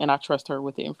everything, and I trust her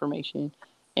with the information,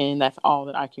 and that's all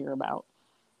that I care about.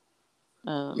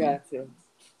 Um, Gotcha.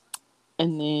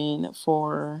 and then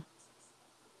for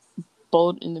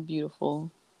Bold and the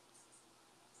Beautiful,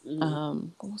 Mm-hmm.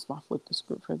 what was my flip the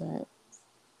script for that?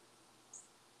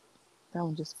 That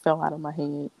one just fell out of my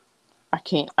head. I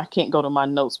can't go to my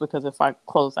notes because if I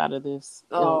close out of this,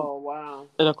 it'll Oh wow.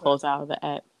 it'll Okay. close out of the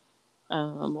app.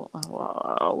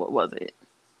 What was it?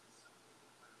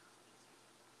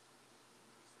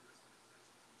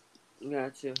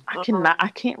 Gotcha. I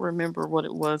can't remember what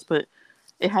it was, but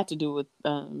it had to do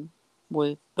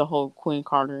with the whole Quinn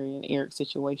Carter and Eric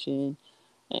situation.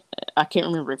 I can't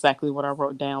remember exactly what I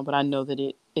wrote down, but I know that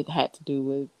it had to do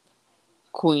with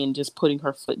Quinn just putting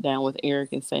her foot down with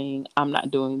Eric and saying, "I'm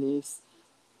not doing this."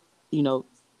 You know,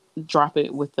 drop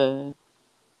it with the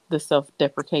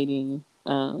self-deprecating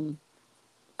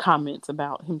comments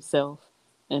about himself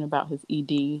and about his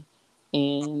ED,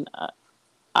 and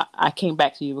I came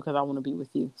back to you because I want to be with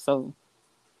you. So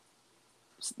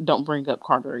don't bring up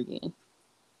Carter again.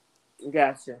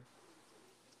 Gotcha.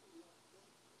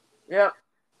 Yep.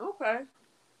 Okay.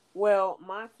 Well,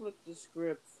 my flip the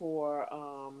script for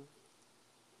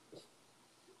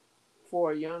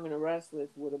Young and the Restless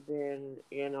would have been,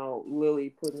 Lily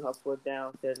putting her foot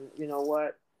down, said, you know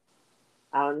what,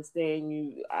 I understand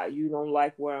you don't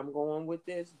like where I'm going with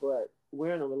this, but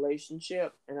we're in a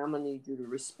relationship, and I'm gonna need you to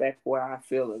respect where I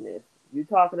feel in this. You're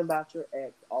talking about your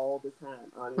ex all the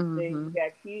time. I understand you Mm-hmm.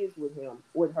 got kids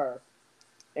with her,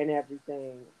 and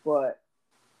everything, but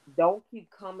don't keep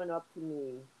coming up to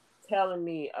me telling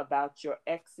me about your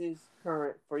ex's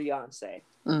current fiance.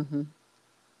 Mm-hmm.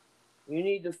 You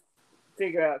need to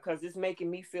figure out, because it's making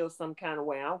me feel some kind of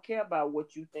way. I don't care about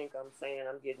what you think I'm saying.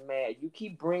 I'm getting mad. You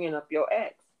keep bringing up your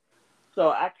ex. So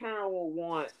I kind of will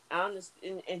want, I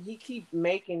understand, and he keeps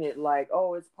making it like,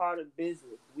 oh, it's part of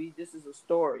business. This is a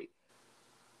story.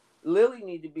 Lily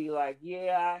need to be like,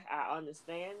 yeah, I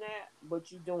understand that,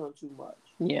 but you're doing too much.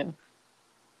 Yeah.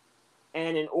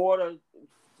 And in order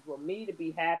for me to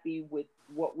be happy with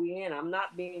what we in, I'm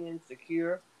not being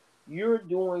insecure. You're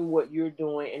doing what you're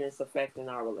doing, and it's affecting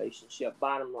our relationship.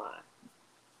 Bottom line.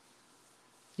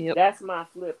 Yep. That's my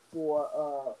flip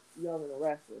for Young and the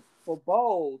Restless. For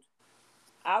Bold,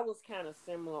 I was kind of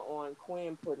similar on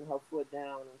Quinn putting her foot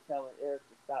down and telling Eric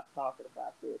to stop talking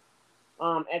about this.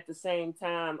 At the same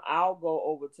time, I'll go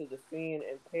over to the Finn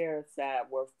and Paris side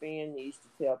where Finn needs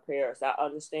to tell Paris, I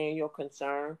understand your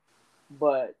concern,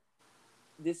 but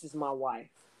this is my wife,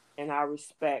 and I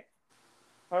respect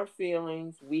her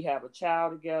feelings. We have a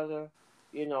child together.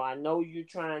 I know you're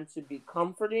trying to be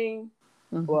comforting,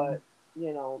 Mm-hmm. but,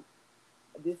 you know,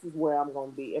 this is where I'm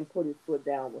going to be, and put his foot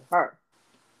down with her.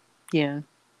 Yeah.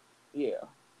 Yeah,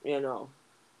 and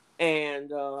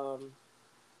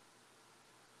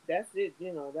that's it.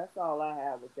 That's all I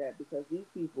have with that, because these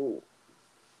people,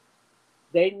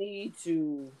 they need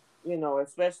to,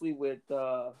 especially with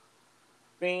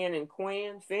Finn and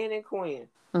Quinn,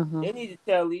 Mm-hmm. they need to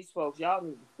tell these folks, y'all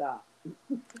need to stop.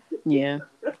 Yeah.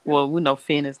 Well, we know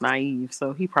Finn is naive,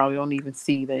 so he probably don't even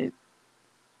see that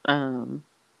um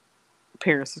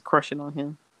Paris is crushing on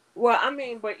him. Well, I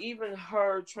mean, but even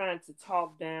her trying to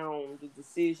talk down the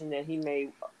decision that he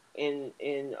made in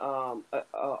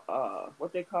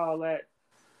what they call that,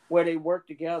 where they work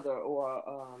together, or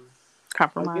a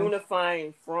Compromise.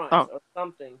 unifying front Oh. or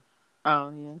something. Oh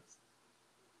yes.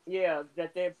 Yeah,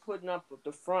 that they're putting up with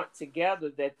the front together,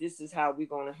 that this is how we're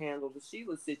going to handle the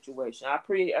Sheila situation.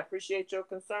 Appreciate your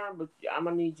concern, but I'm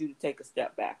going to need you to take a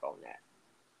step back on that,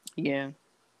 Yeah.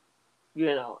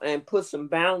 and put some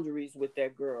boundaries with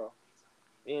that girl,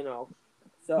 you know.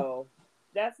 So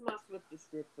that's my flip the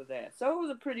script for that. So it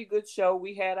was a pretty good show.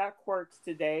 We had our quirks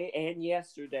today and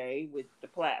yesterday with the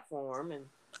platform,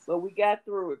 but we got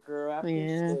through it, girl. I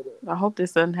Yeah. appreciate it. I hope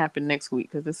this doesn't happen next week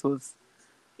because this was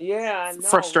Yeah, I know,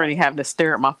 frustrating right? having to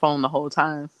stare at my phone the whole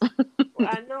time.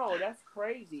 I know, that's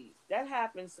crazy. That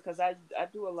happens because I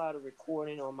do a lot of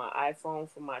recording on my iPhone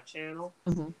for my channel,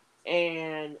 Mm-hmm.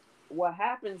 and what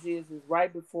happens is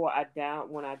right before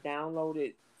when I download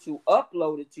it to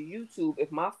upload it to YouTube,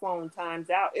 if my phone times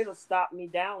out, it'll stop me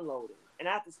downloading, and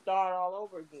I have to start all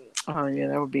over again. Oh yeah,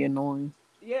 that would be annoying.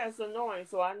 Yeah, it's annoying.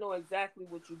 So I know exactly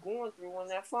what you're going through when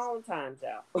that phone times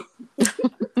out.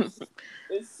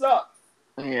 It sucks.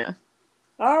 Yeah.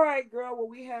 All right, girl. Well,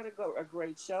 we had a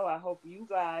great show. I hope you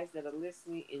guys that are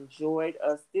listening enjoyed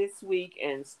us this week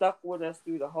and stuck with us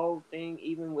through the whole thing,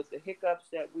 even with the hiccups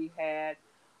that we had.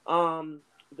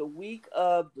 The week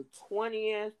of the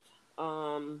 20th.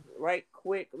 Right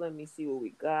quick, let me see what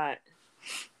we got.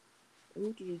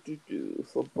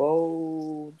 For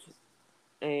Bold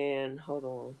and hold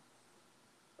on.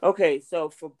 Okay, so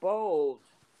for Bold,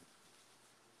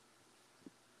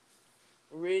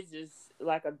 Ridge is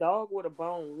like a dog with a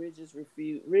bone.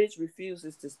 Ridge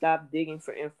refuses to stop digging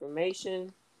for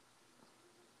information.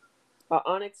 An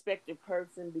unexpected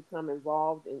person become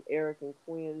involved in Eric and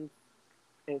Quinn's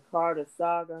and Carter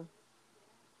saga.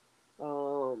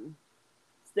 Um,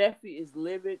 Steffi is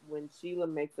livid when Sheila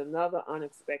makes another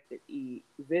unexpected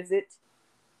visit.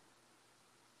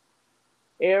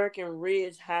 Eric and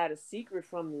Ridge hide a secret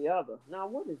from the other. Now,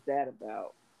 what is that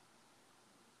about?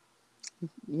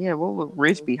 Yeah. What would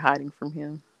Rich Mhm. be hiding from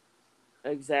him?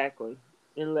 Exactly.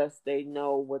 Unless they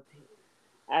know what.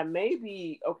 I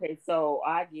maybe okay. So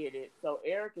I get it. So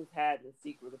Eric is hiding a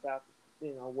secret about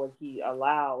what he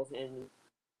allows, and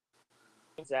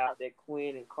turns out that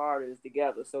Quinn and Carter is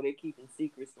together, so they're keeping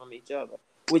secrets from each other,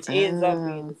 which ends up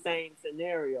being Oh. the same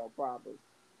scenario probably.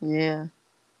 Yeah.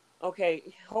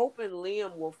 Okay, Hope and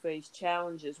Liam will face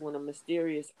challenges when a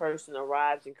mysterious person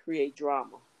arrives and create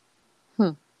drama.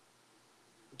 Hmm.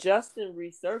 Justin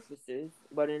resurfaces,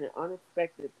 but in an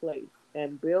unexpected place,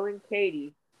 and Bill and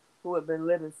Katie, who have been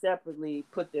living separately,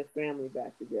 put their family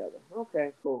back together.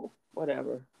 Okay, cool,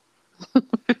 whatever.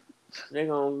 They're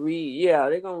gonna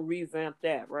revamp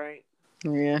that, right?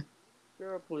 Yeah.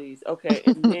 Girl, please. Okay,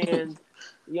 and then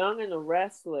Young and the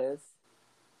Restless,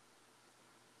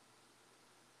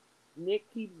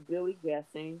 Nick keeps Billy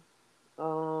guessing.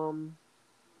 Um,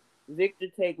 Victor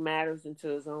take matters into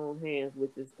his own hands,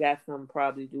 which has got something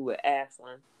probably to do with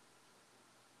Ashland.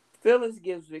 Phyllis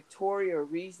gives Victoria a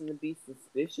reason to be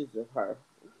suspicious of her.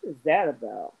 What is that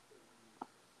about?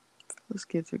 Let's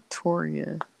give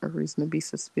Victoria a reason to be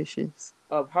suspicious.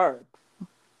 of her.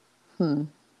 I Yeah,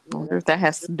 wonder if that's that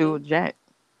has to do interesting. with Jack.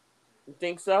 You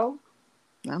think so?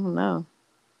 I don't know.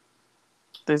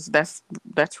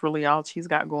 That's really all she's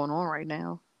got going on right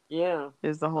now. Yeah.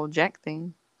 Is the whole Jack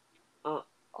thing. Uh,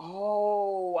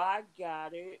 oh, I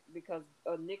got it because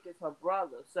Nick is her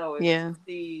brother. So if she Yeah,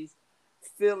 sees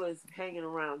Phyllis hanging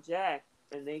around Jack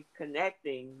and they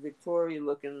connecting, Victoria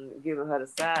looking, giving her the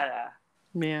side eye.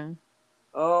 yeah.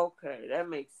 Okay, that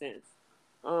makes sense.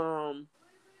 Um,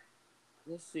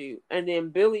 let's see. And then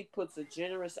Billy puts a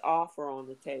generous offer on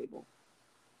the table.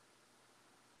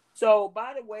 So,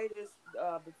 by the way, this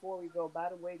before we go, by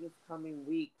the way, this coming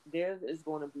week there is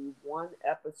going to be one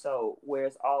episode where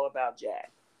it's all about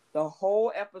Jack. The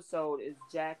whole episode is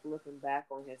Jack looking back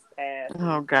on his past and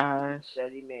Oh gosh,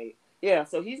 that he made. Yeah,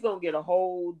 so he's gonna get a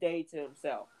whole day to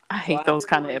himself. I So hate I those just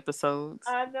kind of want episodes.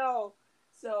 I know.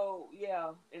 So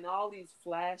yeah, and all these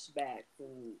flashbacks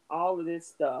and all of this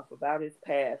stuff about his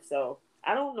past. So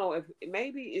I don't know if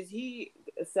maybe is he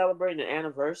celebrating an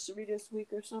anniversary this week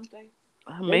or something.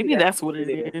 Maybe Maybe that's that's what what it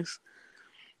it is. is.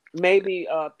 Maybe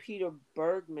Peter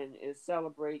Bergman is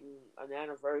celebrating an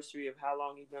anniversary of how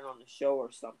long he's been on the show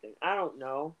or something. I don't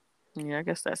know, Yeah, I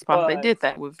guess that's possible. They but did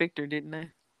that with Victor, didn't they?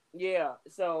 yeah.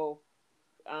 So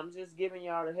I'm just giving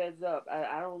y'all the heads up.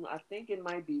 I don't. I think it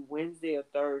might be Wednesday or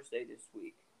Thursday this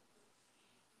week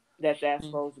that's Mm.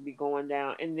 supposed to be going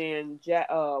down. And then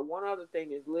one other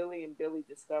thing is Lily and Billy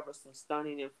discover some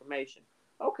stunning information.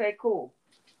 Okay, cool.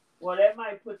 Well, that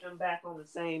might put them back on the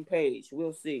same page.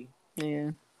 We'll see.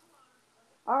 Yeah.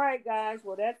 All right, guys.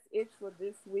 Well, that's it for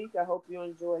this week. I hope you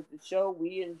enjoyed the show.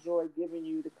 We enjoyed giving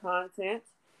you the content.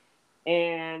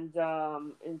 And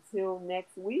until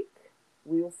next week,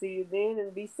 we will see you then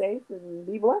and be safe and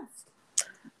be blessed.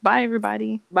 Bye,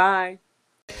 everybody. Bye.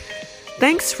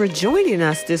 Thanks for joining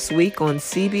us this week on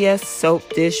CBS Soap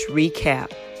Dish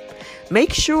Recap.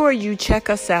 Make sure you check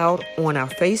us out on our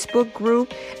Facebook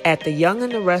group at The Young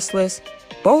and the Restless,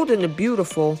 Bold and the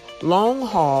Beautiful, Long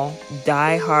Haul,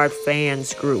 Die Hard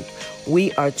Fans group.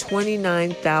 We are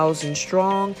 29,000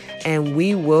 strong and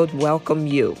we would welcome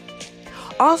you.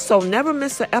 Also, never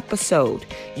miss an episode.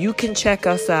 You can check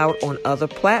us out on other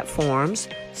platforms,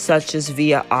 such as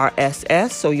via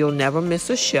RSS, so you'll never miss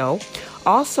a show.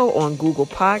 Also on Google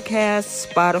Podcasts,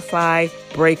 Spotify,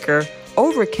 Breaker,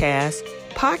 Overcast,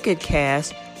 Pocket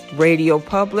Cast, Radio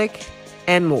Public,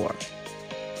 and more.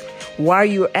 While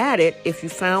you're at it, if you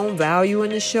found value in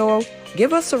the show,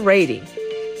 give us a rating.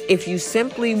 If you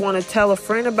simply want to tell a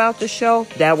friend about the show,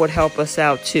 that would help us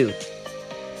out too.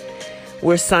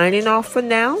 We're signing off for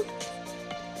now.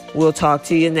 We'll talk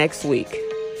to you next week.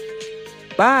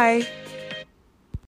 Bye.